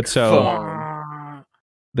 Epic phone.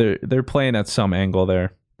 They're playing at some angle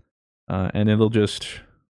there. And it'll just,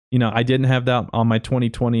 I didn't have that on my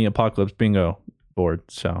 2020 Apocalypse Bingo board,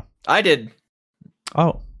 so. I did.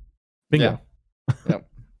 Oh. Bingo. Yeah.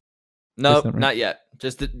 Nope, right? Not yet.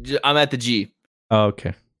 I'm at the G. Oh,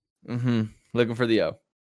 okay. Mm-hmm. Looking for the O.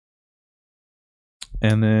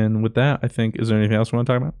 And then with that, I think, is there anything else we want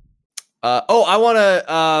to talk about? I want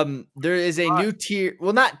to, there is a new tier.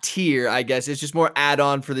 Well, not tier, I guess. It's just more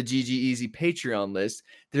add-on for the GG Easy Patreon list.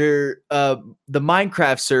 The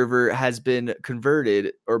Minecraft server has been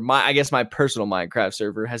converted, or my personal Minecraft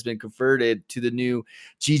server has been converted to the new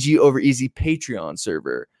GG Over Easy Patreon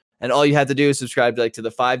server. And all you have to do is subscribe to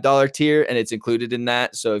the $5 tier, and it's included in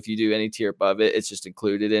that. So if you do any tier above it, it's just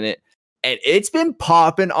included in it. And it's been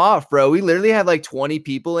popping off, bro. We literally have like 20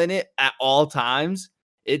 people in it at all times.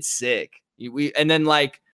 It's sick. We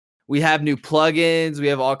have new plugins. We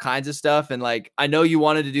have all kinds of stuff. And like, I know you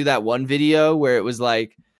wanted to do that one video where it was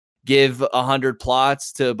like, give 100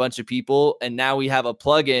 plots to a bunch of people. And now we have a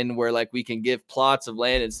plugin where like we can give plots of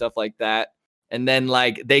land and stuff like that. And then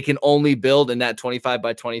like they can only build in that 25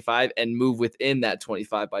 by 25 and move within that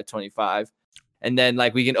 25 by 25. And then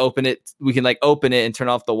like we can open it and turn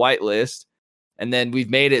off the whitelist. And then we've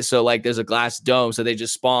made it so like there's a glass dome. So they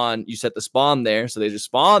just spawn, you set the spawn there. So they just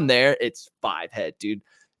spawn there. It's 5 head, dude.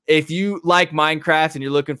 If you like Minecraft and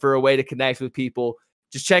you're looking for a way to connect with people,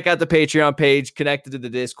 just check out the Patreon page, connected to the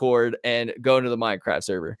Discord, and go into the Minecraft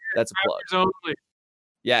server. That's a plug.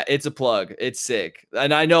 Yeah, it's a plug. It's sick.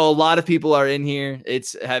 And I know a lot of people are in here.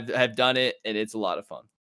 Have done it, and it's a lot of fun.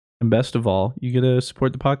 And best of all, you get to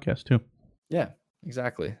support the podcast too. Yeah,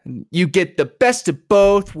 exactly. You get the best of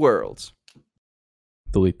both worlds.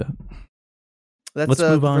 Delete that. Let's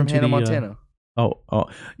move on to Hannah Montana.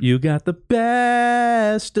 You got the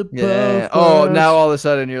best of both worlds. Oh, now all of a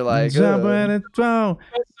sudden you're like, with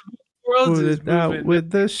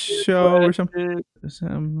the show or something.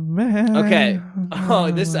 Okay.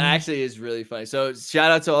 Oh, this actually is really funny. So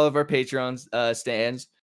shout out to all of our Patreons stands.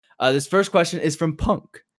 This first question is from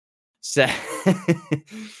Punk. Says,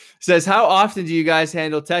 how often do you guys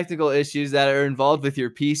handle technical issues that are involved with your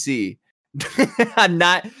PC?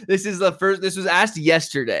 This was asked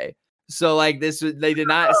yesterday. So like they did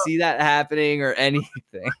not see that happening or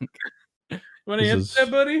anything. You want to answer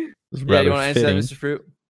that, buddy? Yeah, you want to answer that, Mr. Fruit?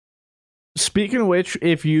 Speaking of which,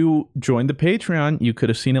 if you joined the Patreon, you could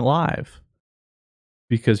have seen it live.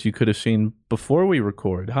 Because you could have seen before we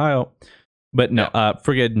record. But no,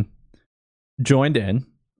 forget joined in.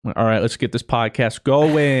 All right, let's get this podcast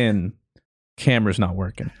going. Camera's not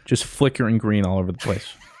working. Just flickering green all over the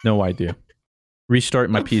place. No idea. Restart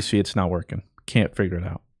my PC, it's not working. Can't figure it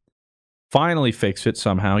out. Finally fix it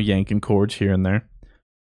somehow, yanking cords here and there.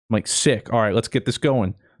 I'm like, sick. All right, let's get this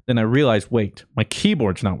going. Then I realized, wait, my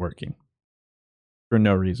keyboard's not working. For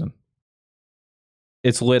no reason.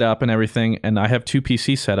 It's lit up and everything, and I have 2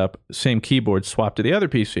 PCs set up, same keyboard swapped to the other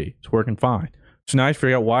PC. It's working fine. So now I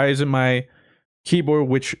figure out, why isn't my keyboard,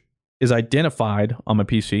 which is identified on my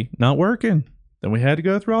PC, not working? Then we had to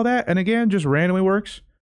go through all that, and again, just randomly works.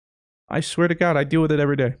 I swear to God, I deal with it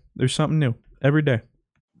every day. There's something new every day.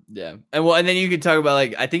 Yeah. And then you can talk about,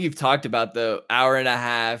 like, I think you've talked about the hour and a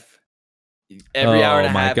half. Every hour and a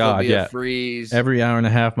half will be a freeze. Every hour and a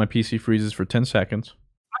half, my PC freezes for 10 seconds.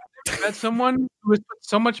 That's someone who has put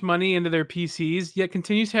so much money into their PCs, yet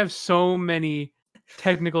continues to have so many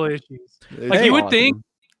technical issues. Like you would think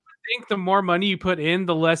the more money you put in,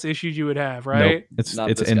 the less issues you would have, right? Nope.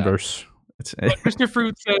 It's inverse. It's Mr.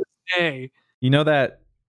 Fruit says, "Hey, you know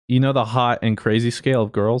the hot and crazy scale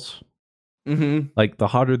of girls? Mm-hmm. Like the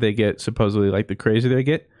hotter they get, supposedly, like the crazier they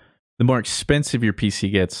get, the more expensive your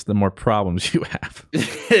PC gets, the more problems you have.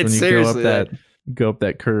 When you go up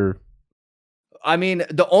that curve. I mean,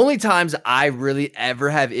 the only times I really ever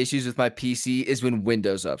have issues with my PC is when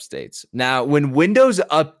Windows updates. Now, when Windows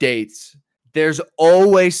updates, there's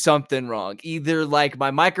always something wrong. Either like my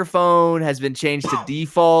microphone has been changed to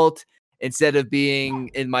default instead of being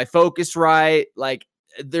in my Focusrite. Like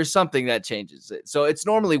there's something that changes it. So it's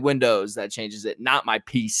normally Windows that changes it, not my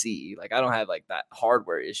PC. Like I don't have like that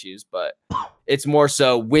hardware issues, but it's more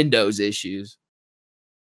so Windows issues.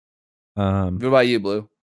 What about you, Blue?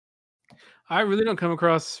 I really don't come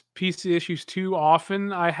across PC issues too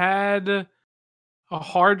often. I had a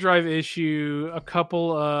hard drive issue a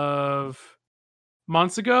couple of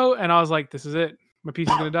months ago, and I was like, this is it. My PC's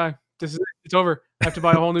going to die. This is it. It's over. I have to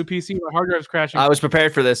buy a whole new PC. My hard drive's crashing. I was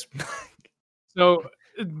prepared for this. So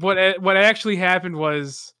what actually happened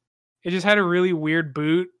was it just had a really weird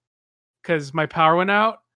boot because my power went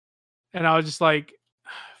out, and I was just like,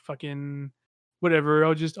 fucking whatever.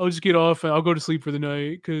 I'll just get off and I'll go to sleep for the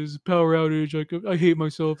night because power outage. Like I hate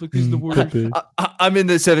myself. Like this is the worst. I'm in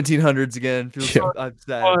the 1700s again. I'm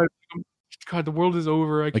sad. God, the world is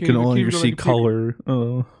over. I can only see color.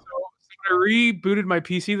 So I rebooted my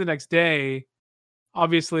PC the next day.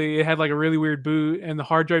 Obviously, it had like a really weird boot, and the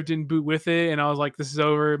hard drive didn't boot with it. And I was like, "This is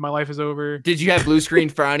over. My life is over." Did you have blue screen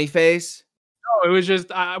frowny face? No, it was just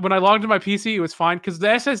when I logged into my PC, it was fine because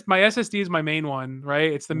my SSD is my main one,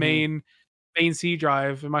 right? It's the main C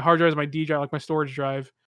drive, and my hard drive is my D drive, like my storage drive.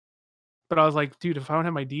 But I was like, dude, if I don't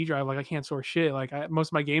have my D drive, like I can't store shit. Like most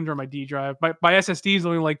of my games are on my D drive. My SSD is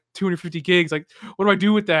only like 250 gigs. Like, what do I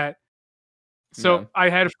do with that? So I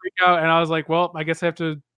had to freak out, and I was like, well, I guess I have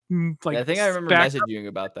to I think I remember messaging you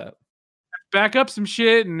about that. Back up some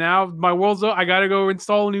shit, and now my world's up. I gotta go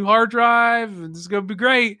install a new hard drive, and this is gonna be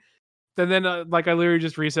great. And then like I literally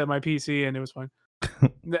just reset my PC, and it was fine.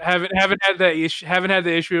 haven't had that issue. Haven't had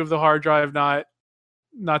the issue of the hard drive not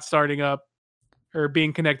starting up or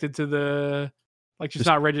being connected to the just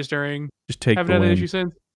not registering. Just take. Haven't had that issue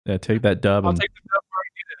since. Yeah, take that dub. I'll take the dub.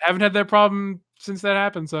 Haven't had that problem since that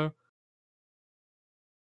happened. So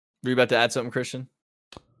Were you about to add something, Christian?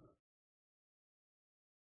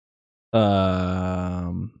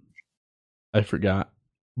 I forgot,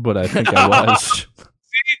 but I think I was.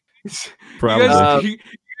 Probably.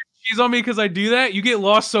 She's on me because I do that. You get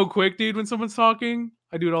lost so quick, dude, when someone's talking.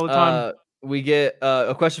 I do it all the time. We get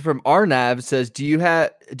a question from Arnav. It says, do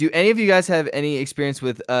any of you guys have any experience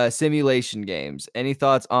with simulation games? Any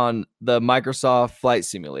thoughts on the Microsoft Flight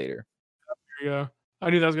Simulator? Yeah, I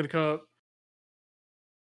knew that was gonna come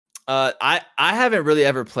up. I haven't really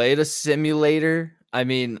ever played a simulator. I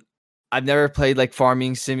mean, I've never played like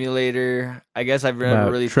Farming Simulator. I guess I've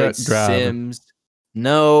never really played Sims.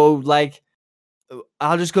 No, like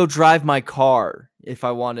I'll just go drive my car if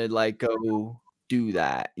I want to like go do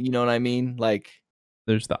that. You know what I mean? Like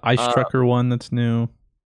there's the Ice Trucker one that's new.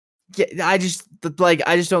 Yeah, I just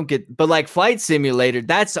don't get, but like Flight Simulator,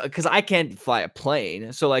 that's because I can't fly a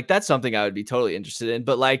plane. So like that's something I would be totally interested in.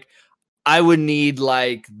 But like I would need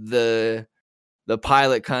like the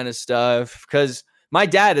pilot kind of stuff because my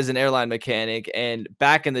dad is an airline mechanic, and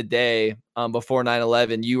back in the day, before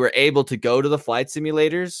 9/11, you were able to go to the flight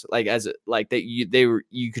simulators, like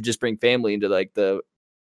you could just bring family into like the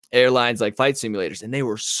airlines, like flight simulators, and they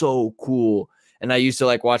were so cool. And I used to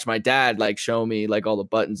like watch my dad like show me like all the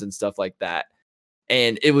buttons and stuff like that,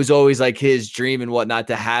 and it was always like his dream and whatnot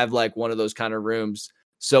to have like one of those kind of rooms.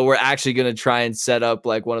 So we're actually gonna try and set up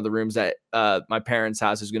like one of the rooms at my parents'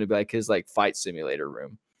 house is gonna be like his like flight simulator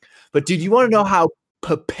room. But dude, you want to know how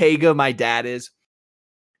Papega my dad is?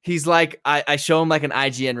 He's like, I show him like an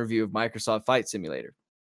IGN review of Microsoft Flight Simulator,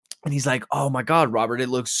 and he's like, oh my God, Robert, it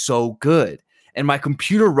looks so good. And my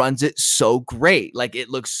computer runs it so great. Like it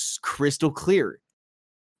looks crystal clear.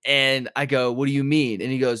 And I go, what do you mean? And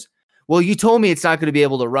he goes, well, you told me it's not going to be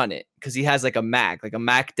able to run it because he has like a Mac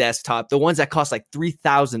desktop, the ones that cost like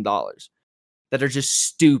 $3,000 that are just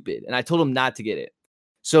stupid. And I told him not to get it.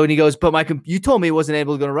 So, and he goes, but you told me it wasn't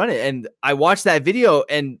able to run it. And I watched that video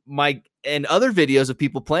and other videos of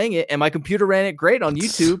people playing it, and my computer ran it great on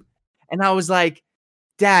YouTube. And I was like,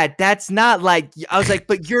 Dad, that's not like, I was like,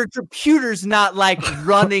 but your computer's not like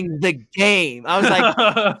running the game. I was like,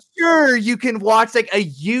 sure, you can watch like a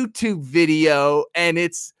YouTube video and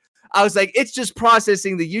I was like, it's just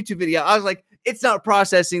processing the YouTube video. I was like, it's not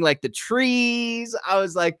processing like the trees. I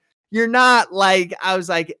was like, you're not like, I was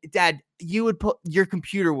like, Dad, your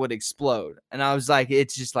computer would explode. And I was like,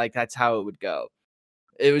 it's just like, that's how it would go.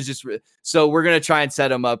 It was just, so we're going to try and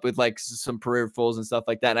set him up with like some peripherals and stuff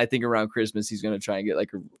like that. And I think around Christmas, he's going to try and get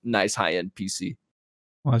like a nice high-end PC.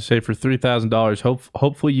 Well, I say for $3,000,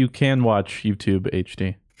 hopefully you can watch YouTube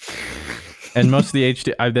HD. And most of the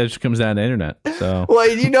HD, that just comes down to internet. So, well,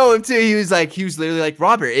 you know him too. He was literally like,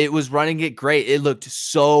 Robert, it was running it great. It looked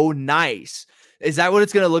so nice. Is that what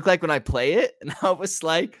it's going to look like when I play it? And I was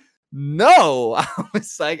like, no. I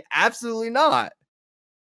was like, absolutely not.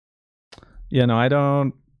 Yeah, no, I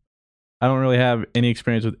don't really have any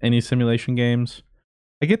experience with any simulation games.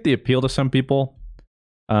 I get the appeal to some people.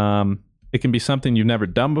 It can be something you've never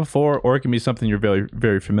done before, or it can be something you're very,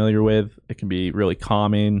 very familiar with. It can be really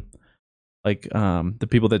calming. Like the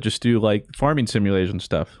people that just do like farming simulation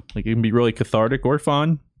stuff. Like it can be really cathartic or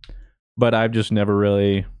fun, but I've just never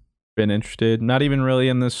really been interested. Not even really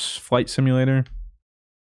in this flight simulator.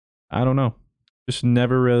 I don't know. Just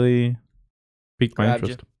never really piqued my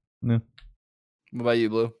interest. Yeah. What about you,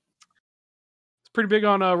 Blue? It's pretty big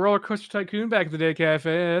on Roller Coaster Tycoon back in the day,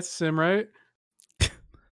 Cafe. That's a sim, right?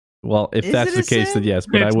 Well, if that's the case, then yes,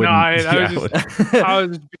 but I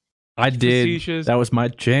wouldn't. I did. Facetious. That was my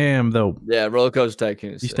jam, though. Yeah, Roller Coaster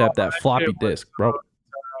Tycoon. Used to have that floppy disk, bro.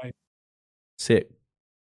 Sick.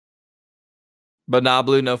 But nah,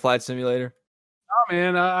 Blue, no flight simulator. Oh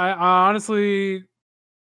man, I honestly,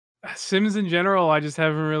 Sims in general, I just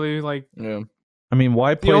haven't really like. Yeah. I mean,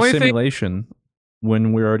 why play simulation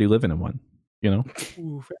when we're already living in one? You know.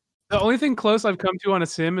 The only thing close I've come to on a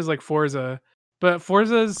sim is like Forza, but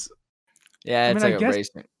Forza's. Yeah, it's like a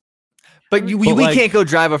racing. But we can't go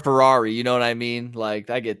drive a Ferrari. You know what I mean? Like,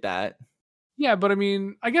 I get that. Yeah, but I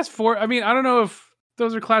mean, I guess I don't know if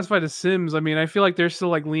those are classified as Sims. I mean, I feel like there's still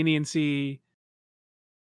like leniency.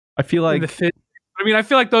 I feel like I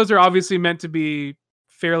feel like those are obviously meant to be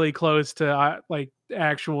fairly close to like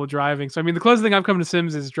actual driving. So I mean, the closest thing I've come to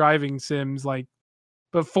Sims is driving sims. Like,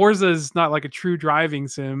 but Forza is not like a true driving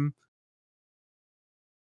sim.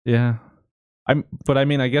 Yeah, I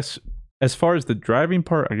guess. As far as the driving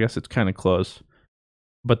part, I guess it's kind of close.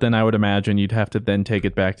 But then I would imagine you'd have to then take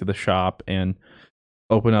it back to the shop and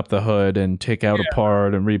open up the hood and take out a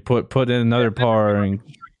part and put in another part. And...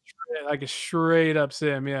 like a straight up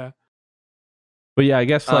sim, yeah. But yeah, I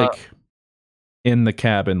guess like in the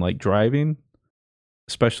cabin, like driving,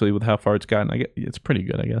 especially with how far it's gotten. It's pretty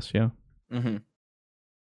good, I guess. Yeah.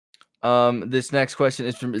 This next question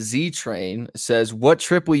is from Z Train. It says, what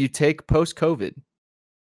trip will you take post-COVID?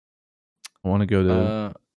 I want to go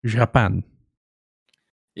to Japan.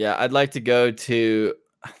 Yeah, I'd like to go to,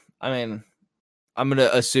 I mean, I'm going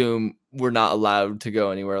to assume we're not allowed to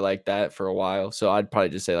go anywhere like that for a while. So I'd probably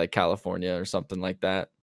just say like California or something like that.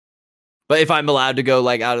 But if I'm allowed to go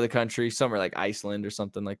like out of the country, somewhere like Iceland or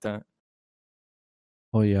something like that.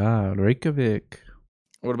 Oh yeah, Reykjavik.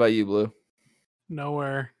 What about you, Blue?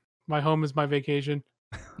 Nowhere. My home is my vacation.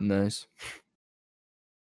 Nice.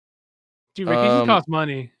 Dude, vacation costs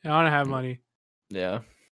money. I don't have money. Yeah.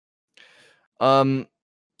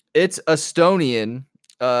 It's Estonian.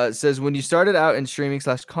 Says, when you started out in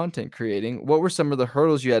streaming/content creating, what were some of the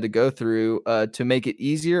hurdles you had to go through to make it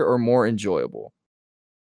easier or more enjoyable?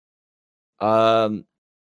 I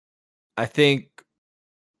think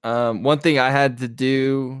one thing I had to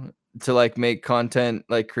do to like make content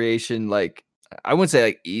like creation, like I wouldn't say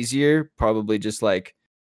like easier, probably just like,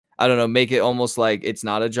 I don't know, make it almost like it's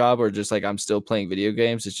not a job or just like I'm still playing video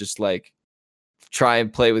games. It's just like try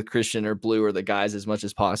and play with Christian or Blue or the guys as much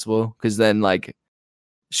as possible. Cause then like,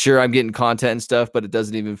 sure, I'm getting content and stuff, but it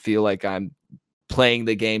doesn't even feel like I'm playing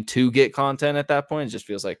the game to get content at that point. It just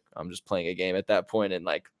feels like I'm just playing a game at that point, and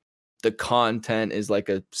like the content is like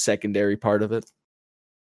a secondary part of it.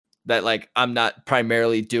 That like I'm not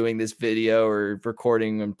primarily doing this video or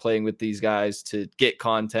recording and playing with these guys to get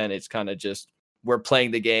content. It's kind of just we're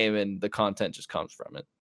playing the game and the content just comes from it.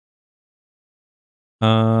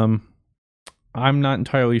 I'm not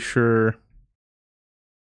entirely sure.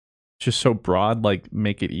 Just so broad, like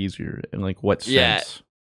make it easier in like what sense?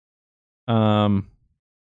 I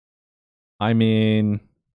mean,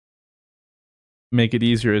 make it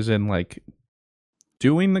easier as in like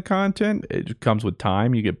doing the content. It comes with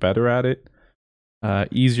time. You get better at it.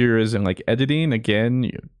 Easier as in like editing. Again,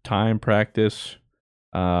 time, practice.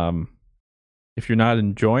 If you're not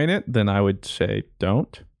enjoying it, then I would say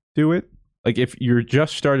don't do it. Like if you're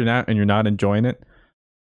just starting out and you're not enjoying it,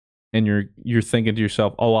 and you're thinking to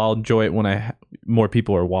yourself, "Oh, I'll enjoy it when more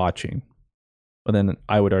people are watching." But then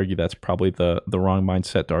I would argue that's probably the wrong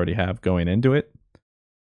mindset to already have going into it.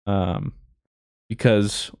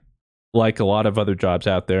 Because like a lot of other jobs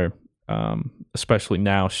out there, especially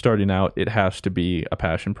now starting out, it has to be a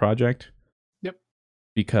passion project. Yep.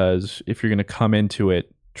 Because if you're going to come into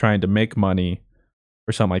it trying to make money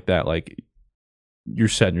or something like that, like you're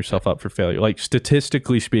setting yourself up for failure. Like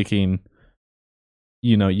statistically speaking,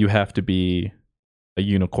 you know, you have to be a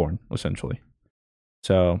unicorn essentially.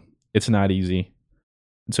 So it's not easy.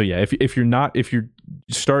 So yeah, if you're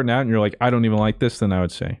starting out and you're like, I don't even like this, then I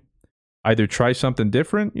would say either try something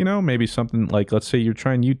different, you know, maybe something like, let's say you're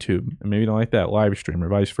trying YouTube and maybe you don't like that, live stream or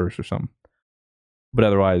vice versa or something. But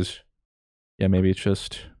otherwise, yeah, maybe it's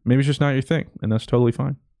just not your thing, and that's totally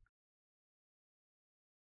fine.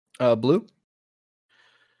 Blue?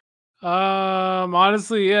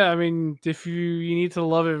 Honestly, yeah. I mean, if you need to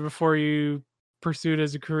love it before you pursue it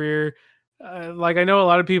as a career. Like I know a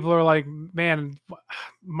lot of people are like, man,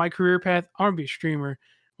 my career path, I want to be a streamer.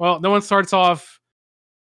 Well, no one starts off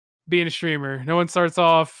being a streamer. No one starts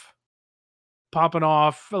off popping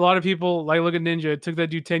off. A lot of people, like look at Ninja. It took that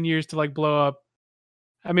dude 10 years to like blow up.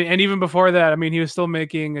 I mean, and even before that, I mean, he was still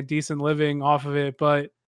making a decent living off of it,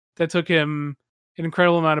 but that took him an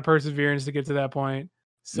incredible amount of perseverance to get to that point.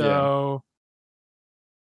 So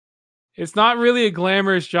it's not really a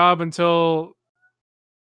glamorous job until,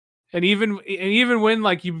 and even when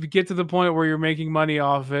like you get to the point where you're making money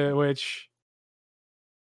off it, which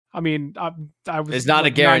I mean, I was, it's not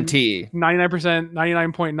like a guarantee.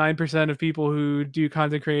 99.9% of people who do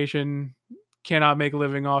content creation cannot make a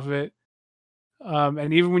living off of it.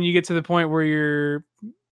 And even when you get to the point where you're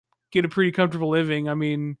get a pretty comfortable living, I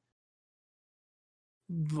mean,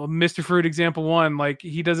 Mr. Fruit example one, like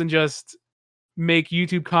he doesn't just make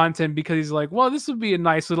YouTube content because he's like, well, this would be a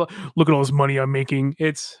nice little look at all this money I'm making.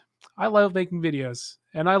 It's I love making videos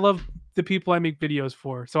and I love the people I make videos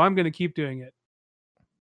for, so I'm going to keep doing it.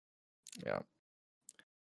 Yeah.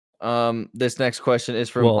 This next question is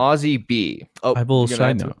from Aussie B. Oh, I have a little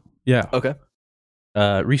side note. Yeah. Okay.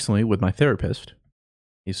 Recently with my therapist,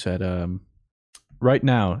 he said, right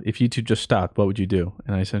now, if YouTube just stopped, what would you do?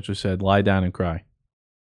 And I essentially said, lie down and cry.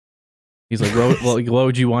 He's like, what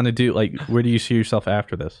would you want to do? Like, where do you see yourself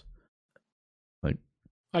after this? Like,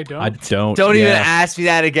 I don't. Don't even ask me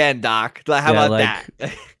that again, Doc. How about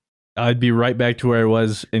that? I'd be right back to where I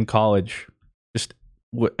was in college. Just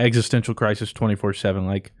existential crisis 24/7.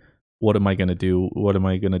 Like, what am I going to do? What am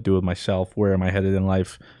I going to do with myself? Where am I headed in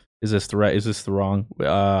life? Is this the right? Is this the wrong?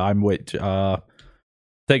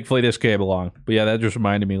 Thankfully, this came along. But yeah, that just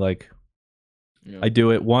reminded me, like, I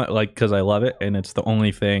do it because I love it, and it's the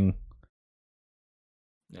only thing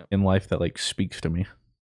in life that like speaks to me.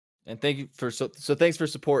 And thank you for thanks for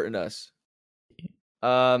supporting us.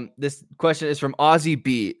 This question is from Aussie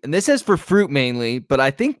B, and this is for fruit mainly, but I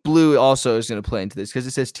think Blue also is going to play into this because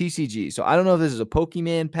it says TCG. So I don't know if this is a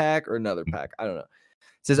Pokemon pack or another pack. I don't know. It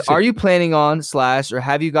says, are you planning on / or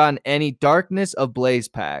have you gotten any Darkness Ablaze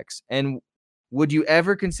packs? And would you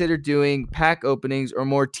ever consider doing pack openings or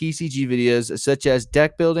more TCG videos such as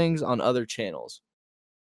deck buildings on other channels?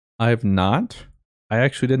 I have not. I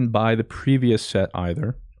actually didn't buy the previous set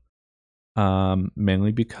either.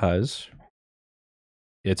 Mainly because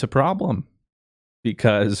it's a problem.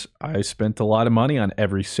 Because I spent a lot of money on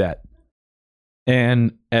every set.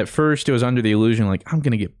 And at first it was under the illusion like I'm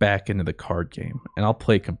going to get back into the card game and I'll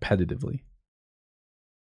play competitively.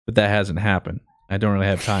 But that hasn't happened. I don't really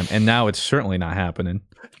have time. And now it's certainly not happening.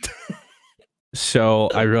 So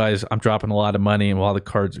I realized I'm dropping a lot of money, and while the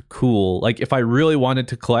cards are cool, like if I really wanted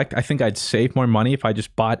to collect, I think I'd save more money if I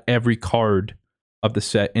just bought every card of the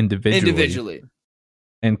set individually.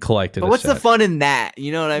 And collected. But what's the fun in that?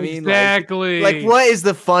 You know what I mean? Exactly. Like what is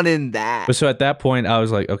the fun in that? But so at that point, I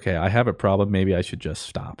was like, okay, I have a problem. Maybe I should just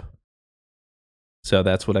stop. So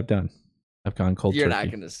that's what I've done. I've gone cold turkey. You're not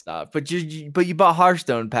going to stop. But you bought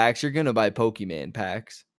Hearthstone packs. You're going to buy Pokemon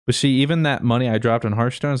packs. But see, even that money I dropped on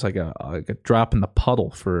Hearthstone is like a drop in the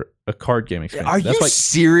puddle for a card game expense. Are you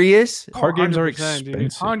serious? Card games are expensive.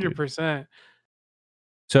 100%.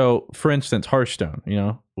 So, for instance, Hearthstone,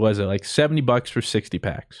 was it like $70 for 60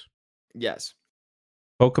 packs? Yes.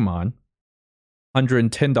 Pokemon,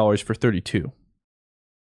 $110 for 32.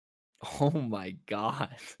 Oh my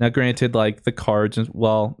god. Now, granted, like the cards,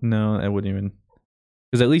 no, I wouldn't even,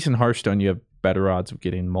 because at least in Hearthstone you have better odds of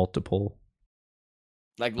getting multiple.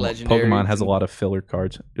 Like legendary. Pokemon has a lot of filler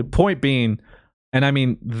cards. The point being, and I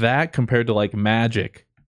mean that compared to like Magic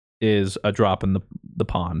is a drop in the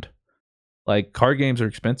pond. Like, card games are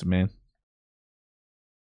expensive, man.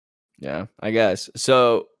 Yeah, I guess.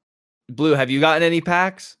 So, Blue, have you gotten any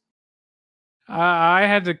packs? I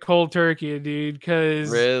had to cold turkey it, dude, because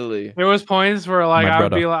really there was points where like I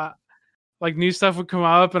would be like new stuff would come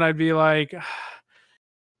up, and I'd be like,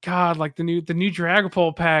 God, like the new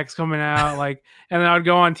Dragapult pack's coming out, like, and then I'd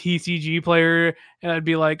go on TCG Player, and I'd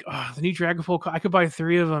be like, oh, the new Dragapult, I could buy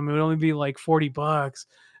 3 of them. It would only be like $40.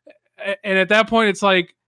 And at that point, it's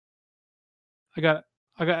like, I got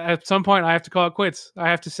at some point I have to call it quits. I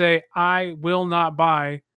have to say I will not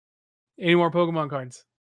buy any more Pokemon cards.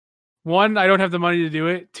 1, I don't have the money to do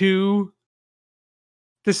it. 2,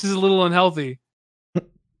 this is a little unhealthy.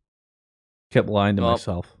 Kept lying to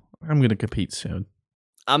myself. I'm going to compete soon.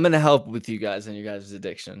 I'm going to help with you guys and your guys'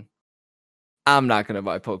 addiction. I'm not going to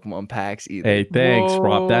buy Pokemon packs either. Hey, thanks,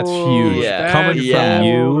 Rob. That's huge. Coming from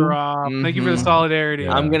you. Rob. Thank you for the solidarity.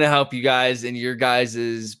 I'm going to help you guys in your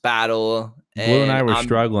guys' battle. Blue and I were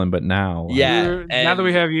struggling, but now. Yeah. Now that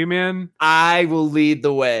we have you, man. I will lead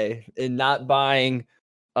the way in not buying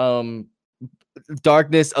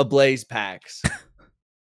Darkness Ablaze packs.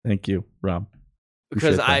 Thank you, Rob.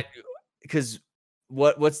 Because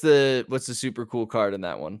what's the super cool card in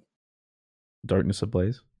that one? Darkness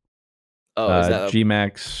Ablaze. Oh, is that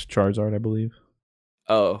G-Max Charizard, I believe.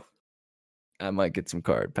 Oh, I might get some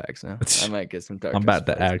card packs now. I might get some Darkness. I'm about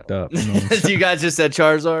to act up. You guys just said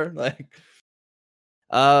Charizard, like.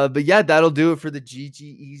 But yeah, that'll do it for the GG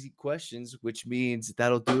Easy questions, which means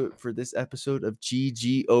that'll do it for this episode of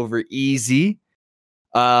GG Over Easy.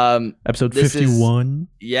 Episode 51.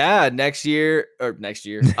 Next year.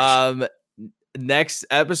 Next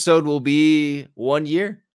episode will be 1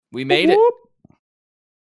 year. We made it.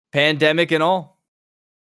 Pandemic and all.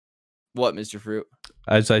 What, Mr. Fruit?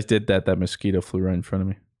 As I did that mosquito flew right in front of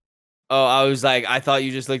me. Oh, I was like, I thought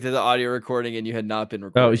you just looked at the audio recording and you had not been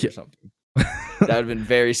recording or something. That would have been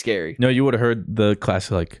very scary. No, you would have heard the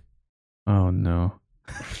classic like, oh no.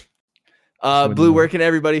 Blue, where can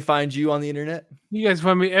everybody find you on the internet? You guys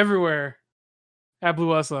find me everywhere at Blue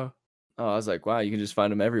Wesslow. Oh, I was like, wow, you can just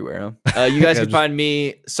find them everywhere, huh? You guys can find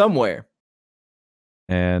me somewhere.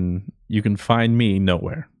 And you can find me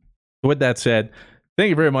nowhere. With that said, thank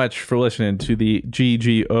you very much for listening to the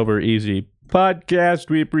GG Over Easy podcast.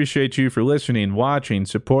 We appreciate you for listening, watching,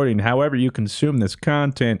 supporting, however you consume this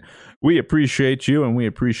content. We appreciate you, and we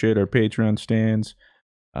appreciate our Patreon stands.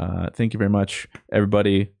 Thank you very much,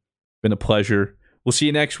 everybody. Been a pleasure. We'll see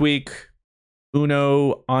you next week.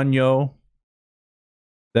 Uno Año.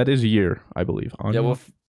 That is a year, I believe. Año? Yeah,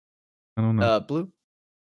 I don't know. Blue?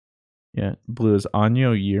 Yeah, Blue is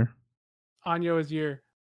Año year. Año is year.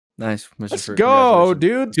 Nice. Let's go,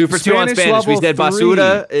 dude. 2 for 2 on Spanish. We said 3.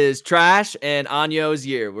 basura is trash and año's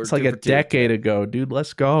year. It's like a decade ago, dude.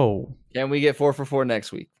 Let's go. Can we get 4 for 4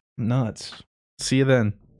 next week? Nuts. See you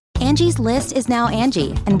then. Angie's List is now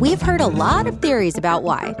Angie, and we've heard a lot of theories about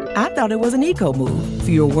why. I thought it was an eco move.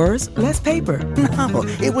 Fewer words, less paper. No,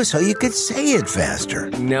 it was so you could say it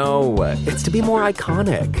faster. No, it's to be more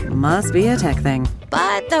iconic. Must be a tech thing.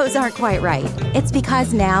 But those aren't quite right. It's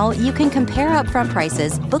because now you can compare upfront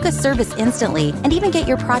prices, book a service instantly, and even get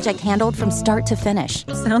your project handled from start to finish.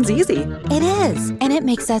 Sounds easy. It is, and it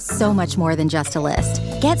makes us so much more than just a list.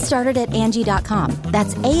 Get started at Angie.com.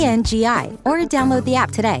 That's ANGI, or download the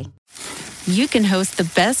app today. You can host the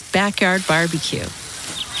best backyard barbecue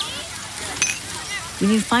when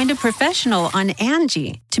you find a professional on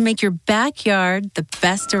Angie to make your backyard the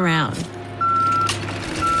best around.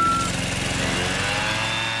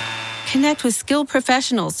 Connect with skilled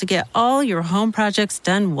professionals to get all your home projects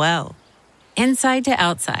done well. Inside to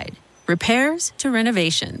outside, repairs to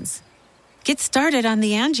renovations. Get started on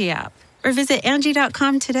the Angie app or visit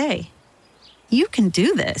Angie.com today. You can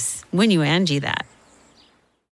do this when you Angie that.